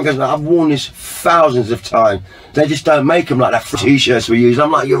box or something? Because I've worn this thousands of times. They just don't make them like that for T-shirts we use.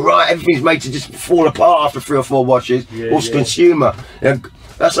 I'm like, you're right, everything's made to just fall apart after 3 or 4 washes. Consumer.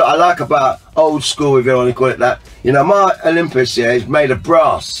 That's what I like about old school, if you want to call it that. You know, my Olympus here is made of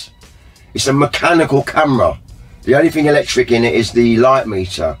brass. It's a mechanical camera. The only thing electric in it is the light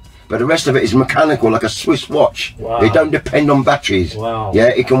meter, but the rest of it is mechanical, like a Swiss watch. Wow. It don't depend on batteries. Wow. Yeah,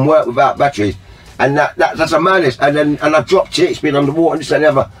 it can work without batteries, and that's a madness. And I dropped it. It's been underwater and this and the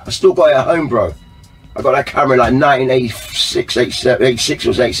other. I still got it at home, bro. I got that camera like 1986, 86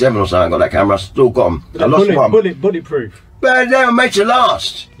 or 87 or something. I got that camera. I still got them. I lost one. Bulletproof. But they were made to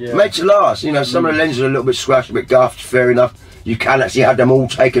last. Yeah. Made to last. You know, some of the lenses are a little bit scratched, a bit guffed. Fair enough. You can actually have them all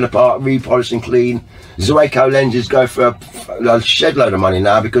taken apart, repolished and clean. Zueco lenses go for a shed load of money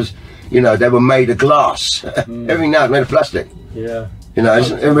now because, you know, they were made of glass. Everything now is made of plastic. Yeah. You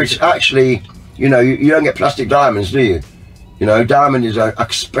know, which actually, you know, you don't get plastic diamonds, do you? You know, diamond is a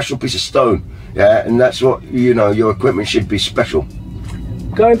special piece of stone. Yeah, and that's what, you know, your equipment should be special.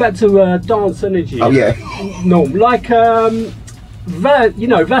 Going back to Dance Energy. Oh yeah. No, like you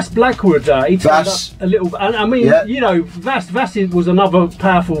know, Vass Blackwood, he turned up a little. I mean, you know, Vass was another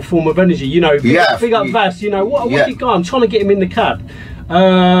powerful form of energy. You know, big up Vass. You know, what you got? I'm trying to get him in the cab.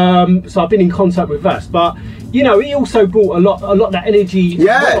 So I've been in contact with Vass, but you know, he also brought a lot of that energy.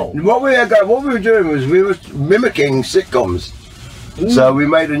 Yeah. Well. What we were doing was we were mimicking sitcoms. So we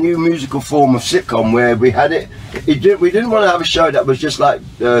made a new musical form of sitcom where we had it. We didn't want to have a show that was just like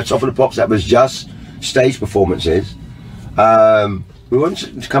Top of the Pops, that was just stage performances. We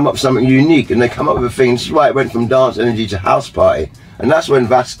wanted to come up with something unique, and they come up with a thing. This is why it went from Dance Energy to House Party, and that's when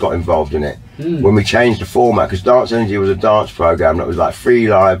Vass got involved in it. When we changed the format, because Dance Energy was a dance program that was like 3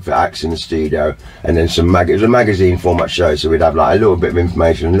 live acts in the studio, and then it was a magazine format show. So we'd have like a little bit of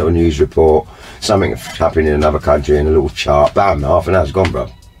information, a little news report, something happening in another country, and a little chart. Bam, half an hour's gone, bro.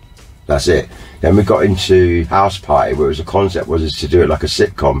 That's it. Then we got into House Party, where the concept was to do it like a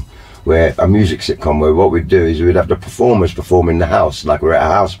sitcom, where a music sitcom, where what we'd do is we'd have the performers perform in the house, like we're at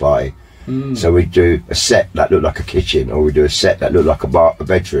a house party. So we'd do a set that looked like a kitchen, or we'd do a set that looked like a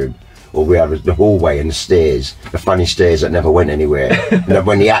bedroom, or we had the hallway and the stairs, the funny stairs that never went anywhere. And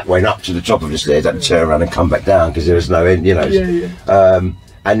when the act went up to the top of the stairs, I had to turn around and come back down because there was no end, you know.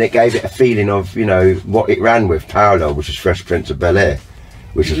 And it gave it a feeling of, you know, what it ran with, parallel, which was Fresh Prince of Bel-Air,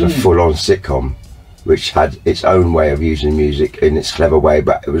 which was a full-on sitcom, which had its own way of using music in its clever way,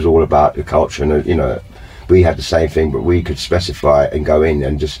 but it was all about the culture. And, you know, we had the same thing, but we could specify and go in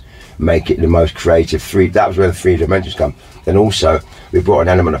and just make it the most creative. That was where the 3 dimensions come. Then also, we brought an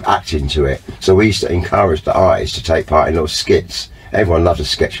element of acting to it. So we used to encourage the artists to take part in little skits. Everyone loves a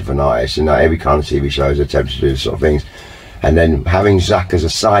sketch of an artist, and every kind of TV show has attempted to do this sort of things. And then having Zach as a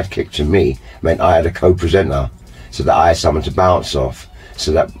sidekick to me meant I had a co-presenter, so that I had someone to bounce off,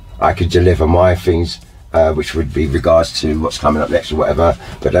 so that I could deliver my things, which would be regards to what's coming up next or whatever.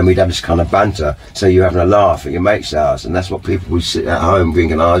 But then we'd have this kind of banter, so you're having a laugh at your mate's house, and that's what people would sit at home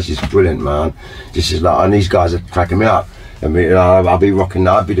thinking, oh, this is brilliant, man. This is like, and these guys are cracking me up. And you know, I'll be rocking,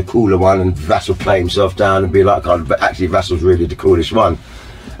 I'd be the cooler one, and Vass will play himself down and be like, oh, but actually Vass was really the coolest one.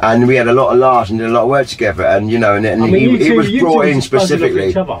 And we had a lot of laughs and did a lot of work together, and you know, and he was brought in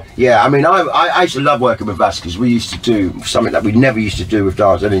specifically. Yeah, I mean, I used to love working with Vass, because we used to do something that we never used to do with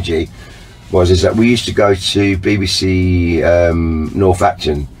Dance Energy, is that we used to go to BBC North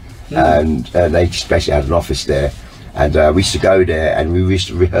Acton, and they just basically had an office there, and we used to go there and we used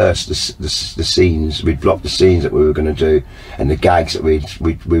to rehearse the scenes. We'd block the scenes that we were going to do, and the gags that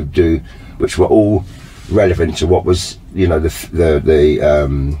we'd do, which were all relevant to what was, you know, the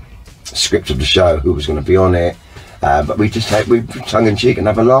script of the show, who was going to be on it, but we tongue-in-cheek and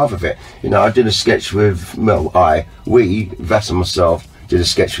have a laugh of it. You know, I did a sketch with Vass and myself did a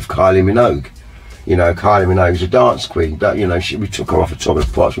sketch with Kylie Minogue. You know, Kylie Minogue is a dance queen, but you know, we took her off the top of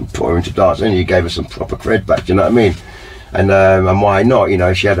the pops and put her into dance, and you gave her some proper cred back, do you know what I mean? And why not? You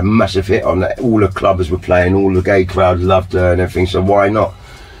know, she had a massive hit on that. All the clubbers were playing, all the gay crowd loved her and everything, so why not?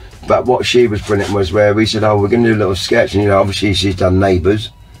 But what she was brilliant was where we said, oh, we're going to do a little sketch, and you know, obviously she's done Neighbours,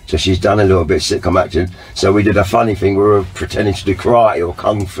 so she's done a little bit of sitcom acting. So we did a funny thing, we were pretending to do karate or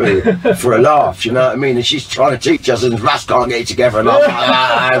kung fu for a laugh, you know what I mean? And she's trying to teach us, and Vass can't get it together, and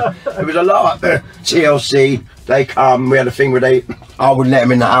it was a laugh. TLC, they come, we had a thing where I would let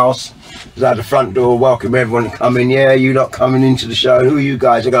them in the house. I had the front door, welcome everyone to come in. Yeah, you're not coming into the show. Who are you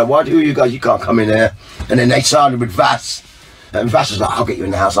guys? I go, what? Who are you guys? You can't come in there. And then they started with Vass. And Vass was like, I'll get you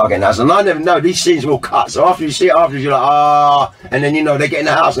in the house, I'll get in the house. And I never know, these scenes will cut. So after you see it afterwards, you're like, ah. And then, you know, they get in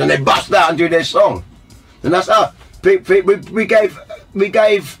the house and they bust out and do their song. And that's how we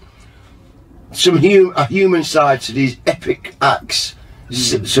gave some a human side to these epic acts,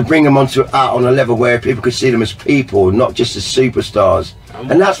 to bring them out on a level where people could see them as people, not just as superstars.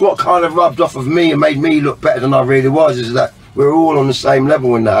 And that's what kind of rubbed off of me and made me look better than I really was, is that we're all on the same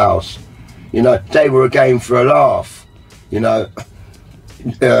level in the house. You know, they were a game for a laugh. You know,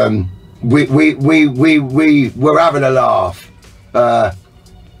 we were having a laugh.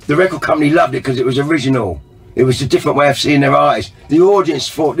 The record company loved it because it was original. It was a different way of seeing their artists. The audience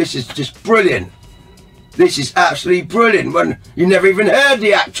thought, this is just brilliant. This is absolutely brilliant. When you never even heard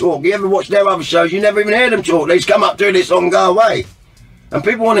the act talk. You ever watched their other shows, you never even heard them talk. They just come up, do this song, go away. And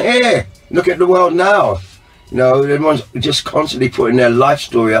people want to hear. Look at the world now. You know, everyone's just constantly putting their life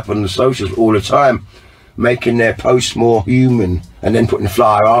story up on the socials all the time, making their posts more human, and then putting the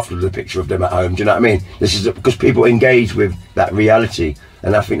flyer after the picture of them at home. Do you know what I mean? This is because people engage with that reality.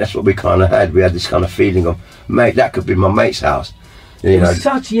 And I think that's what we kind of had. We had this kind of feeling of, mate, that could be my mate's house. You know.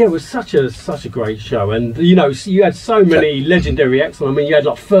 It was such a great show, and you know, you had so many legendary acts. I mean, you had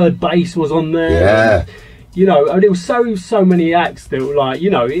like Third Base was on there. Yeah. And, you know, and there was so many acts that were like,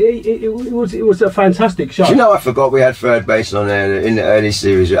 you know, it was a fantastic show. Do you know, I forgot we had Third Base on there in the early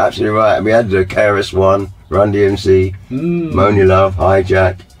series. You're absolutely right. And we had the KRS-One, Run DMC, Moan Love,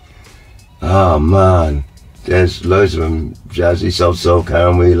 Hijack. Oh man. There's loads of them. Jazzy, Soul,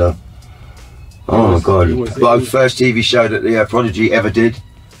 Karen Wheeler. Oh my God! Well, first TV show that the Prodigy ever did.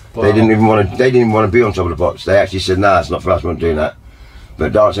 Wow. They didn't even want to be on Top of the Pops. They actually said, "Nah, it's not for us. We're not doing that."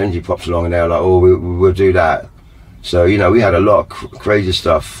 But Dance Energy pops along, and they were like, "Oh, we'll do that." So you know, we had a lot of crazy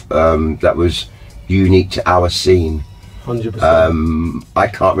stuff that was unique to our scene. 100%. I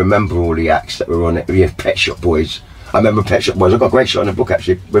can't remember all the acts that were on it. We had Pet Shop Boys. I remember Pet Shop Boys. I got a great shot in the book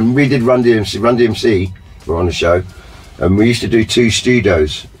actually when we did Run DMC. Were on the show, and we used to do 2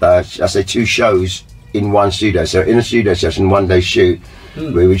 studios. I say 2 shows in 1 studio. So in a studio session, 1 day shoot,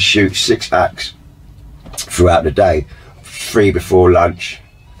 we would shoot 6 acts throughout the day, 3 before lunch,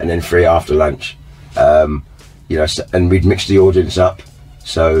 and then 3 after lunch. You know, and we'd mix the audience up,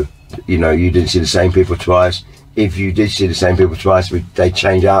 so you know you didn't see the same people twice. If you did see the same people twice, they'd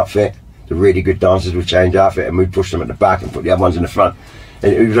change outfit. The really good dancers would change outfit, and we'd push them at the back and put the other ones in the front.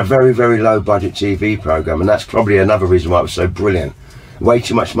 It was a very, very low budget TV program, and that's probably another reason why it was so brilliant. Way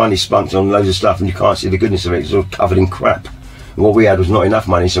too much money spent on loads of stuff, and you can't see the goodness of it. It's all covered in crap. And what we had was not enough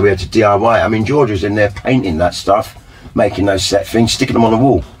money, so we had to DIY. I mean, Georgia was in there painting that stuff, making those set things, sticking them on the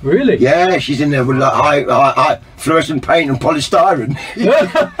wall. Really? Yeah, she's in there with like high fluorescent paint and polystyrene.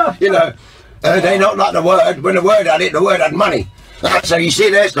 You know, they don't like the word. When the word had it, the word had money. So you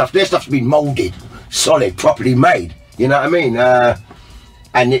see their stuff's been moulded, solid, properly made. You know what I mean?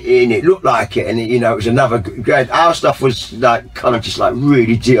 And it looked like it, and you know, it was another grade. Our stuff was like kind of just like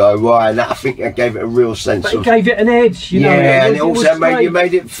really DIY, and that, I think it gave it a real sense of. It gave it an edge, you know. Yeah, and it also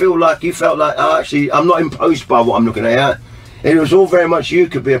made it feel like you felt like, oh, actually, I'm not imposed by what I'm looking at. It was all very much you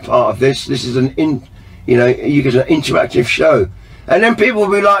could be a part of this. This is you know, you get an interactive show, and then people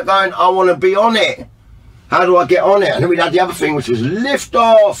would be like going, I want to be on it. How do I get on it? And then we had the other thing, which was Lift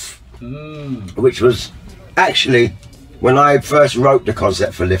Off, which was actually. When I first wrote the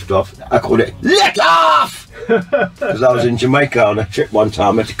concept for Lift Off, I called it Let Off! Because I was in Jamaica on a trip one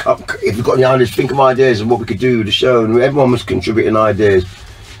time. I had to come, if you've got any ideas, think of ideas of what we could do with the show. And everyone was contributing ideas.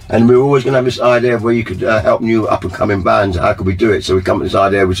 And we were always going to have this idea of where you could help new up and coming bands. How could we do it? So we come up with this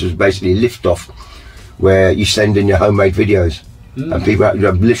idea, which was basically Lift Off, where you send in your homemade videos. And people, you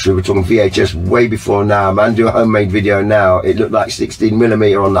know, literally, we're talking VHS way before now. Man, do a homemade video now. It looked like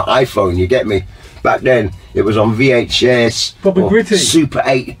 16mm on the iPhone, you get me? Back then, it was on VHS, proper gritty, Super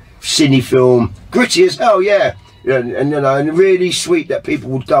 8, cine film, gritty as hell, yeah. And you know, and really sweet that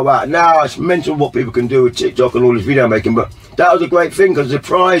people would go out. Now it's mental what people can do with TikTok and all this video making, but that was a great thing because the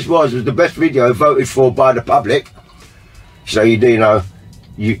prize was the best video voted for by the public. So you know,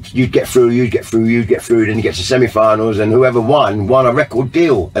 you'd get through, then you get to semi-finals, and whoever won a record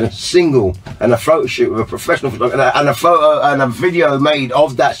deal and a single and a photo shoot with a professional photographer and a photo and a video made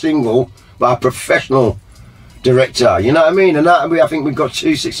of that single by a professional director, you know what I mean? And that, I think we've got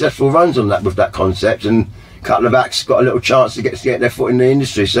 2 successful runs on that with that concept, and a couple of acts got a little chance to get their foot in the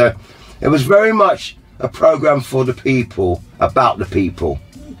industry. So it was very much a program for the people, about the people.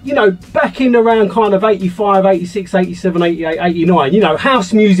 You know, back in around kind of 85, 86, 87, 88, 89, you know,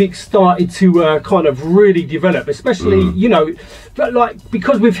 house music started to kind of really develop, especially, you know, but like,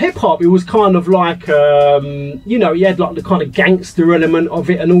 because with hip hop, it was kind of like, you know, you had like the kind of gangster element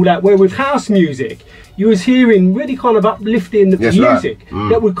of it and all that, where with house music, you was hearing really kind of uplifting music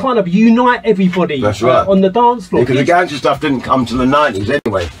that would kind of unite everybody on the dance floor. Because the gangster stuff didn't come to the 90s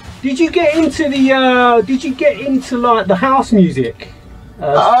anyway. Did you get into the? Did you get into like the house music?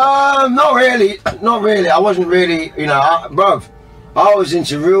 Not really. Not really. I wasn't really. You know, bruv. I was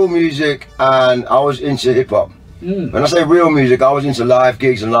into real music and I was into hip hop. When I say real music, I was into live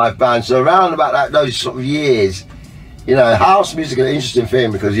gigs and live bands. So around about those sort of years, you know, house music is an interesting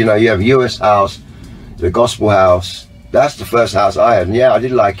thing because, you know, you have US house, the gospel house. That's the first house I had. And yeah, I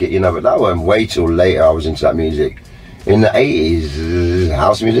did like it, you know, but that wasn't way till later I was into that music. In the 80s,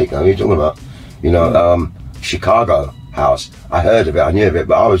 house music, what are you talking about? You know, Chicago house. I heard of it, I knew of it,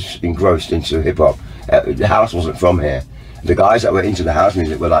 but I was engrossed into hip hop. The house wasn't from here. The guys that were into the house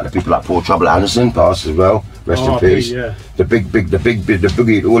music were like the people like Paul Trouble Anderson, passed as well, rest in peace. Yeah. The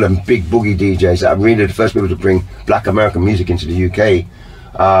boogie, all them big boogie DJs that are really the first people to bring black American music into the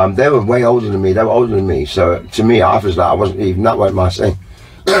UK. They were way older than me, they were older than me. So to me, I was like, I wasn't even, that wasn't my thing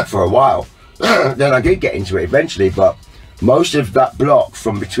for a while. Then I did get into it eventually, but most of that block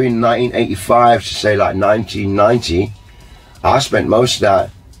from between 1985 to say like 1990, I spent most of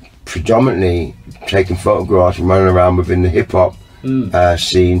that predominantly taking photographs and running around within the hip-hop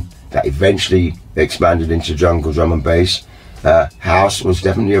scene that eventually expanded into jungle, drum and bass. House was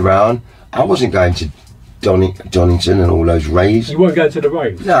definitely around. I wasn't going to Donington and all those raves. You weren't going to the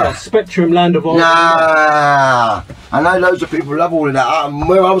raves? No. Spectrum, Land of Oz? Nah. I know loads of people love all of that.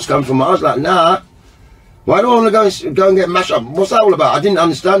 Where I was coming from, I was like, nah. Why do I want to go and get mashed up? What's that all about? I didn't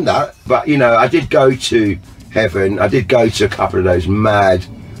understand that. But, you know, I did go to Heaven. I did go to a couple of those mad,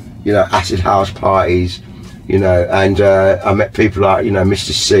 you know, acid house parties, you know, and I met people like, you know,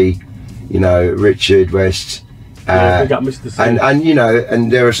 Mr. C, you know, Richard West. Yeah, big up Mr. C. And you know,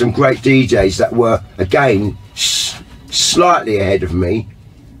 and there are some great DJs that were, again, slightly ahead of me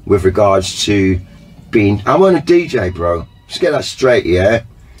with regards to being, I wasn't a DJ, bro. Let's get that straight, yeah?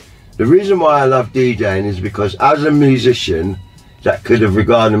 The reason why I love DJing is because as a musician that could have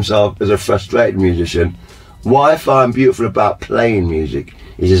regarded himself as a frustrated musician, what I find beautiful about playing music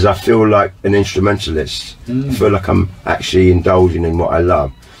is I feel like an instrumentalist. I feel like I'm actually indulging in what I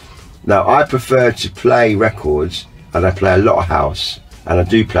love. Now, I prefer to play records, and I play a lot of house, and I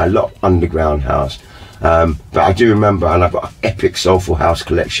do play a lot of underground house. But I do remember, and I've got an epic soulful house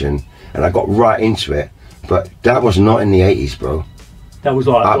collection, and I got right into it. But that was not in the 80s, bro. That was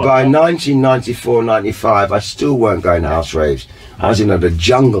like by 1994, 95, I still weren't going to house raves. I was in the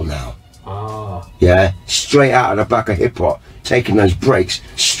jungle now. Yeah, straight out of the back of hip hop, taking those breaks,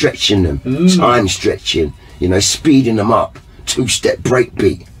 stretching them, time stretching, you know, speeding them up, two-step break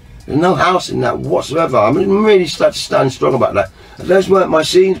beat. There's no house in that whatsoever. I'm really starting to stand strong about that. Those weren't my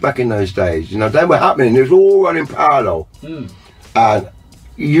scenes back in those days. You know, they were happening. It was all running parallel. And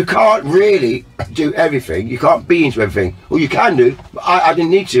you can't really do everything. You can't be into everything. Well, you can do, but I didn't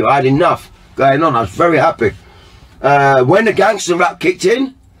need to. I had enough going on. I was very happy. When the gangster rap kicked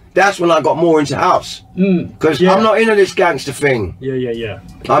in, that's when I got more into house. Because I'm not into this gangster thing.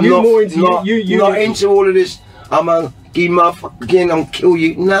 I'm not into all of this. I'm a give motherfucking, I'm kill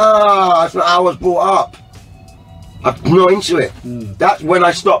you. No, that's not how I was brought up. I'm not into it. That's when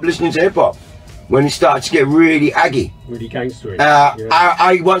I stopped listening to hip hop. When it started to get really aggy. Really gangstery.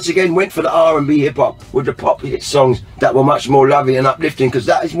 I once again went for the R&B hip hop with the pop hit songs that were much more loving and uplifting, because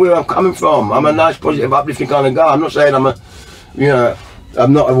that is where I'm coming from. I'm a nice, positive, uplifting kind of guy. I'm not saying I'm a, you know,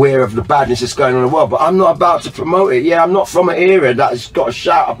 I'm not aware of the badness that's going on in the world, but I'm not about to promote it. Yeah, I'm not from an era that has got a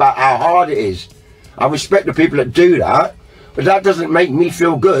shout about how hard it is. I respect the people that do that, but that doesn't make me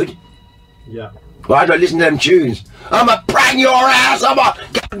feel good. Yeah. Well, I don't listen to them tunes. I'm a bang your ass, I'm a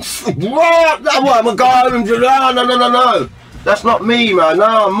go home to no. That's not me, man.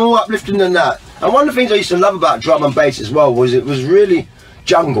 No, I'm more uplifting than that. And one of the things I used to love about drum and bass as well was it was really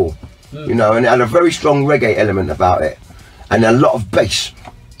jungle, you know, and it had a very strong reggae element about it. And a lot of bass.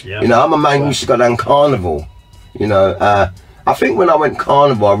 You know, I'm a man who used to go down Carnival. You know, I think when I went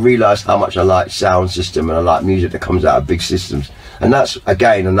Carnival, I realised how much I like sound system and I like music that comes out of big systems. And that's,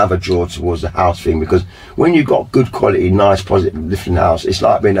 again, another draw towards the house thing, because when you've got good quality, nice, positive, lifting house, it's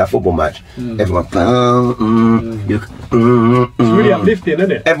like being at a football match. Everyone, it's really uplifting,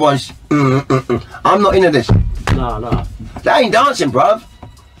 isn't it? Everyone's, I'm not into this. No. That ain't dancing, bruv.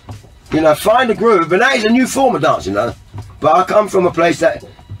 You know, find a groove, and that is a new form of dancing, though. But I come from a place that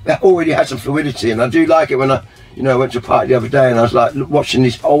already had some fluidity, and I do like it when I, you know, went to a party the other day and I was like watching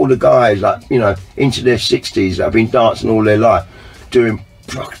these older guys, like, you know, into their 60s that have been dancing all their life, doing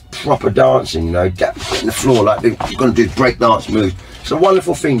proper dancing, you know, hitting the floor like they're going to do break dance moves. It's a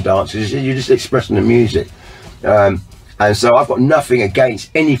wonderful thing, dancers. You're just expressing the music. And so I've got nothing against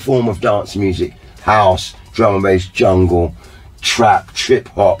any form of dance music, house, drum and bass, jungle, trap, trip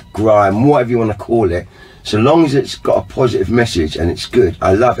hop, grime, whatever you want to call it. So long as it's got a positive message and it's good,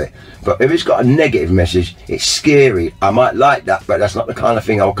 I love it. But if it's got a negative message, it's scary. I might like that, but that's not the kind of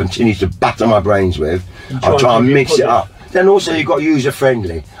thing I'll continue to batter my brains with. I'll try and mix it up. Then also you've got user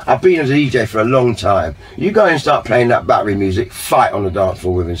friendly. I've been a DJ for a long time. You go and start playing that battery music, fight on the dance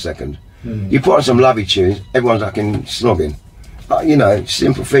floor within a second. You put on some lovely tunes, everyone's like in snogging. You know,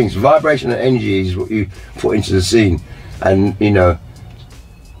 simple things. Vibration and energy is what you put into the scene. And you know,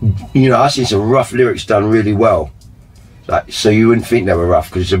 I've seen some rough lyrics done really well. Like, so you wouldn't think they were rough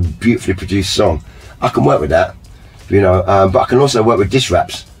because it's a beautifully produced song. I can work with that, you know, but I can also work with diss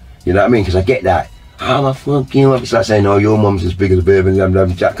raps. You know what I mean? Because I get that. How the fuck you up? It's like saying, oh, your mum's as big as a bourbon,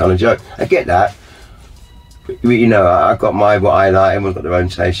 that kind of joke. I get that. But, you know, I've got what I like, everyone's got their own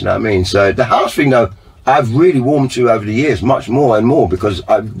taste, you know what I mean? So the house thing, though, I've really warmed to over the years, much more and more, because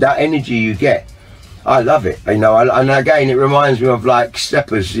that energy you get, I love it. You know, and again, it reminds me of like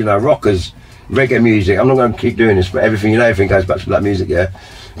steppers, you know, rockers, reggae music. I'm not going to keep doing this, but everything goes back to black music, yeah.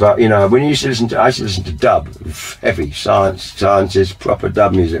 But you know, when you used to listen to, I used to listen to dub, heavy sciences, proper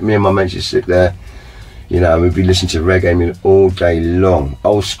dub music. Me and my mates used to sit there. You know, we'd be listening to reggae music all day long.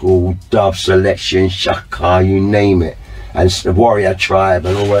 Old school, dub selection, shaka, you name it. And the Warrior Tribe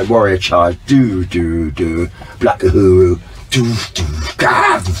and all that, Warrior Tribe, do, Black Uhuru,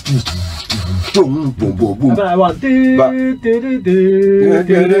 boom, boom, boom, boom. That one,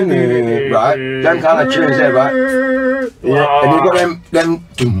 right? Them kind of tunes there, right? Yeah, and you've got them,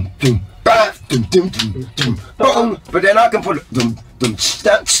 boom. But then I can put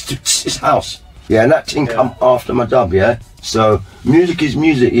it's house. Yeah, and that thing come after my dub, yeah? So, music is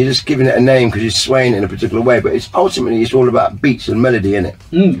music, you're just giving it a name because it's swaying in a particular way, but it's ultimately, it's all about beats and melody, innit?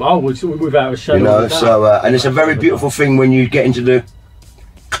 Oh, without a shadow you know, of a doubt. so, and it's a very beautiful thing when you get into the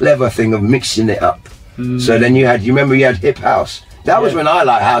clever thing of mixing it up. So then you remember you had hip house. That was when I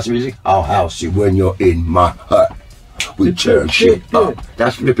like house music. I'll house you when you're in my hut. We turn shit up.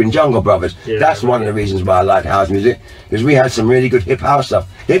 That's flipping Jungle Brothers. Yeah, that's one of the reasons why I like house music, because we had some really good hip house stuff.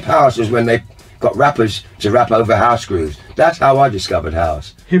 Hip house was when they got rappers to rap over house grooves. That's how I discovered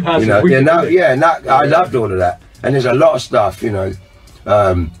house. Hip house, you know, I loved all of that. And there's a lot of stuff, you know,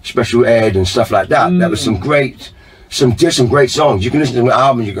 Special Ed and stuff like that. That was some great songs. You can listen to an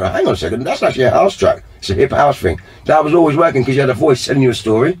album and you go, hang on a second, that's actually a house track. It's a hip house thing. That was always working because you had a voice telling you a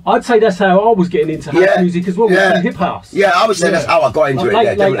story. I'd say that's how I was getting into house music as well, with hip house. Yeah, I would say that's how I got into it.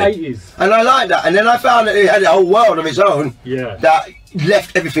 Late 80s. And I like that. And then I found that it had a whole world of its own that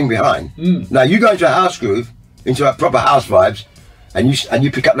left everything behind. Now you go into a house groove, into a proper house vibes, and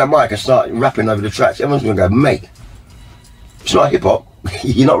you pick up that mic and start rapping over the tracks. Everyone's gonna go, mate, it's not hip hop.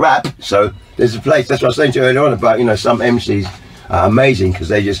 You're not rap. So there's a place. That's what I was saying to you earlier on about, you know, some MCs are amazing because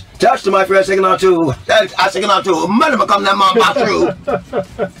they just touch the mic for a second or two. A second or two. Man, come that man back through.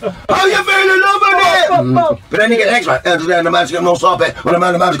 How you feeling over there? But then you get the next one. And the man's got no stop it. When the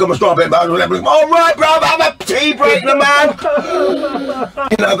man's got no stop it. All right, bro, have a tea break, the man.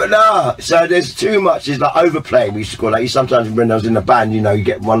 You know, but nah. So there's too much. It's like overplaying. We used to call it. Sometimes when I was in the band, you know, you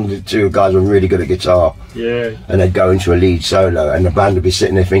get one of the two guys who are really good at guitar. Yeah. And they'd go into a lead solo, and the band would be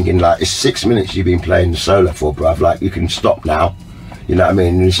sitting there thinking, like, it's 6 minutes you've been playing the solo for, bruv. Like, you can stop now. You know what I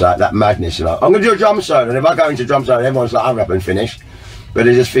mean? And it's like that madness. You're like, I'm going to do a drum solo. And if I go into drum solo, everyone's like, I'm rapping finished. But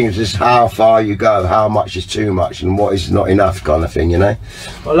it's just things, just how far you go, how much is too much, and what is not enough, kind of thing, you know.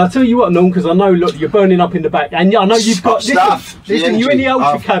 Well, I'll tell you what, Norm, because I know, look, you're burning up in the back, and I know you've got stuff. Listen, you're in the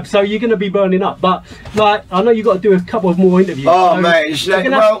Ultra Cab, so you're going to be burning up. But like, I know you've got to do a couple of more interviews. Oh, so mate, it's like,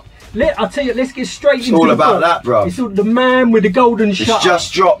 well, I'll tell you, let's get straight into it. It's all about that, bro. It's all the man with the golden shutter. It's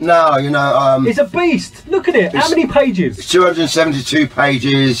just dropped now, you know. It's a beast. Look at it. How many pages? It's 272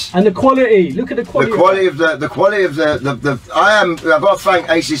 pages. And the quality. Look at the quality. The quality of the. I've got to thank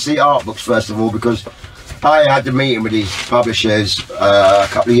ACC Art Books first of all, because I had the meeting with these publishers a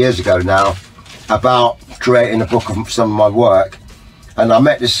couple of years ago now about creating a book of some of my work, and I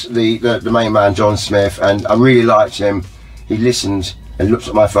met the main man, John Smith, and I really liked him. He listened and looked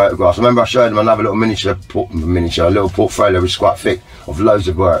at my photographs. I remember I showed him another little a little portfolio which is quite thick of loads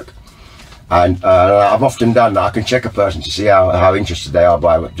of work. And I've often done that. I can check a person to see how interested they are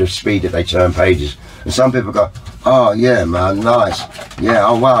by the speed that they turn pages. And some people go, oh yeah, man, nice. Yeah,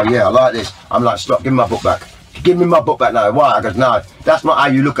 oh wow, yeah, I like this. I'm like, stop, give me my book back. Give me my book back now. Why? I go, no, that's not how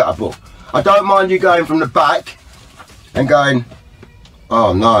you look at a book. I don't mind you going from the back and going,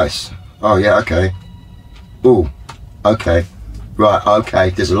 oh nice. Oh yeah, okay. Ooh, okay. Right, okay,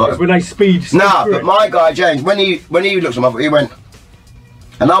 there's a lot of... When they speed nah, but my guy, James, when he looks at my book, he went...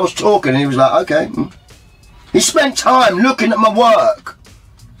 And I was talking and he was like, okay. He spent time looking at my work.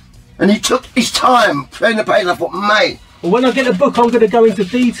 And he took his time playing the page. I thought, mate, Well, when I get the book, I'm going to go into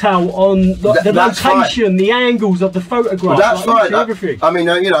detail on the location, the angles of the photograph. Well, that's fine. Everything. I mean,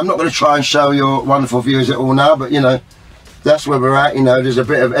 you know, I'm not going to try and show your wonderful viewers it all now, but you know, that's where we're at. You know, there's a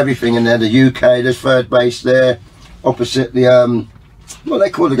bit of everything in there. The UK, there's third base there, opposite the what they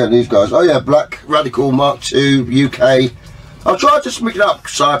call again, these guys? Oh yeah, Black Radical Mark II UK. I'll try to speak it up.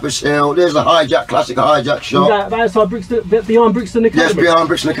 Cypress Hill. There's the Hijack, classic Hijack shop. Outside Brixton, behind Brixton Academy. Yes, behind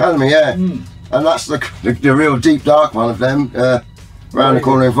Brixton Academy. Yeah. And that's the real deep dark one of them, round the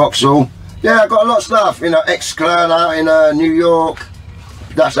corner in Vauxhall. Yeah, I've got a lot of stuff, you know, X-Clan out in New York.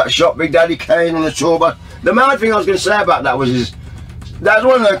 That's that shop, Big Daddy Kane on the tour. But the main thing I was going to say about that was, that's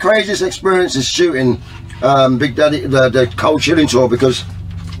one of the craziest experiences shooting Big Daddy, the Cold Chilling tour, because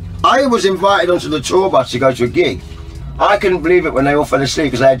I was invited onto the tour bus to go to a gig. I couldn't believe it when they all fell asleep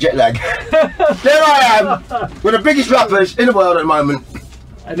because they had jet lag. There I am, with the biggest rappers in the world at the moment.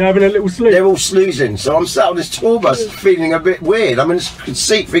 And having a little sleep. They're all snoozing, so I'm sat on this tour bus feeling a bit weird. I'm in this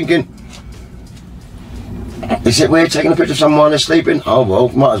seat thinking, is it weird taking a picture of someone they're sleeping? Oh well,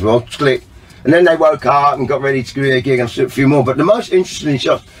 might as well, click. And then they woke up and got ready to do a gig and shoot a few more. But the most interesting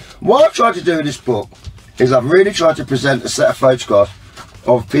shots, what I've tried to do with this book is I've really tried to present a set of photographs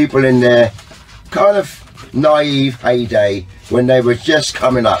of people in their kind of naive heyday when they were just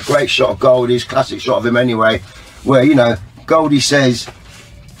coming up. Great shot of Goldie's, classic shot of him anyway, where, you know, Goldie says,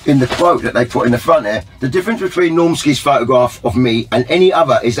 in the quote that they put in the front here, the difference between NORMSKI's photograph of me and any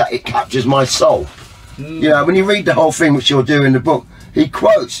other is that it captures my soul. You know, when you read the whole thing, which you'll do in the book, he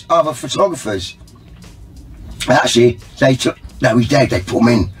quotes other photographers. Actually, they took, no, he's dead, they put him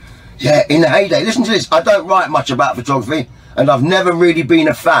in. Yeah, in the heyday. Listen to this, I don't write much about photography, and I've never really been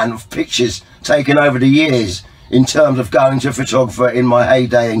a fan of pictures taken over the years in terms of going to a photographer in my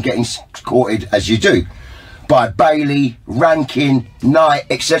heyday and getting courted as you do. By Bailey, Rankin, Knight,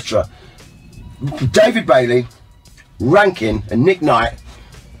 etc. David Bailey, Rankin and Nick Knight,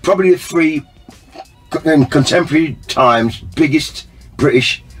 probably the three in contemporary times biggest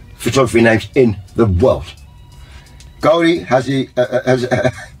British photography names in the world. Goldie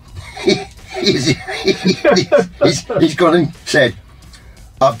he's gone and said,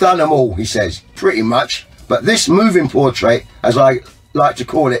 I've done them all, he says, pretty much, but this moving portrait, as I like to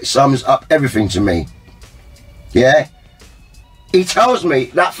call it, sums up everything to me. Yeah, he tells me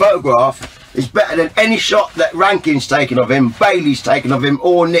that photograph is better than any shot that Rankin's taken of him, Bailey's taken of him,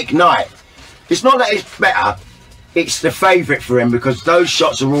 or Nick Knight. It's not that it's better, it's the favourite for him because those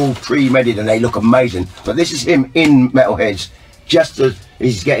shots are all pre-meditated and they look amazing. But this is him in Metalheads, just as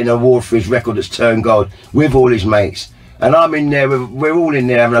he's getting an award for his record that's turned gold with all his mates. And I'm in there, we're all in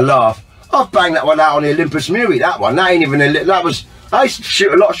there having a laugh. I've banged that one out on the Olympus Mui, that one. That ain't even a, that was, I used to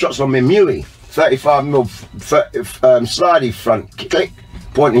shoot a lot of shots on my Mui. 35mm slidey front click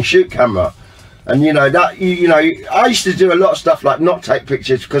point and shoot camera, and you know that you know I used to do a lot of stuff like not take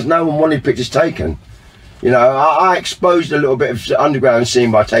pictures because no one wanted pictures taken. You know, I exposed a little bit of the underground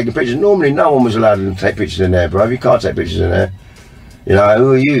scene by taking pictures. Normally no one was allowed to take pictures in there, bro. You can't take pictures in there. You know,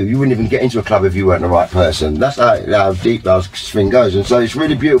 who are you? You wouldn't even get into a club if you weren't the right person. That's how deep that thing goes. And so it's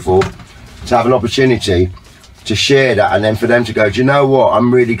really beautiful to have an opportunity to share that, and then for them to go, do you know what,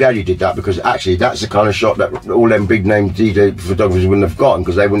 I'm really glad you did that, because actually that's the kind of shot that all them big name DJ photographers wouldn't have gotten,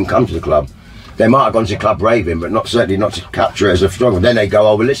 because they wouldn't come to the club. They might have gone to club raving, but not certainly not to capture it as a photographer. Then they go,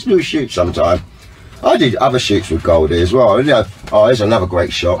 oh well, let's do a shoot sometime. I did other shoots with Goldie as well. You know, oh, there's another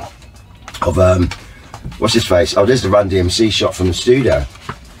great shot of what's his face, oh, there's the Run DMC shot from the studio.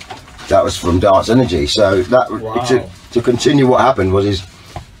 That was from Dance Energy. So that wow. to continue, what happened was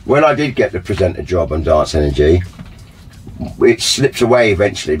when I did get the presenter job on Dance Energy, it slipped away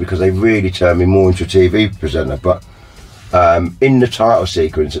eventually because they really turned me more into a TV presenter. But in the title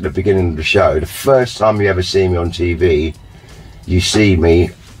sequence at the beginning of the show, the first time you ever see me on TV, you see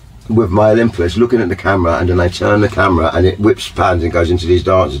me with my Olympus looking at the camera, and then they turn the camera and it whips pans and goes into these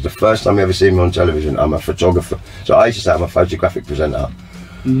dances. The first time you ever see me on television, I'm a photographer. So I used to say I'm a photographic presenter.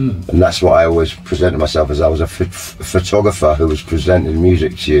 And that's what I always presented myself as. I was a photographer who was presenting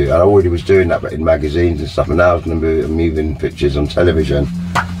music to you. I already was doing that, but in magazines and stuff, and now I was going to be moving pictures on television.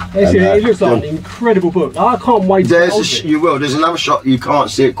 It looks like an incredible book. I can't wait to it. You will. There's another shot, you can't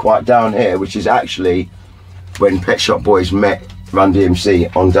see it quite down here, which is actually when Pet Shop Boys met Run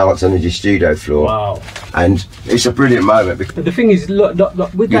DMC on Dance Energy studio floor. Wow. And it's a brilliant moment. Because, but the thing is, look,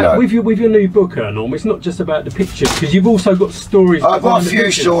 with that, with your new book, Norm, it's not just about the pictures, because you've also got stories. I've got a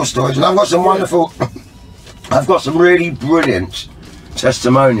few short stories, and I've got some wonderful, I've got some really brilliant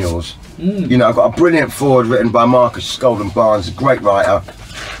testimonials You know, I've got a brilliant forward written by Marcus Golden Barnes, a great writer.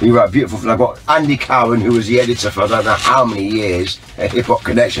 He wrote beautiful things. I've got Andy Cowan, who was the editor for I don't know how many years at Hip Hop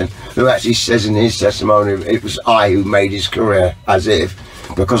Connection, who actually says in his testimony it was I who made his career, as if,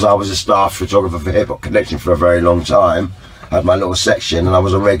 because I was a staff photographer for Hip Hop Connection for a very long time. I had my little section and I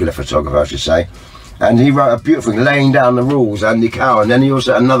was a regular photographer, I should say. And he wrote a beautiful thing, laying down the rules, Andy Cowan. Then he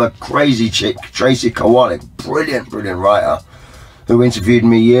also had another crazy chick, Tracy Kowalik, brilliant writer, who interviewed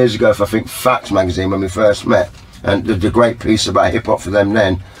me years ago for, I think, Facts magazine when we first met, and did a great piece about hip hop for them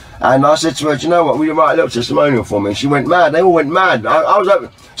then. And I said to her, do you know what, will you write a little testimonial for me? And she went mad. They all went mad. I was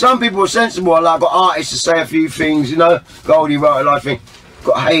like, some people were sensible. I got artists to say a few things, you know. Goldie wrote a lot of things.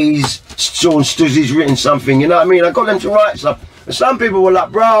 Got Hayes, Sean Stuzzy's written something, you know what I mean? I got them to write stuff. And some people were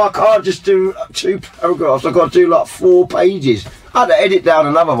like, bro, I can't just do 2 paragraphs. I've got to do like 4 pages. I had to edit down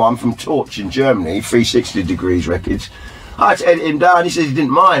another one from Torch in Germany, 360 Degrees Records. I had to edit him down. He said he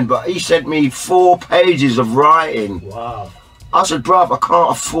didn't mind, but he sent me 4 pages of writing. Wow. I said, bruv, I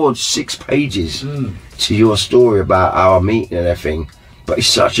can't afford 6 pages to your story about our meeting and everything. But it's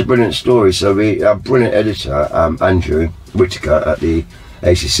such a brilliant story. So our brilliant editor, Andrew Whitaker at the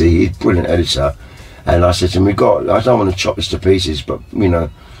ACC, he's a brilliant editor. And I said to him, I don't want to chop this to pieces, but, you know,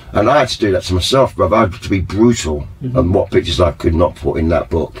 and I had to do that to myself, bruv. I had to be brutal on what pictures I could not put in that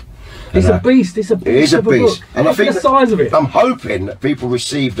book. It's a beast. It's a beast. It is a beast. And I think the size of it. I'm hoping that people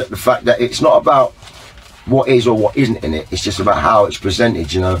receive the fact that it's not about what is or what isn't in it. It's just about how it's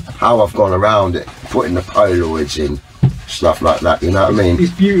presented, you know, how I've gone around it, putting the Polaroids in, stuff like that, you know what I mean?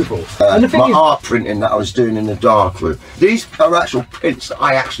 It's beautiful. And the thing my art printing that I was doing in the dark room. These are actual prints that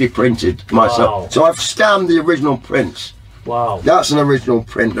I actually printed myself. Wow. So I've scanned the original prints. Wow. That's an original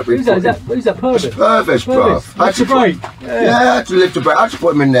print that we put in. Who's that Purvis? It's Purvis, bro. Lift the break. Yeah, I had to lift the break. I had to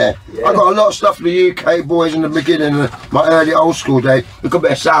put them in there. Yeah. I got a lot of stuff for the UK boys in the beginning, my early old school day. We've got a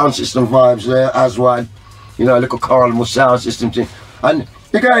bit of sound system vibes there as well. You know, a little Carnival sound system thing. And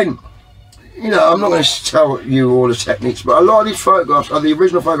again, you know, I'm not going to tell you all the techniques, but a lot of these photographs are the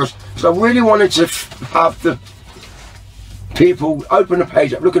original photographs. So I really wanted to have the people open the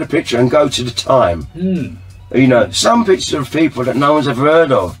page up, look at the picture and go to the time. You know, some pictures of people that no one's ever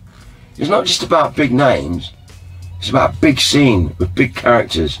heard of. It's not just about big names. It's about a big scene with big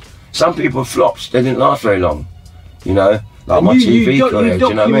characters. Some people flopped. They didn't last very long. You know, like my TV career. You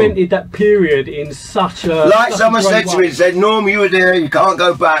documented that period in such a... Like someone said to me, they said, Norm, you were there, you can't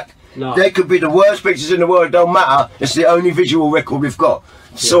go back. No. They could be the worst pictures in the world, it don't matter. It's the only visual record we've got.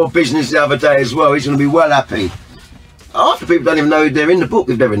 Yeah. Saw Business the other day as well. He's going to be well happy. Half the people don't even know they're in the book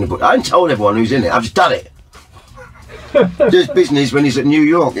if they're in the book. I haven't told everyone who's in it. I've just done it. There's Business when he's at New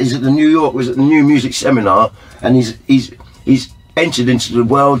York. He's at the New Music Seminar, and he's entered into the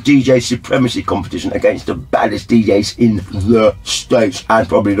World DJ Supremacy competition against the baddest DJs in the States and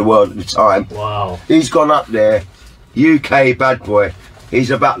probably the world at the time. Wow. He's gone up there, UK bad boy.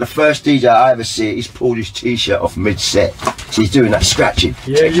 He's about the first DJ I ever see. He's pulled his t-shirt off mid-set. So he's doing that scratching,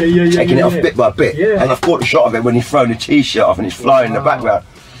 taking it off bit by bit. Yeah. And I've caught a shot of it when he's thrown the t-shirt off and it's flying in the background.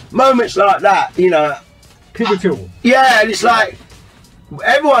 Moments like that, you know. Pivotal. Yeah, and it's like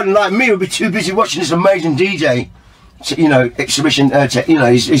everyone like me would be too busy watching this amazing DJ, you know, exhibition. You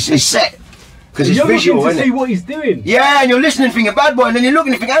know, his set because it's visual. You're looking to see what he's doing. Yeah, and you're listening, thinking bad boy, and then you're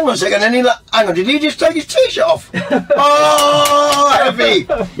looking and think, hang on a second, and then you're like, hang on, did he just take his t-shirt off? Oh, heavy.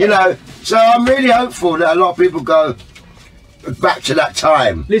 You know, so I'm really hopeful that a lot of people go back to that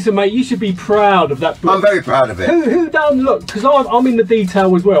time. Listen, mate, you should be proud of that book. I'm very proud of it. Who done, look, because I'm in the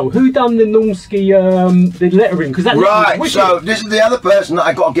detail as well, who done the NORMSKI, the lettering? Because that right, so this is the other person that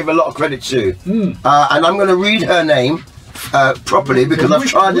I got to give a lot of credit to. And I'm going to read her name properly because I've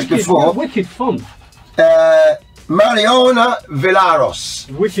tried this before. Wicked font. Mariona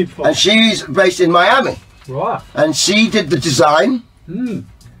Villaros. Wicked font. And she's based in Miami. Right. And she did the design.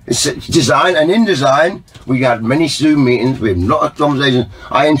 It's design, and in design we had many Zoom meetings, we had a lot of conversations.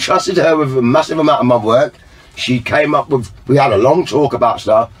 I entrusted her with a massive amount of my work. She came up with, we had a long talk about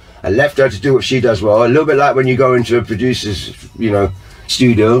stuff. I left her to do what she does well, a little bit like when you go into a producer's, you know,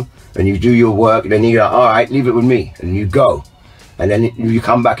 studio and you do your work, and then you're like, all right, leave it with me, and you go. And then you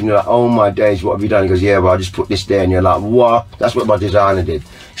come back and you're like, oh my days, what have you done? He goes, yeah, well, I just put this there. And you're like, what? That's what my designer did.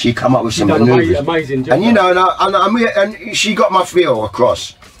 She come up with some maneuvers. Amazing job. And you know, and she got my feel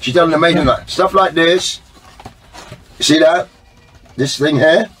across. She's done amazing stuff like this. See that? This thing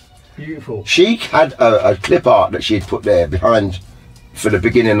here? Beautiful. She had a clip art that she had put there behind for the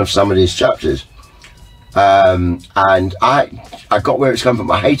beginning of some of these chapters. And I got where it's come from.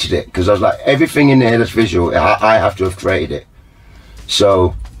 I hated it because I was like, everything in there that's visual, I have to have created it.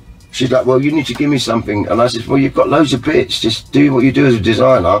 So she's like, well, you need to give me something. And I said, well, you've got loads of bits. Just do what you do as a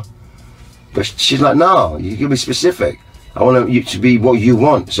designer. But she's like, no, you can be specific. I want you to be what you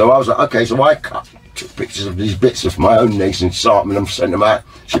want. So I was like, okay, so I took pictures of these bits of my own legs and sarted them and sent them out.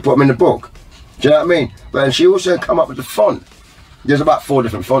 She put them in the book. Do you know what I mean? But she also come up with the font. There's about 4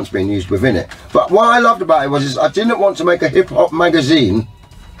 different fonts being used within it. But what I loved about it was I didn't want to make a hip-hop magazine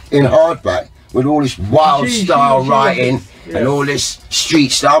in hardback with all this wild style writing and all this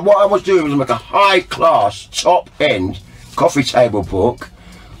street style. What I was doing was make a high-class, top-end coffee table book,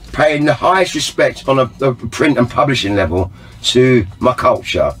 paying the highest respect on a print and publishing level to my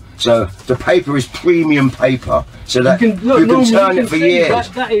culture. So the paper is premium paper, so that you can turn it for years.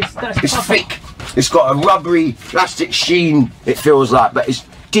 It's thick. It's got a rubbery plastic sheen, it feels like, but it's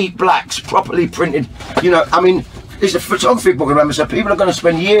deep blacks, properly printed. You know, I mean, it's a photography book, remember, so people are going to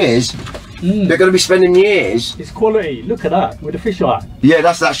spend years. They're going to be spending years. It's quality. Look at that with the fisheye. Yeah,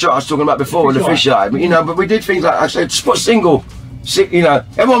 that's that shot I was talking about before with the fisheye. But you know, but we did things like I said, just put single. You know,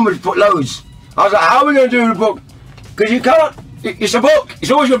 everyone would put loads. I was like, how are we going to do the book? Because you can't. It's a book.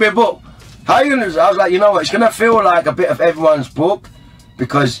 It's always going to be a book. How are you going to? I was like, you know what? It's going to feel like a bit of everyone's book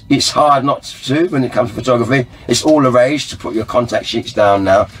because it's hard not to when it comes to photography. It's all arranged to put your contact sheets down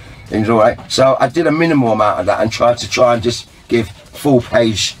now. It's all right. So I did a minimal amount of that and tried and just give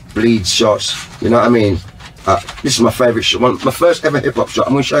full-page bleed shots. You know what I mean? This is my favourite shot. My first ever hip hop shot.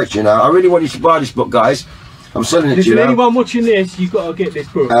 I'm going to show it to you now. I really want you to buy this book, guys. I'm selling it to you now. Anyone watching this, you've got to get this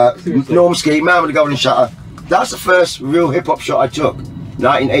book. NORMSKI, Man with the Golden Shutter. That's the first real hip hop shot I took.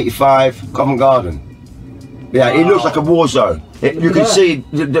 1985, Covent Garden. Yeah, it looks like a war zone. You can see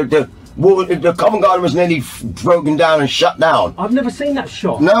the Covent Garden was nearly broken down and shut down. I've never seen that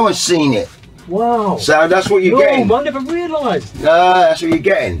shot. No one's seen it. Wow. So that's what you're getting. I never realised. That's what you're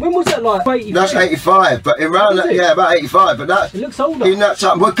getting. When was that, like 85? That's 85, but around that, yeah, about 85. But that, it looks older. In that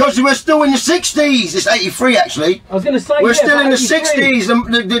time, because we're still in the 60s. It's 83 actually. I was going to say, we're still in the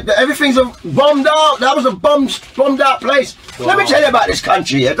 60s. Everything's bombed out. That was a bombed out place. Wow. Let me tell you about this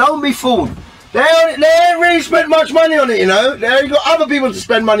country here. Don't be fooled. They ain't really spent much money on it, you know. They ain't got other people to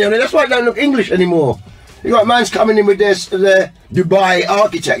spend money on it. That's why it don't look English anymore. You got man's coming in with their Dubai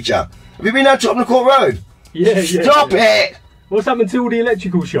architecture. Have you been down Tottenham Court Road? Yeah, Stop it! What's happened to all the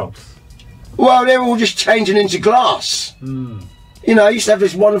electrical shops? Well, they're all just changing into glass. You know, I used to have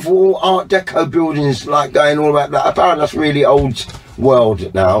this wonderful Art Deco buildings like going all about that. Apparently that's really old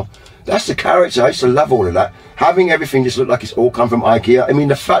world now. That's the character. I used to love all of that. Having everything just look like it's all come from IKEA. I mean,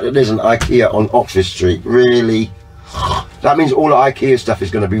 the fact that there's an IKEA on Oxford Street, really... That means all the IKEA stuff is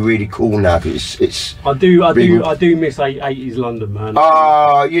going to be really cool now because it's. I do miss 80s London, man.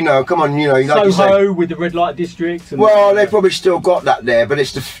 You know, come on, you know, like you say, with the red light district. And well, they've probably still got that there, but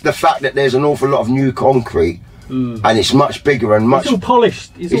it's the fact that there's an awful lot of new concrete, and it's much bigger and much. It's all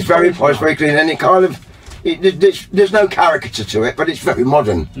polished. It's very polished, very clean, and it kind of. There's no caricature to it, but it's very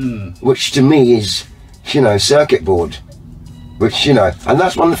modern, which to me is, you know, circuit board. Which, you know, and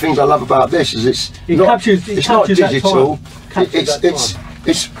that's one of the things I love about this is it's not digital.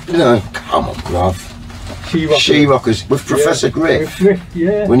 It's you know, come on, bruv. She-Rockers with Professor Griff.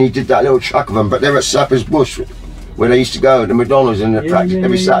 When he did that little truck of them, but they're at Sappers Bush where they used to go to McDonald's and practice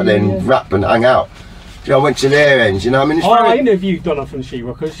every Saturday and rap and hang out. You know, I went to their ends, you know. I mean, I interviewed Donna from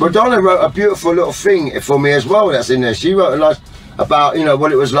She-Rockers. Well, Donna wrote a beautiful little thing for me as well. That's in there. She wrote a nice about, you know,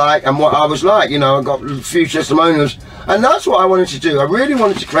 what it was like and what I was like. You know, I got a few testimonials. And that's what I wanted to do. I really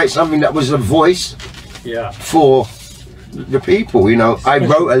wanted to create something that was a voice for the people, you know. I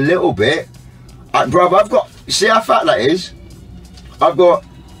wrote a little bit. Bruv, I've got, see how fat that is? I've got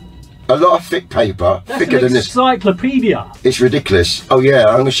a lot of thick paper, thicker than this. Encyclopedia. It's ridiculous. Oh yeah,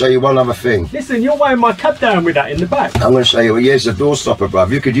 I'm going to show you one other thing. Listen, you're weighing my cab down with that in the back. I'm going to show you, well, here's the door stopper,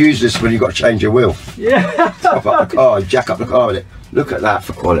 bruv. You could use this when you've got to change your wheel. Yeah. Stop up the car, jack up the car with it. Look at that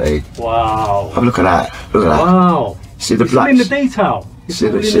for quality. Wow. Have a look at that. Look at that. Wow. See the black in the detail.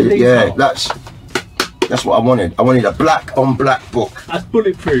 Yeah, that's what I wanted. I wanted a black on black book. That's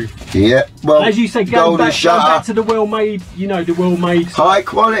bulletproof. Yeah. Well, as you say, go back to the well-made, you know, the well-made high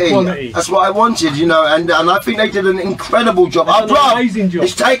quality. That's what I wanted, you know, and I think they did an incredible job. Amazing job.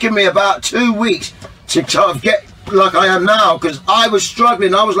 It's taken me about 2 weeks to kind of get like I am now because I was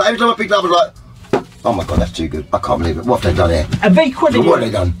struggling. I was like, every time I picked it up, I was like, oh my God, that's too good. I can't believe it. What have they done here? Have they quality? What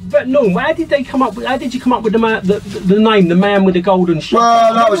have they done? But no, how did they come up with? How did you come up with the name, the man with the golden shot?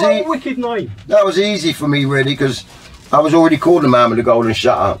 Well, that was a wicked name. That was easy for me, really, because I was already called the man with the golden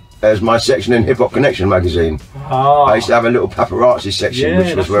shutter as my section in Hip Hop Connection magazine. Oh. I used to have a little paparazzi section,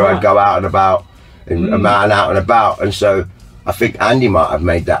 which was where I'd go out and about, and a man out and about, and so I think Andy might have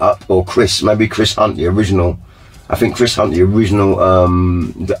made that up, or Chris, maybe Chris Hunt, the original. I think Chris Hunt, the original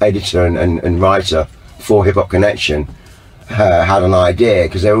the editor and writer for Hip Hop Connection, had an idea,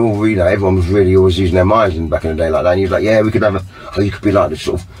 because they were all, you know, everyone was really always using their minds back in the day like that. And he was like, yeah, we could have you could be like the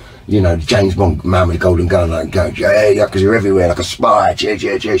sort of, you know, James Bond man with a golden gun, like going, yeah, because you're everywhere like a spy, cheer,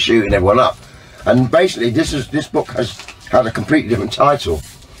 shooting everyone up. And basically, this book has had a completely different title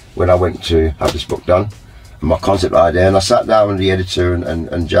when I went to have this book done, and my concept idea. And I sat down with the editor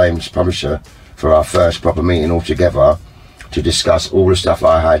and James, publisher, for our first proper meeting all together to discuss all the stuff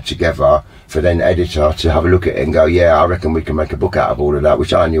I had together for then editor to have a look at it and go, yeah, I reckon we can make a book out of all of that,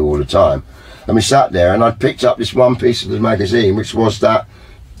 which I knew all the time. And we sat there, and I picked up this one piece of the magazine, which was that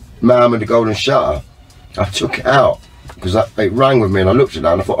Man with the Golden Shutter. I took it out because it rang with me, and I looked at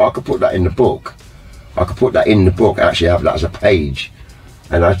that and I thought, I could put that in the book. I could put that in the book, actually have that as a page.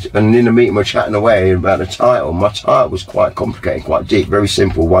 And in the meeting we're chatting away about the title. My title was quite complicated, quite deep, very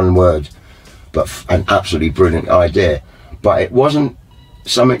simple, one word, but an absolutely brilliant idea. But it wasn't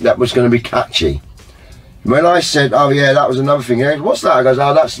something that was going to be catchy. When I said, oh yeah, that was another thing, what's that? I goes,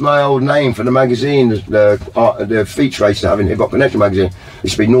 oh, that's my old name for the magazine, the feature I used to have in Hiphop Connection magazine. It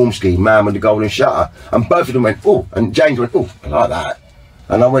used to be NORMSKI, Man with the Golden Shutter. And both of them went, oh, and James went, oh, I like that.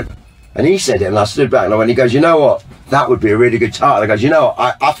 And I went, and he said it, and I stood back and I went, he goes, you know what, that would be a really good title. I goes, you know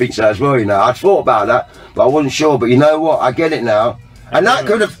what, I think so as well, you know, I'd thought about that, but I wasn't sure, but you know what, I get it now. And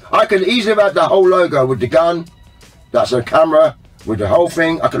that I could easily have had the whole logo with the gun, that's a camera, with the whole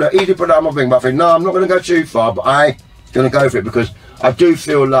thing. I could have easily put that on my thing, but I think, no, I'm not going to go too far, but I'm going to go for it, because I do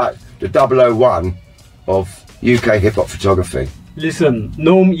feel like the 001 of UK hip-hop photography. Listen,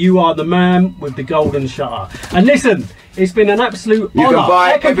 Norm, you are the man with the golden shutter. And listen, it's been an absolute honour. You can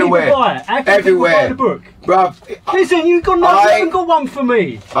buy it everywhere. How can people buy the book? Bruv, listen, you haven't got one for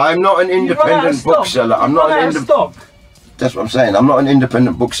me. I'm not an independent bookseller. I'm not an independent. That's what I'm saying. I'm not an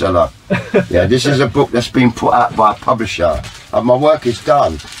independent bookseller. Yeah, this is a book that's been put out by a publisher. And my work is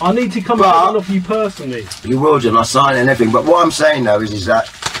done. I need to come and get one of you personally. You will do, and I'll sign and everything. But what I'm saying though is that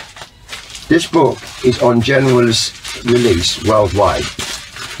this book is on general release worldwide.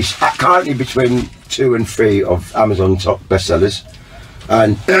 It's currently between 2 and 3 of Amazon top bestsellers,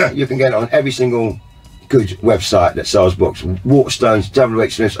 and you can get it on every single good website that sells books. Waterstones,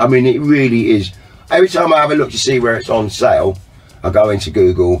 WH Smiths. I mean, it really is. Every time I have a look to see where it's on sale, I go into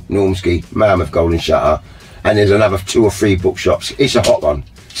Google, NORMSKI, Man with Golden Shutter, and there's another 2 or 3 bookshops. It's a hot one,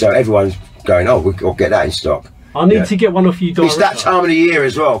 so everyone's going, oh, we'll get that in stock. I need to get one off you, It's that time of the year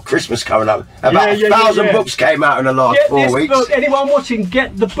as well, Christmas coming up. About 1,000 books came out in the last 4 weeks. Book. Anyone watching,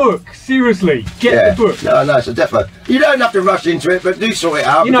 get the book. Seriously, get the book. No, it's a defo. You don't have to rush into it, but do sort it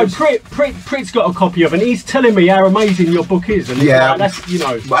out. You know, Prit's got a copy of it, and he's telling me how amazing your book is. And yeah, that's, you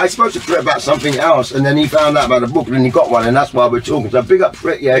know. But I spoke to Prit about something else, and then he found out about the book, and then he got one, and that's why we're talking. So big up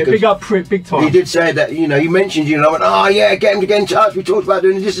Prit, yeah. Big up Prit, big time. He did say that, you know, you mentioned you, and I went, oh yeah, get him to get in touch. We talked about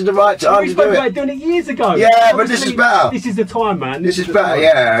doing it. This is the right time to do it. We spoke about doing it years ago. Yeah, obviously, but this is better. This is the time, man. This is better,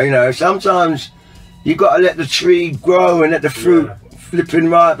 yeah. You know, sometimes you got to let the tree grow and let the fruit flipping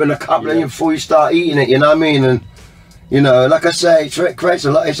ripen a couple of years before you start eating it. You know what I mean? And you know, like I say, it creates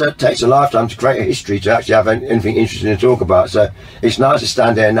a lot. It takes a lifetime to create a history to actually have anything interesting to talk about. So it's nice to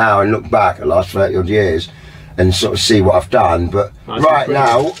stand there now and look back at the last 30 odd years and sort of see what I've done. But right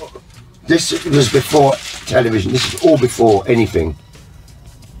now, this was before television. This is all before anything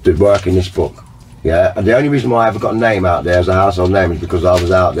did work in this book. Yeah, and the only reason why I ever got a name out there as a household name is because I was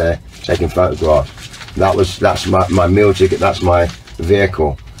out there taking photographs. That's my meal ticket, that's my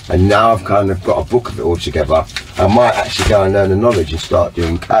vehicle. And now I've kind of got a book of it all together. I might actually go and learn the knowledge and start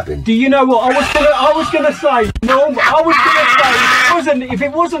doing cabbing. Do you know what I was gonna say? No, I was gonna say if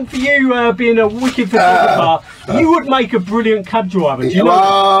it wasn't for you being a wicked photographer, you would make a brilliant cab driver. Do you know?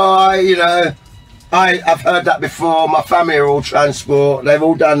 Well, you know, I've heard that before. My family are all transport. They've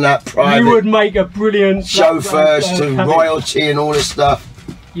all done that private. You would make a brilliant chauffeurs to royalty and all this stuff.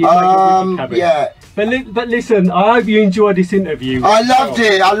 Yeah. But listen, I hope you enjoyed this interview. I loved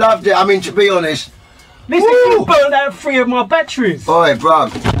it. I loved it. I mean, to be honest. Listen, you burnt out 3 of my batteries. Oi,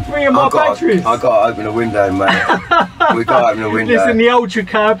 bruv. 3 of my batteries. I got to open the window, mate. We got to open the window. Listen, the Ultra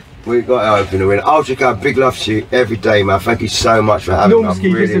Cab. We've got to open the window. Ultra Cab, big love to you every day, man. Thank you so much for having me. I've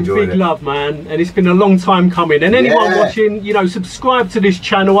really enjoyed it. Big love, man. And it's been a long time coming. And anyone watching, you know, subscribe to this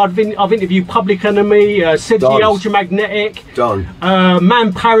channel. I've interviewed Public Enemy, Sedgy Ultramagnetic,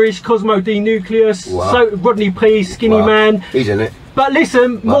 Man Parish, Cosmo D Nucleus, Rodney P, Skinny Man. He's in it. But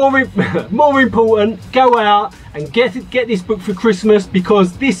listen, more important, go out and get this book for Christmas,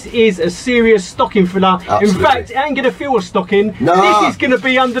 because this is a serious stocking filler. Absolutely. In fact, it ain't going to feel a stocking. No. This is going to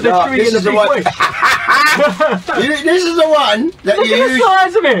be under the tree in the big bush. This is the one that Look at the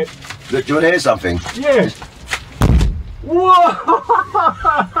size of it. Look, do you want to hear something? Yeah. Whoa!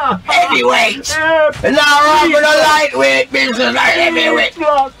 Heavyweight! Yeah, And now I'm with a lightweight business, like heavyweight.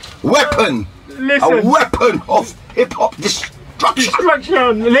 Weapon! Listen. A weapon of hip-hop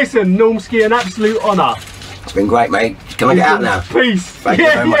destruction! Listen, NORMSKI, an absolute honour. It's been great, mate. Can I get out now? Peace. Thank you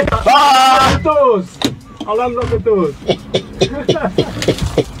very much. Bye! The doors. I'll unlock the doors.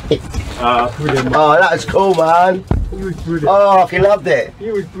 Brilliant. Oh, that was cool, man. You was brilliant. Oh, I fucking loved it.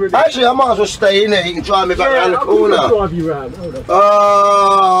 You was brilliant. Actually, I might as well stay in there. You can drive me back around the corner. I'll drive you around. Hold on.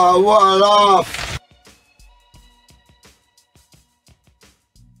 Oh, what a laugh.